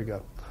good, very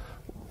good.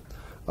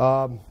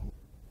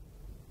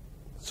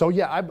 So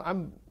yeah,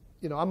 I'm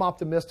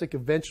optimistic.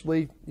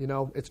 Eventually,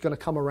 it's going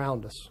to come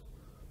around us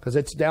because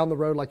it's down the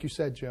road, like you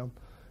said, Jim.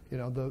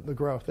 The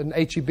growth. And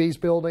HEB's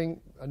building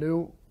a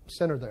new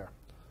center there.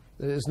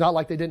 It's not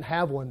like they didn't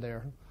have one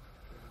there.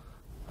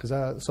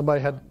 Because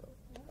somebody had.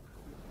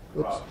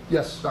 Oops.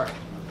 Yes, sorry.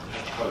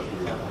 Because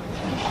we were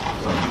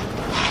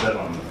set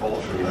on the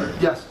upholstery there.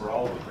 Yes. For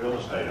all the real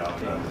estate out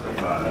there,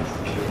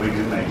 we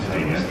do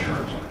maintain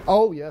insurance.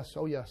 Oh yes,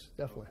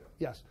 definitely,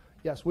 yes.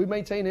 We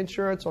maintain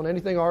insurance on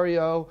anything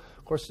REO.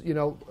 Of course,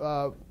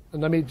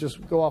 and let me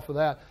just go off of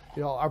that.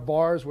 Our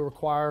bars we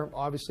require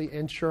obviously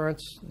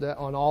insurance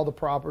on all the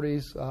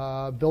properties.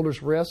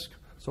 Builder's risk.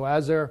 So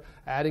as they're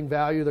adding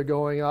value, they're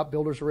going up.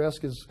 Builder's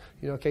risk is,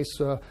 in case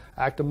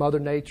act of Mother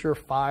Nature,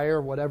 fire,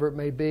 whatever it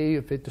may be.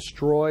 If it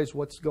destroys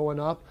what's going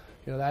up,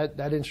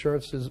 that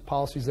insurance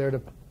policy's there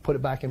to put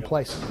it back in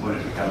place. When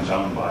it becomes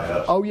owned by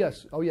us. Oh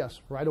yes,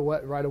 right away.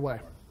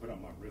 Put on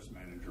my risk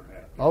manager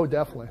hat. Oh,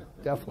 definitely.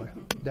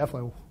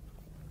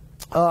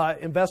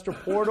 Investor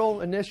portal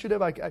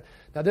initiative.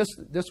 Now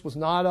this was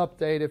not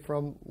updated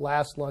from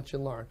last Lunch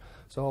and Learn.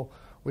 So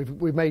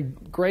we've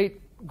made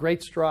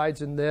great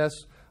strides in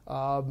this.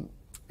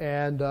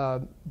 And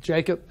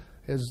Jacob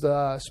has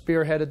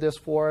spearheaded this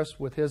for us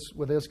with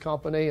his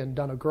company and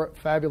done a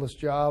fabulous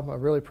job. I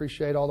really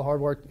appreciate all the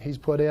hard work he's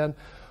put in.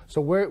 So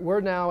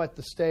we're now at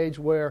the stage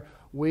where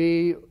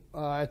we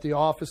at the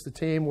office, the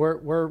team,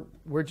 we're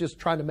just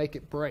trying to make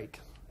it break,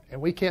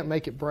 and we can't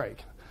make it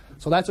break.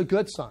 So that's a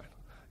good sign.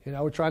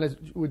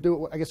 We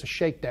do, I guess, a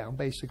shakedown,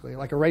 basically.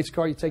 Like a race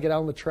car, you take it out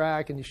on the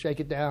track and you shake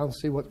it down and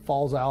see what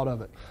falls out of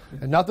it.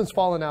 And nothing's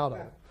falling out of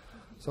it.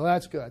 So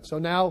that's good. So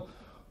now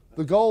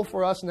the goal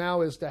for us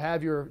now is to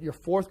have your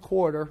fourth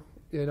quarter,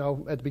 at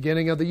the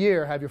beginning of the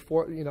year, have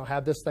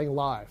have this thing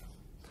live.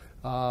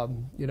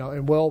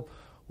 And we'll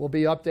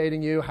be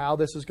updating you how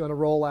this is going to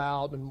roll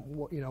out and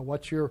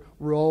what's your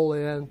role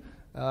in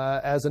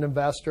as an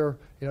investor.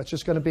 It's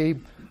just going to be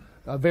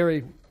a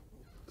very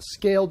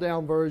scaled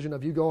down version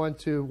of you going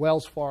to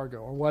Wells Fargo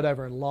or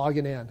whatever and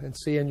logging in and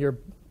seeing your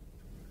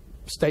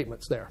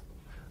statements there.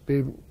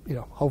 Be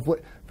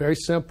hopefully very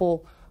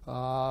simple,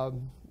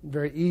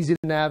 very easy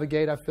to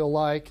navigate. I feel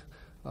like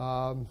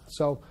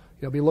so.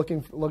 Be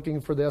looking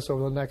for this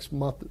over the next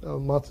month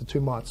to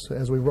 2 months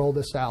as we roll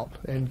this out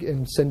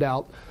and send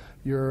out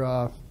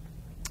your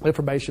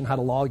information, how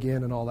to log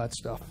in and all that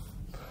stuff.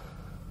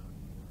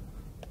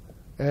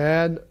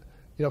 And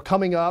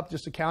coming up,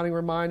 just accounting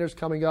reminders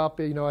coming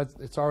up.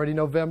 It's already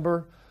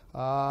November.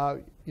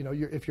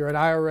 If you're an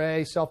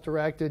IRA,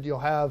 self-directed, you'll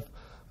have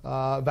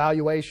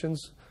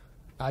valuations.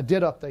 I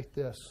did update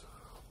this,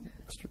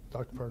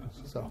 Dr.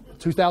 Perkins. So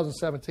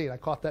 2017, I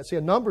caught that. See,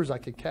 numbers I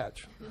could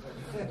catch.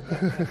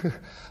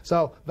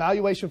 So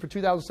valuation for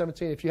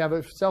 2017. If you have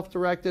a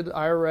self-directed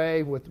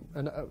IRA with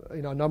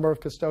a number of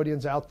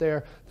custodians out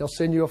there, they'll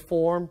send you a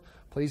form.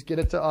 Please get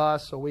it to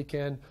us so we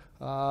can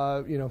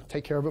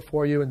take care of it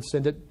for you and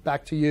send it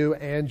back to you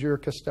and your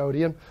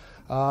custodian.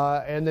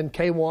 And then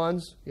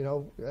K1s.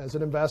 As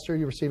an investor,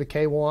 you receive a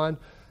K1,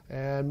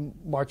 and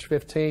March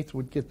 15th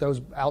would get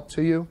those out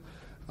to you.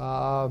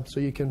 So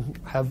you can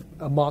have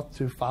a month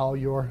to file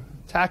your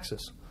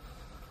taxes. Is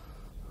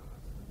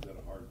that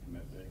a hard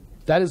commit date?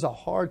 That is a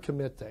hard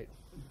commit date.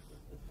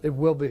 It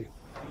will be.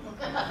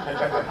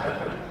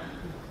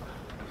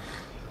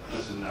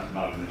 This is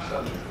not a new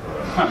subject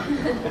for us.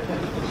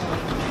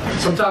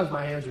 Sometimes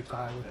my hands are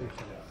tied with these.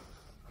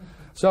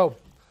 So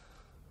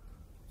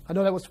I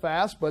know that was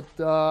fast, but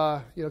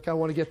kind of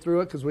want to get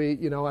through it because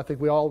I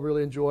think we all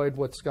really enjoyed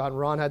what Scott and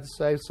Ron had to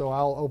say. So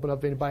I'll open up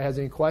if anybody has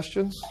any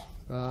questions.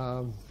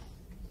 I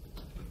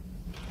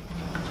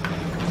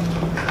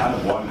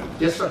have one.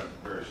 Yes, sir.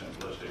 Very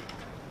simplistic.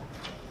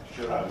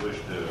 Should I wish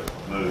to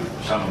move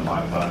some of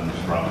my funds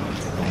from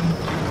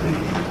the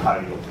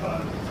high yield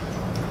fund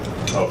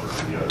over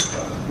to the other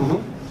fund?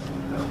 Mm-hmm.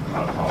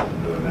 Not a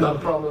problem doing that. Not a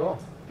problem at all.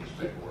 It's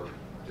paperwork.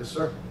 Yes,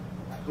 sir.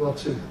 Who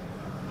else too?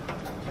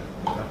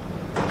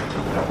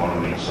 Got one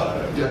on each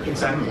side. Yeah,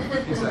 exactly.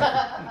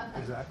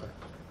 Exactly.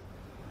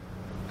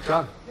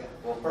 John. Yeah,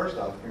 well, first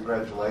off,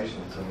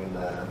 congratulations. I mean,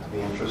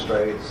 the interest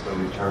rates, the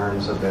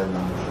returns have been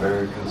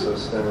very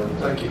consistent.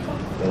 Thank you.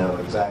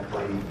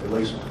 Exactly, at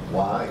least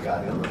why I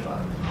got in the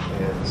fund.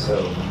 And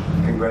so,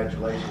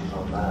 congratulations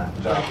on that.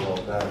 Job well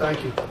done.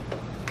 Thank you.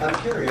 I'm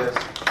curious.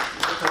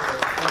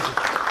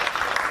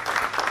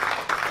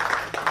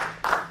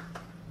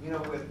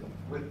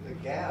 With the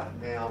gap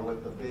now,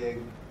 with the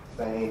big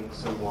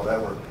banks and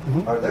whatever,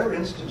 are there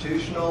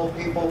institutional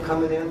people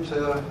coming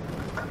into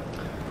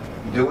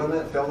doing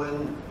that,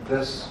 filling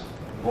this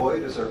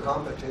void? Is there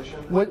competition?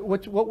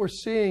 What we're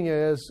seeing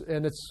is,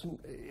 and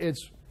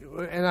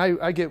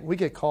we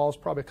get calls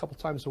probably a couple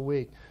times a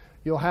week.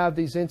 You'll have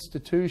these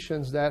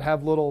institutions that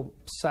have little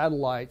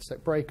satellites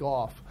that break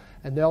off,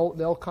 and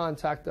they'll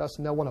contact us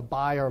and they'll want to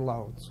buy our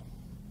loans.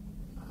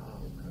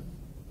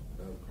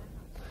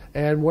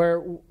 And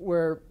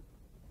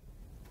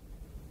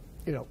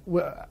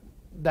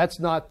that's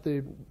not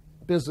the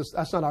business.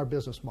 That's not our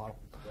business model.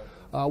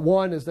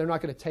 One is they're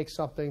not going to take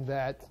something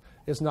that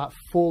is not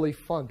fully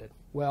funded.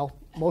 Well,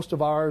 most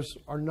of ours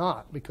are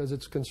not because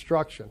it's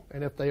construction.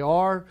 And if they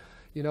are,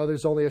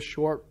 there's only a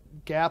short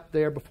gap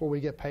there before we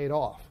get paid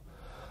off.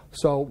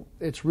 So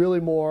it's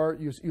really more,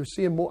 you're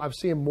seeing more, I'm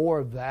seeing more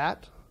of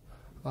that.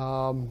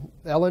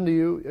 Ellen,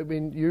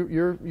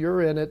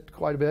 you're in it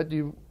quite a bit. Do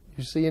you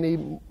see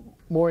any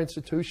more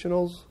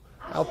institutionals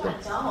out there?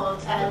 Actually,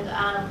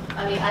 I don't,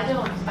 and I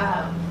don't.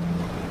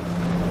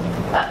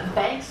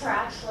 Banks are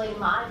actually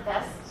my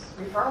best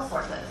referral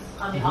sources.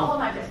 All of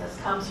my business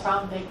comes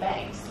from big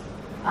banks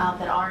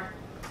that aren't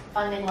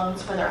funding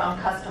loans for their own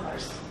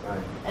customers. Right.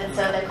 And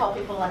so they call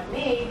people like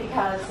me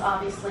because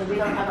obviously we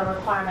don't have a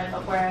requirement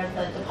of where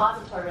the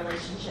depository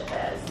relationship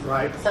is.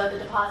 Right. So the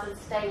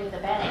deposits stay with the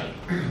bank,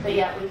 but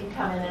yet we can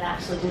come in and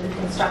actually do the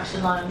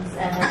construction loans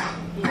and then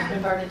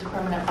convert it to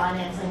permanent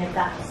financing if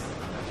that's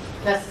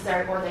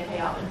necessary, or they pay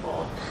off in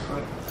full.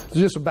 Right. So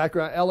just some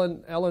background.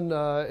 Ellen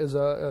is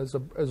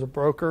a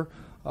broker,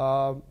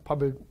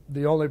 probably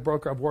the only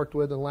broker I've worked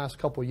with in the last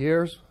couple of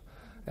years,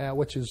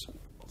 which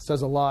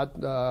says a lot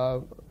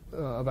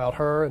about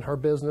her and her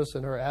business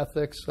and her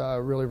ethics.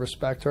 Really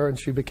respect her, and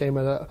she became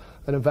an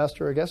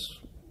investor, I guess,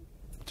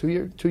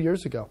 2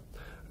 years ago,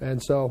 and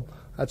so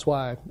that's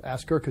why I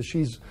asked her, because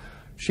she's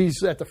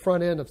at the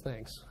front end of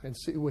things and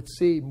would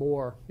see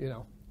more,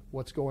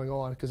 what's going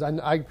on. Because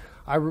I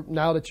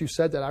now that you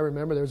said that, I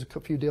remember there was a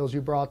few deals you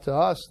brought to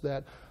us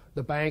that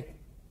the bank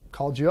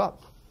called you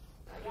up.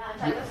 Yeah, in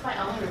fact, that's my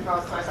only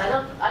referral source. I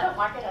don't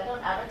market, I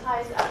don't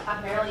advertise.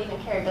 I barely even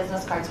carry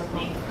business cards with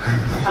me.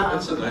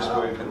 That's a nice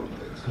way of doing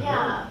things.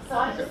 Yeah, so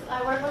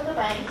I work with the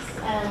banks,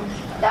 and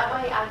that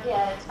way I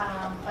get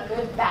a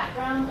good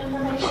background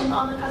information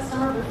on the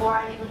customer before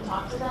I even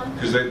talk to them.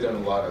 Because they've done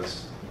a lot of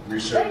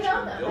research They know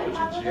and them. diligence. They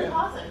have the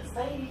deposits.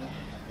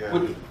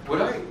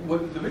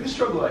 What the biggest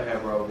struggle I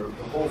have, Robert,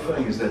 the whole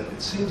thing is that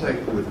it seems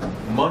like with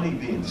money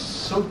being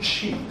so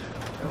cheap,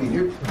 I mean,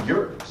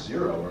 you're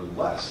zero or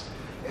less,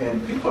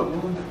 and people are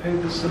willing to pay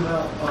this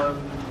amount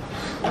on,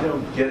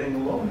 getting a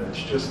loan.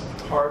 It's just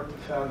hard to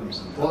fathom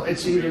something. Well,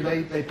 it's either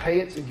they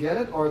pay it to get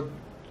it or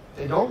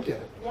they don't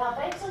get it. Yeah,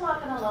 banks are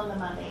not going to loan the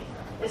money,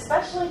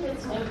 especially if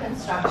it's new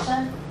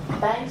construction.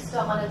 Banks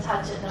don't want to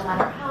touch it no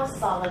matter how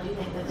solid you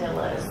think the deal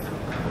is.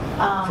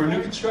 For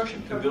new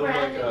construction, to build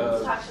like a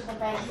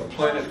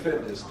Planet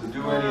Fitness, to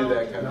do any of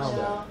that kind of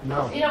stuff.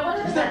 No.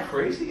 Isn't that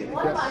crazy?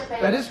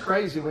 That is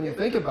crazy when you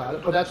think about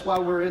it, but that's why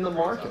we're in the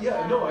market.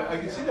 Yeah, no, I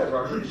can see that,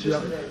 Robert. It's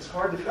just it's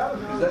hard to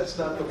fathom because that's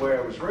not the way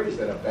I was raised.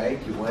 At a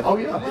bank, you went to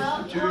an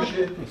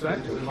institution,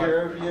 exactly. they took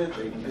care of you,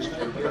 they just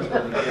took care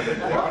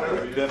of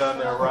you. We've been on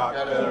their rock.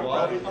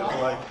 Everybody's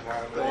like,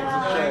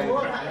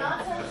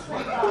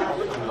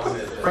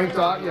 Frank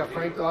Dodd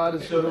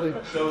is really.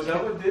 So is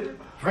that what did it?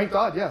 Frank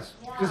Dodd, yes,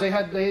 because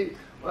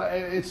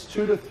it's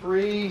 2 to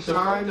 3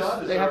 times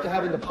they have to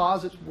have in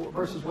deposits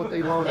versus what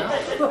they loan out.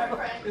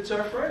 It's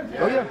our friend.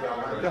 Oh yeah.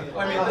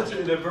 I mean, that's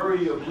in a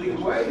very oblique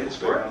way. It's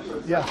great.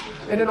 Yeah,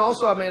 and then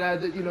also I may add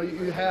that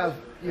you have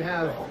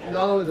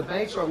not only the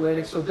banks are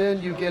lending, so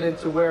then you get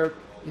into where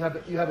you have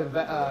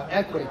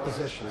equity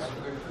positions.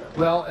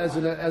 Well, as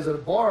a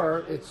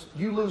borrower,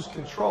 you lose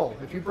control.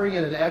 If you bring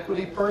in an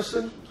equity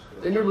person,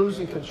 then you're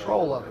losing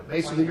control of it.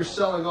 Basically, you're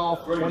selling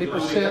off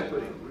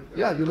 20%.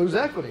 Yeah, you lose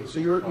equity. So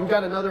you've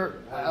got another,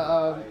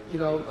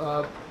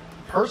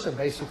 person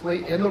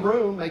basically in the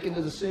room making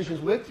the decisions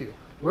with you.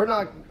 We're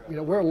not,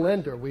 we're a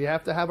lender. We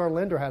have to have our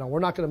lender hat on. We're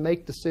not going to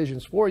make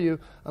decisions for you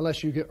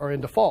unless you are in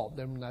default.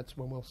 Then that's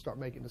when we'll start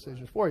making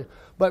decisions for you.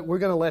 But we're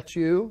going to let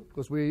you,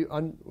 because we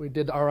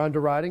did our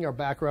underwriting, our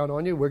background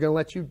on you. We're going to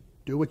let you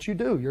do what you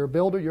do. You're a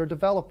builder. You're a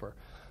developer.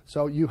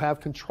 So you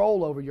have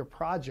control over your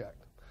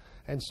project.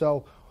 And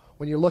so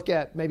when you look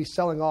at maybe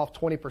selling off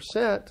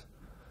 20%,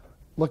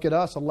 look at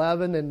us,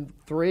 11 and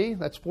 3,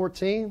 that's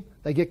 14.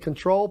 They get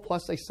control,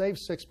 plus they save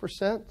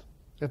 6%.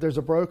 If there's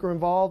a broker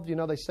involved,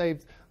 they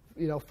save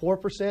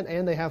 4%,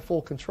 and they have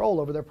full control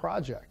over their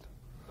project.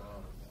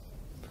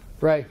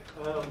 Ray.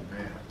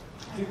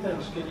 Two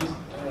things. Can you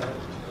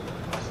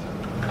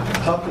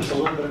talk to us a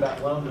little bit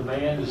about loan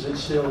demand? Is it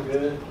still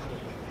good?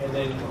 And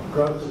then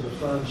growth of the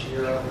funds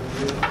year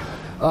over year?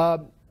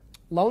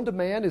 Loan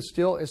demand is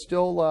still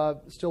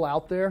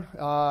out there.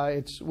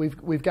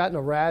 We've gotten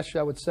a rash,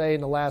 I would say,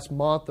 in the last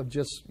month of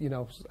just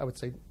I would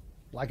say,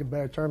 like in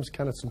better terms,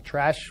 kind of some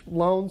trash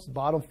loans,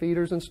 bottom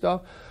feeders and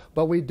stuff.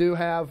 But we do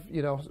have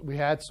we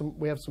had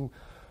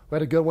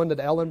a good one that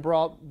Ellen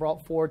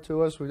brought forward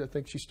to us. I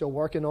think she's still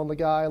working on the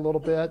guy a little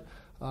bit.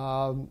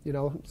 Some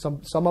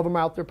of them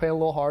out there paying a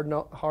little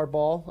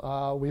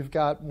hardball. We've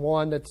got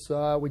one that's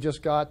we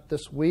just got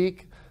this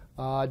week.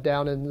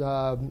 Down in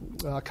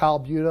Kyle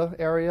Buda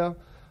area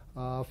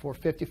for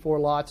 54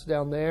 lots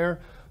down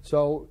there.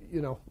 So,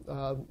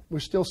 we're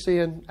still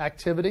seeing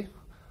activity.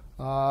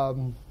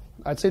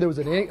 I'd say there was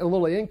a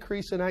little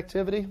increase in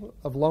activity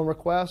of loan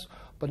requests,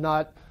 but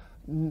not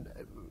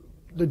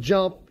the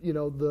jump,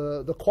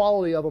 the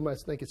quality of them, I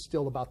think it's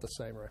still about the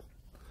same rate.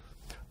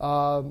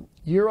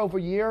 Year over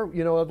year,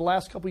 the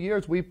last couple of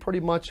years, we pretty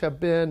much have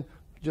been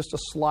just a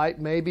slight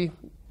maybe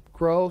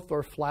growth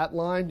or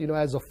flatline,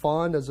 as a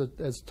fund, as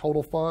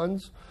total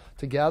funds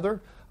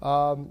together.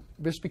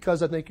 Just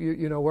because I think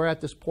we're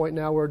at this point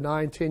now, we're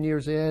 9-10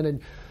 years in, and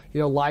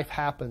life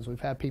happens. We've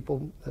had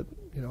people that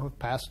have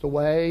passed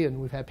away, and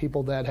we've had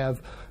people that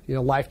have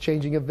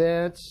life-changing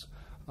events.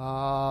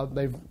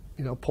 They've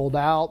pulled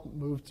out,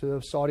 moved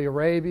to Saudi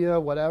Arabia,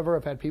 whatever.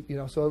 I've had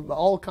people, so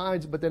all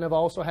kinds. But then I've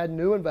also had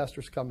new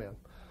investors come in.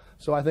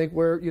 So I think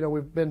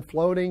we've been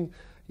floating.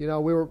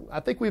 I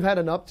think we've had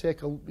an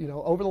uptick.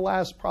 Over the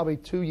last probably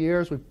 2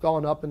 years, we've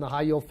gone up in the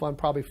high yield fund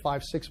probably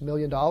 $5-6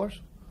 million.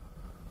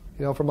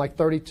 From like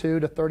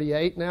 32 to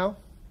 38 now.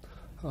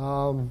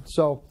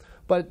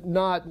 But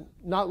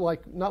not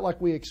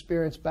like we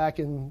experienced back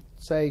in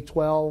say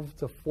 12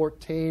 to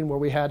 14, where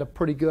we had a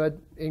pretty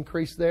good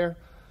increase there.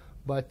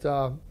 But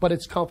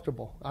it's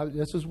comfortable.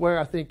 This is where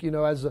I think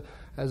as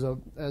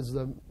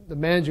the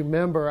managing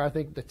member, I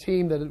think the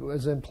team that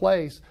is in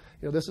place,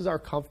 this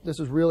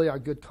is really our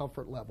good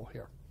comfort level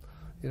here.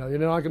 You're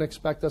not going to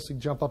expect us to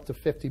jump up to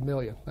 50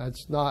 million.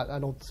 That's not. I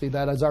don't see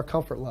that as our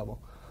comfort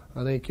level.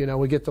 I think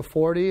we get to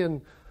 40,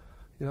 and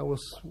I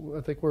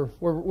think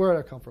we're at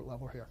our comfort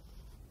level here.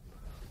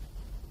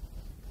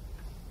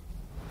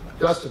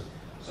 Justin.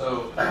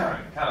 So,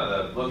 kind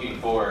of looking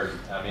forward.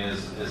 I mean,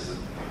 is it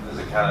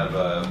kind of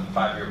a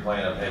 5-year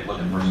plan of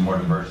looking for some more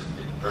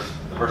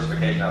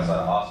diversification outside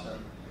of Austin,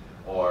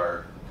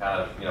 or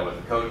kind of with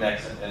the code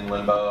next in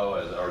limbo,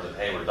 or is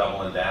it we're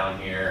doubling down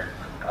here?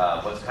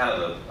 What's kind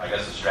of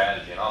the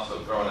strategy, and also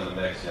throwing in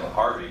the mix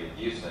Harvey in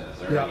Houston. Is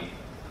there any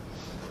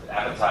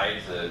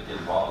appetite to get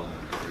involved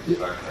in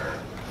restructuring?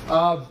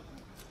 I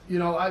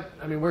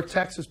mean, we're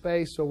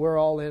Texas-based, so we're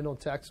all in on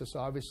Texas.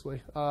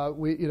 Obviously,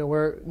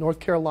 we're North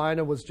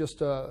Carolina was just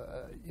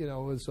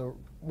was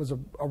a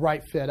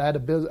right fit. I had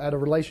a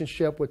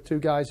relationship with 2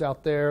 guys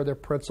out there. They're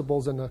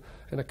principals in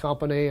a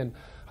company, and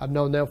I've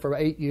known them for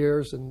 8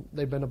 years, and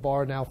they've been a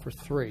bar now for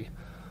 3.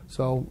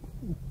 So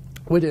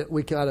I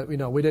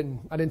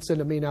didn't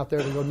send a mean out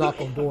there to go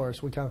knock on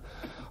doors. We kind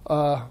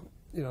of.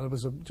 It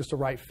was just a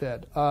right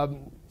fit.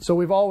 So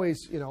we've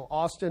always,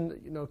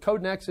 Austin,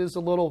 Code Next is a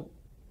little,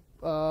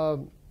 it's a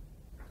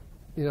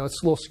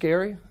little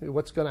scary.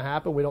 What's going to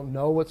happen? We don't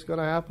know what's going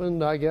to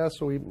happen, I guess.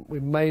 So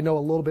we may know a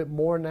little bit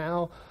more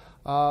now.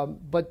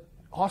 But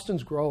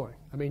Austin's growing.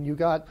 I mean, you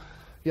have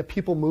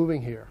people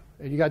moving here,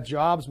 and you got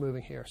jobs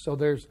moving here. So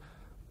there's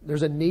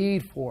a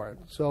need for it.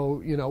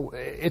 So,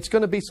 it's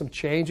going to be some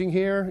changing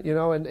here,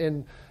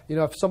 and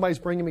if somebody's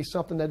bringing me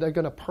something that they're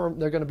going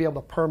to be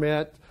able to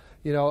permit,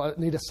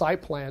 need a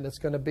site plan that's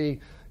going to be,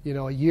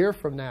 a year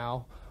from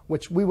now,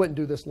 which we wouldn't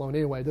do this loan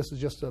anyway. This is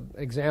just an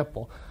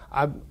example.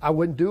 I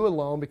wouldn't do a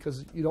loan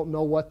because you don't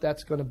know what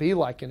that's going to be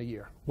like in a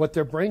year. What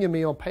they're bringing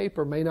me on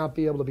paper may not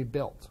be able to be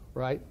built,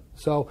 right?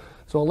 So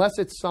unless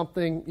it's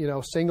something,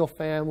 single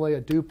family,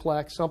 a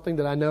duplex, something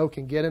that I know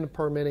can get into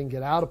permitting,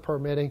 get out of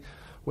permitting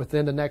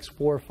within the next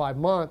 4 or 5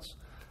 months,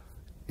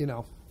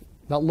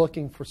 not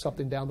looking for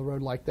something down the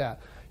road like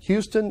that.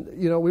 Houston,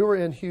 we were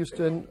in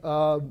Houston.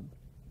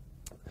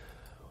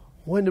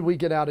 When did we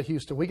get out of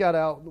Houston? We got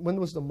out, when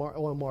was the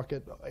oil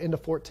market? Into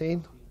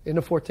 14?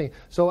 Into 14.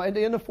 So at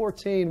the end of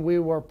 14, we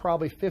were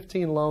probably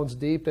 15 loans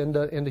deep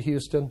into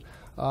Houston,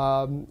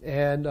 rocking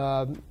and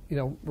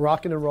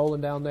rolling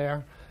down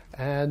there.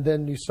 And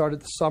then you started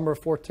the summer of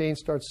 14,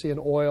 started seeing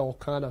oil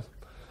kind of.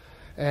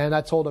 And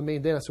I told then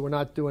I said, we're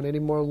not doing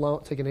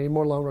taking any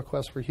more loan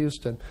requests for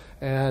Houston.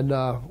 And,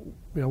 the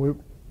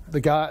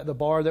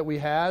bar that we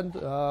had,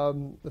 I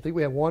think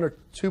we had 1 or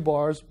 2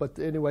 bars, but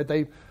anyway,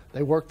 they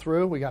worked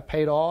through. We got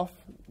paid off.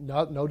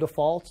 No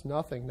defaults,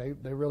 nothing. They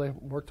really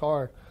worked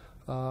hard.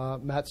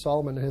 Matt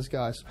Solomon and his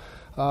guys.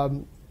 But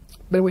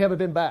we haven't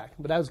been back.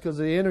 But that was because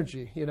of the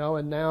energy,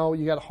 And now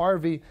you got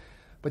Harvey.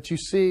 But you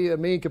see,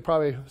 could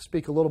probably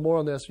speak a little more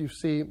on this. You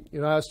see,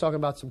 I was talking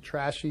about some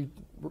trashy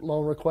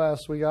loan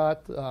requests we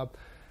got.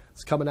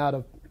 It's coming out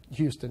of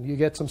Houston. You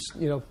get some,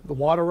 the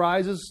water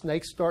rises,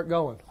 snakes start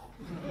going.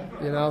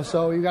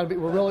 So you got to be.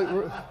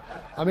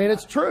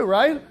 It's true,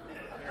 right?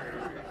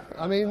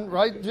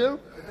 Right, Jim?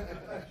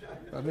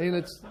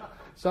 It's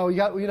so you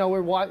got.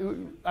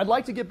 I'd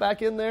like to get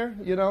back in there.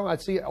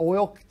 I'd see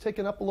oil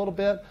ticking up a little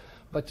bit,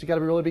 but you got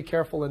to really be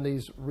careful in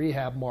these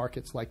rehab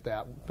markets like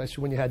that,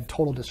 especially when you had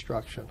total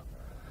destruction.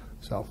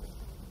 So,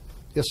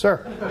 yes,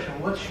 sir. I have a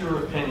question. What's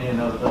your opinion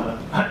of the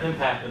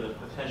impact of the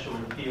potential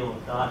repeal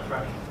of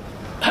Dodd-Frank?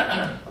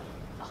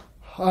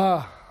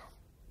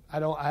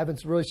 I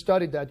haven't really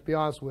studied that, to be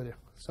honest with you.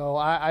 So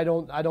I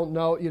don't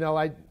know.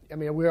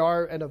 We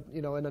are in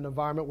in an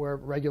environment where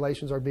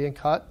regulations are being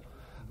cut.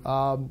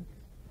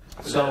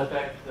 Does that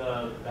affect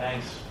the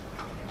bank's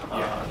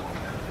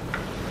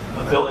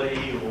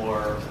ability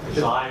or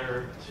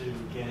desire to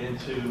get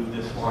into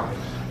this market?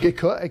 It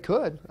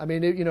could.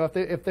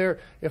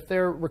 If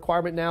their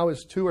requirement now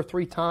is 2 or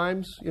 3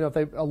 times,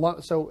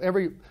 so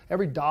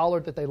every dollar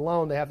that they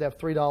loan, they have to have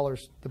 $3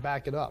 to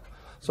back it up.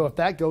 So if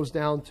that goes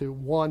down to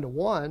 1 to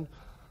 1,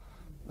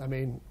 I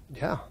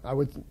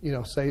would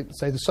say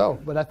so.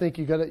 But I think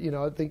you got to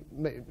I think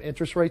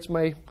interest rates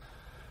may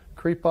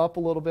creep up a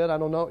little bit. I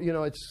don't know.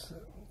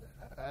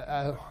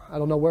 I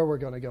don't know where we're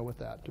going to go with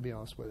that, to be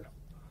honest with you.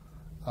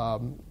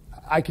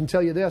 I can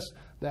tell you this,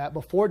 that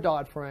before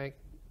Dodd-Frank,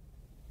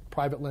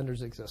 private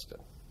lenders existed.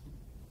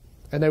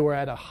 And they were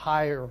at a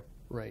higher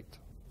rate.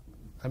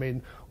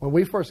 When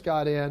we first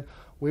got in,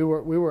 we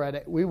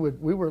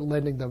were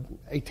lending them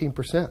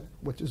 18%,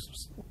 which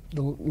is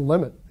the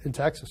limit in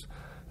Texas.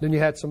 Then you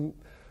had some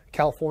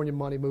California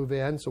money move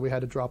in, so we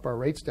had to drop our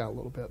rates down a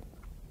little bit.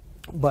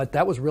 But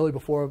that was really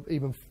before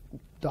even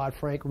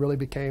Dodd-Frank really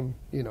became,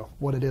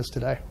 what it is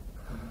today.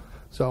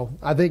 So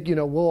I think,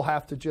 we'll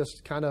have to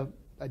just kind of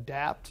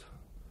adapt,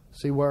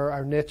 see where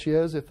our niche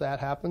is if that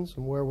happens,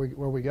 and where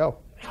we go.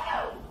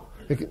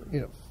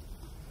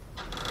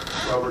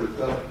 Robert, if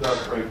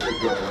Dodd-Frank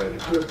did go away,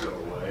 it could go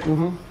away.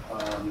 Mm-hmm.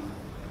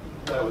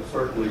 That would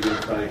certainly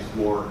give banks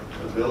more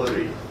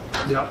ability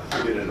to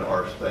get into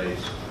our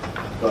space,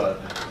 but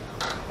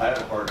I have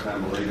a hard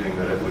time believing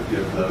that it would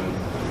give them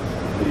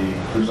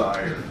the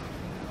desire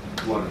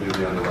to want to do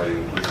the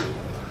underwriting included.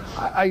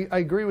 I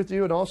agree with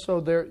you, and also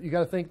you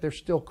got to think they're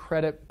still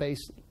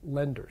credit-based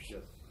lenders.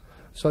 Yes.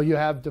 So you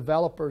have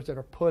developers that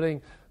are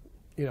putting,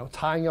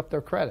 tying up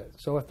their credit.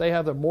 So if they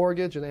have their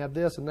mortgage and they have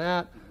this and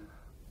that,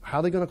 how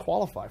are they going to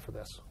qualify for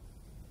this?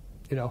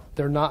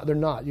 They're not.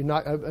 You're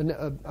not.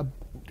 A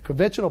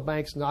conventional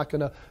bank's not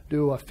going to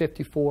do a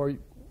 54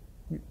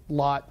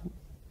 lot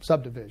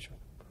subdivision.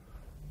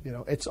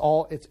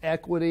 It's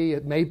equity.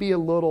 It may be a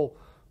little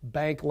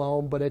bank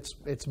loan, but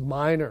it's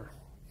minor.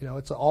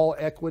 It's all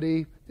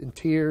equity in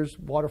tiers,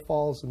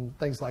 waterfalls, and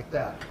things like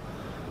that.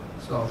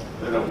 So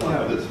they don't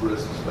want this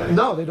risk space.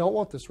 No, they don't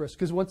want this risk,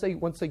 because once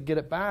they get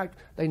it back,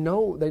 they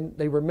know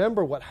they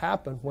remember what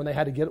happened when they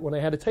had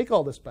to take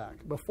all this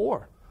back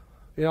before.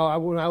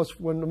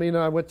 When Amina and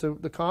I went to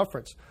the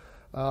conference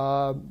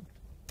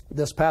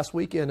this past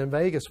weekend in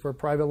Vegas for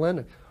private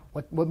lending.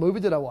 What movie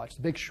did I watch?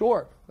 The Big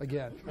Short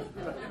again.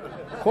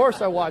 Of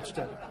course I watched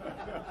it.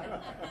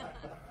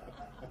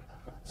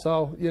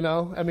 So,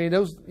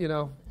 those,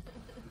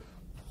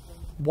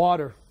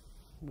 water.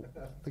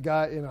 The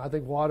guy, I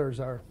think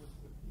water's our,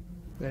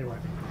 anyway.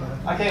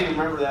 I can't even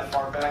remember that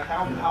far back.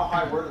 How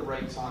high were the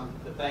rates on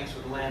the banks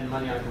would lend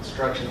money on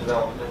construction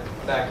development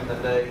back in the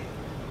day?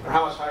 Or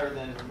how much higher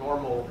than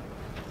normal?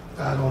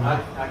 I don't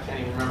know. I can't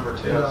even remember,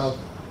 too.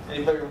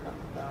 Anybody remember?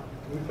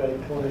 We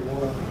paid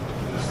 21.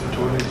 It's the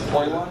 20s.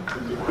 21?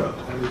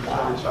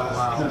 25.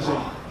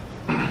 Wow.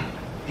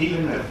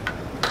 Even if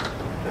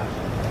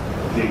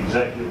the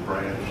executive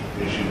branch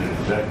issued an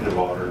executive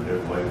order to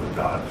do away with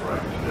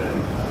Dodd-Frank today,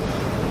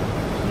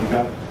 you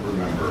got to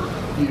remember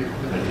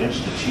an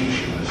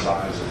institution the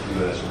size of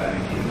U.S.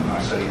 banking, when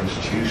I say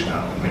institution,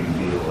 I don't mean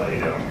be laid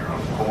down here on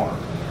the corner,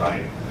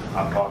 right?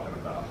 I'm talking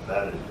about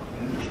that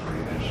industry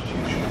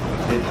institution.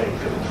 It takes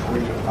them 3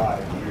 to 5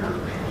 years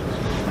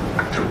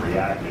to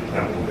react and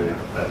implement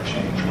that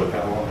change. Look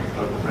how long it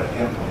took to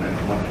implement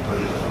when they put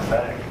it in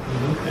effect.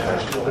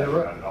 They still haven't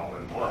got it all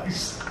in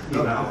place.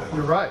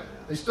 You're right.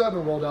 They still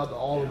haven't rolled out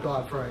all of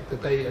Dodd-Frank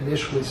that they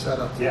initially set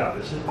up. Yeah,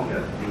 this is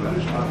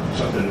not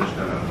something that's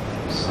going to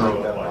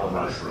throw up like a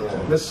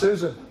mushroom. Miss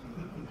Susan.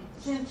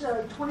 Since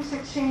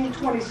 2016,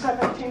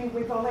 2017,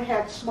 we've only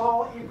had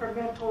small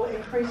incremental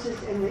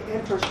increases in the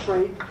interest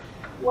rate.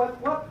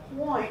 What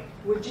point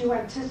would you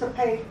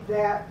anticipate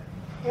that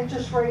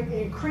interest rate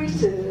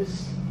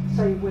increases,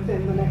 say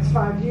within the next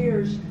 5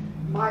 years,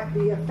 might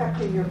be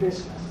affecting your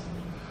business?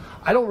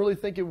 I don't really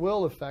think it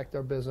will affect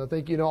our business. I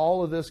think,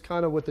 all of this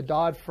kind of with the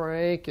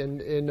Dodd-Frank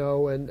and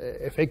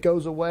if it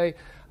goes away,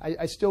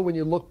 I still, when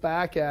you look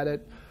back at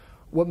it,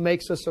 what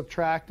makes us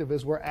attractive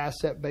is we're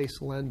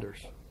asset-based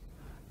lenders.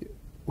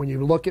 When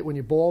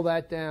you boil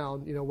that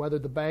down, whether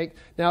the bank,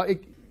 now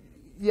it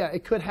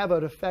could have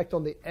an effect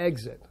on the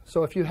exit.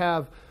 So if you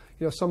have,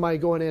 somebody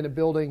going in and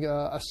building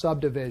a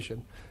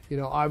subdivision,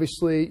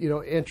 obviously,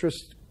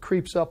 interest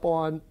creeps up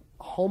on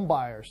home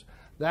buyers.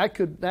 That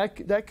could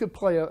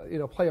play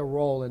a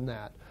role in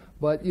that.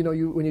 But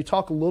when you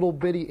talk little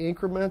bitty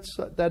increments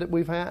that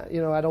we've had,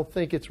 I don't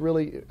think it's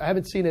really. I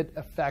haven't seen it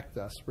affect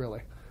us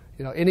really.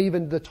 And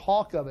even the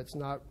talk of it's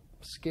not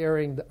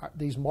scaring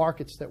these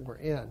markets that we're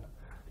in.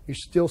 You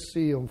still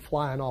see them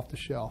flying off the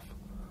shelf.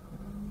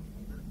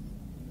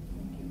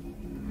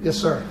 Yes,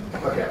 sir.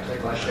 Okay, I'll take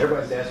my question.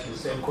 Everybody's asking the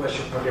same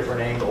question from different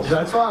angles.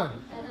 That's fine.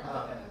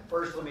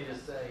 First, let me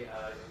just say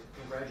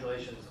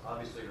congratulations,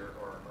 obviously, are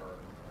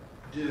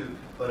due,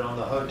 but on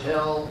the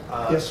hotel,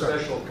 yes,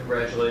 special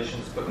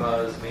congratulations,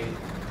 because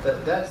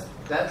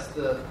that's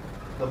the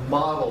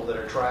model that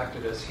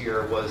attracted us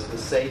here was the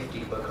safety,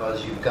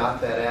 because you've got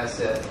that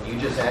asset and you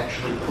just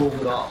actually pulled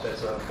it off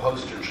as a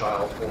poster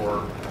child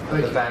for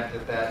the fact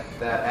that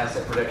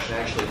asset protection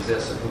actually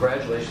exists. So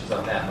congratulations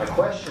on that. My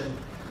question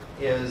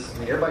is,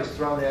 everybody's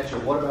throwing at you,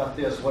 what about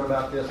this, what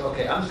about this?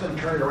 Okay, I'm just going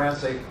to turn it around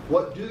and say,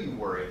 what do you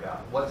worry about?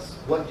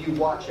 What do you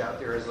watch out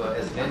there as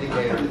an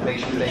indicator that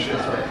makes you think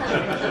this way?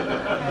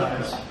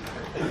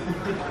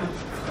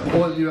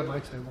 Well, you have my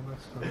table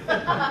next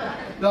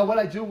time. No, what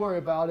I do worry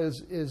about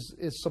is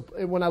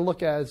when I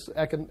look at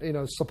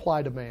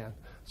supply demand.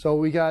 So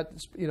we got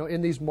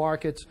in these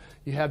markets,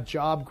 you have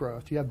job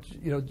growth, you have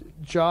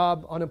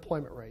job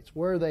unemployment rates.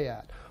 Where are they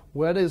at?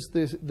 What is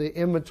the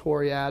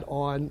inventory at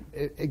on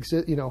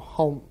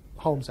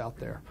homes out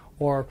there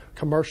or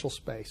commercial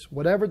space?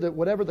 Whatever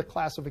the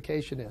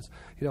classification is.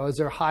 Is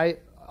there high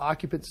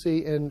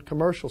occupancy in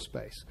commercial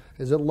space?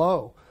 Is it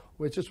low?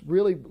 We're just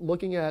really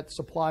looking at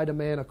supply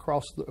demand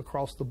across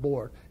the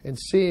board and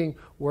seeing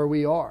where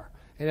we are.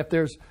 And if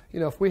there's,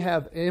 if we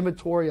have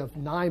inventory of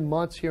 9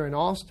 months here in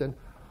Austin,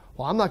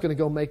 well, I'm not going to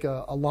go make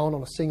a loan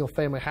on a single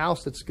family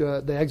house that's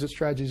good. The exit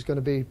strategy is going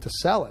to be to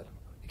sell it.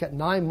 You got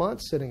 9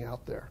 months sitting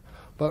out there.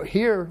 But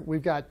here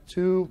we've got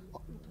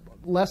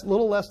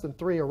little less than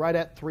 3, or right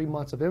at 3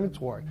 months of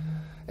inventory.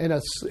 In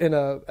a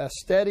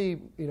steady,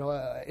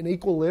 an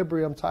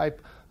equilibrium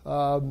type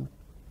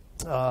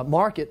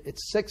market,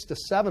 it's 6 to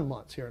 7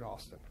 months here in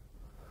Austin.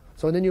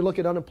 So then you look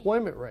at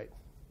unemployment rate.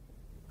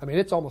 I mean,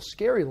 it's almost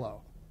scary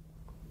low.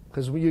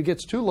 Because when it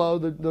gets too low,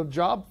 the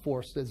job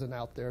force isn't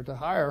out there to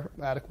hire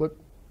adequate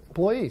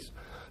employees.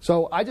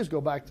 So I just go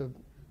back to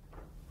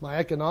my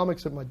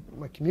economics at my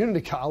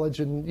community college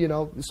and,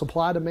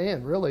 supply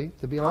demand, really,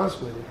 to be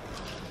honest with you.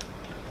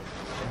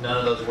 And none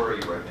of those worry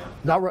you right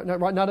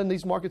now? Not in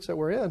these markets that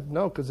we're in,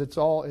 no, because it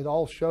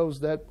all shows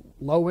that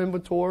low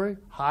inventory,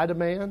 high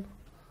demand,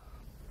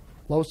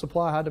 low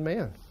supply, high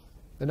demand.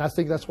 And I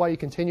think that's why you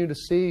continue to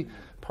see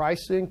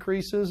price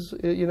increases,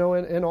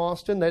 in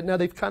Austin. Now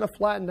they've kind of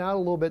flattened out a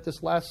little bit.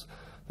 This last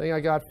thing I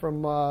got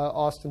from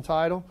Austin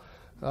Title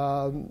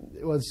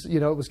it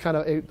was kind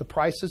of the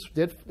prices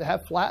did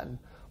have flattened,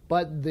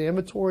 but the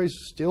inventory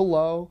is still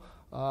low.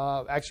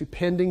 Actually,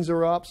 pendings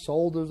are up,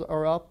 sold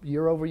are up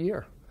year over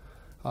year.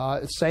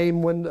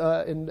 Same when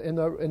in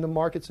the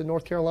markets in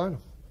North Carolina.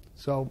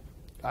 So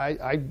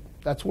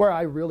that's where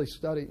I really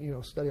study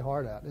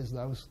hard at, is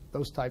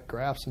those type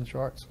graphs and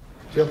charts.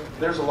 Jim?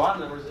 There's a lot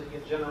of numbers that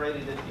get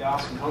generated at the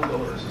Austin Home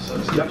Builders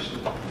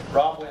Association. Yep.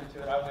 Rob went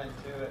to it, I went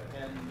to it,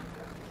 and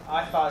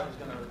I thought it was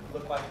going to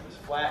look like it was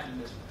flat.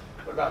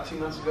 But about 2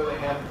 months ago, they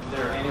had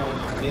their annual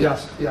meeting.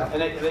 Yes, yeah.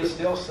 And they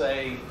still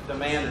say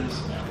demand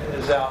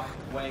is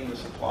outweighing the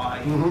supply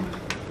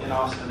in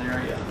Austin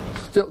area.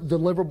 Still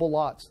deliverable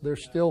lots. They're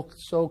still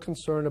so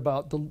concerned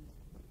about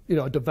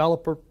a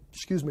developer,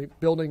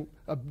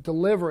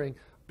 delivering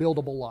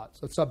buildable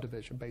lots, a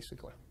subdivision,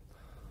 basically.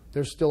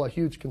 There's still a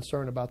huge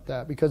concern about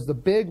that because the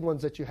big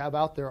ones that you have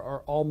out there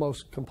are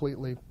almost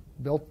completely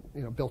built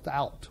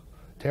out.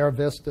 Terra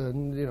Vista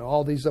and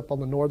all these up on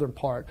the northern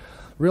part.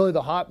 Really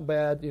the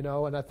hotbed,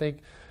 and I think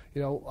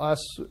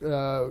us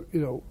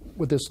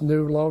with this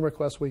new loan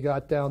request we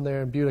got down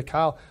there in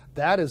Buchanan,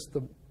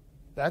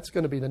 that's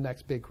going to be the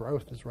next big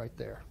growth is right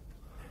there.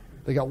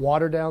 They got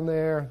water down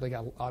there. They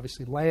got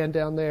obviously land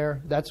down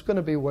there. That's going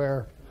to be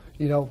where,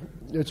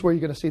 it's where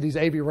you're going to see these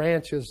AV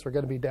ranches are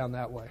going to be down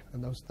that way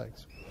and those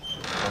things.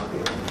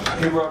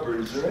 Hey, Robert,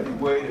 is there any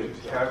way to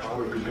capture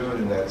what you're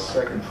doing in that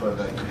second fund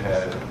that you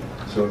had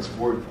so it's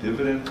more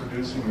dividend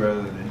producing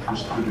rather than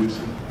interest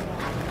producing?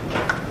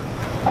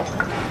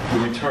 The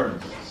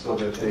returns, so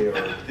that they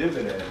are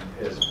dividend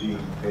as being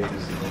paid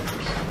as an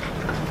interest.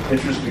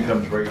 Interest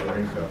becomes regular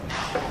income.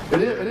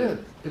 It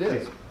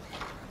is.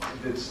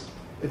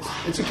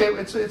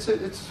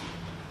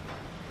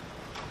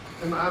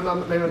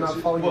 I'm maybe not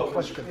following your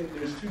question.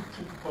 There's two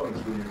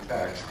components when you're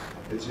taxed.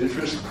 It's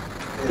interest,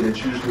 and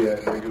it's usually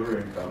at regular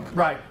income.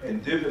 Right.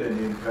 And dividend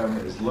income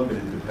is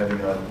limited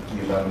depending on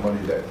the amount of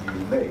money that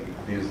you make. It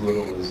could be as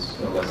little as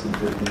less than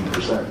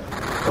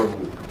 15% total,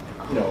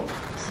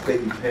 that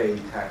you pay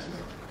taxes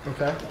on.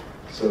 Okay.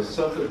 So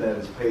something that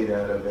is paid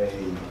out of a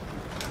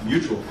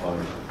mutual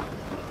fund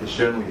is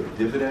generally a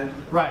dividend,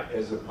 right,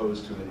 as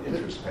opposed to an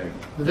interest payment.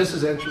 This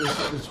is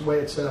interest. This way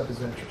it's set up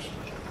is interest.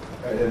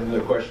 And the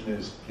question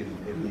is, can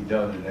it be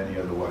done in any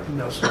other way?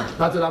 No, sir.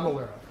 Not that I'm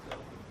aware of.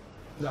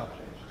 No.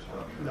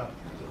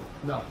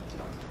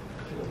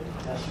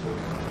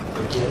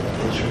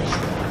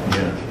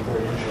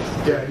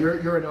 Yeah,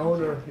 you're an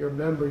owner, you're a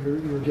member,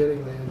 you're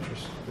getting the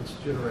interest that's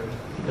generated.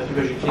 That's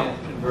because you can't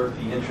convert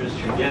the interest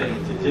you're getting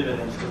to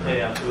dividends to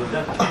pay out to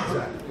investors.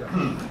 Exactly. Yeah.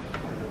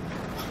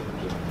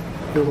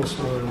 You're a little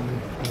slower than me.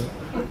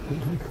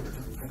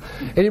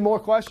 Any more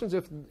questions?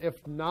 If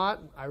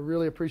not, I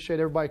really appreciate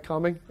everybody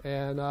coming,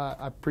 and I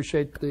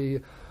appreciate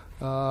the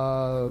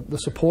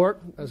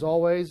support as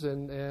always,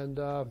 and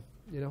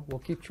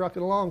we'll keep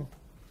trucking along.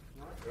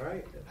 All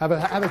right. Have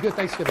a good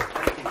Thanksgiving.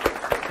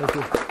 Thank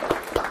you.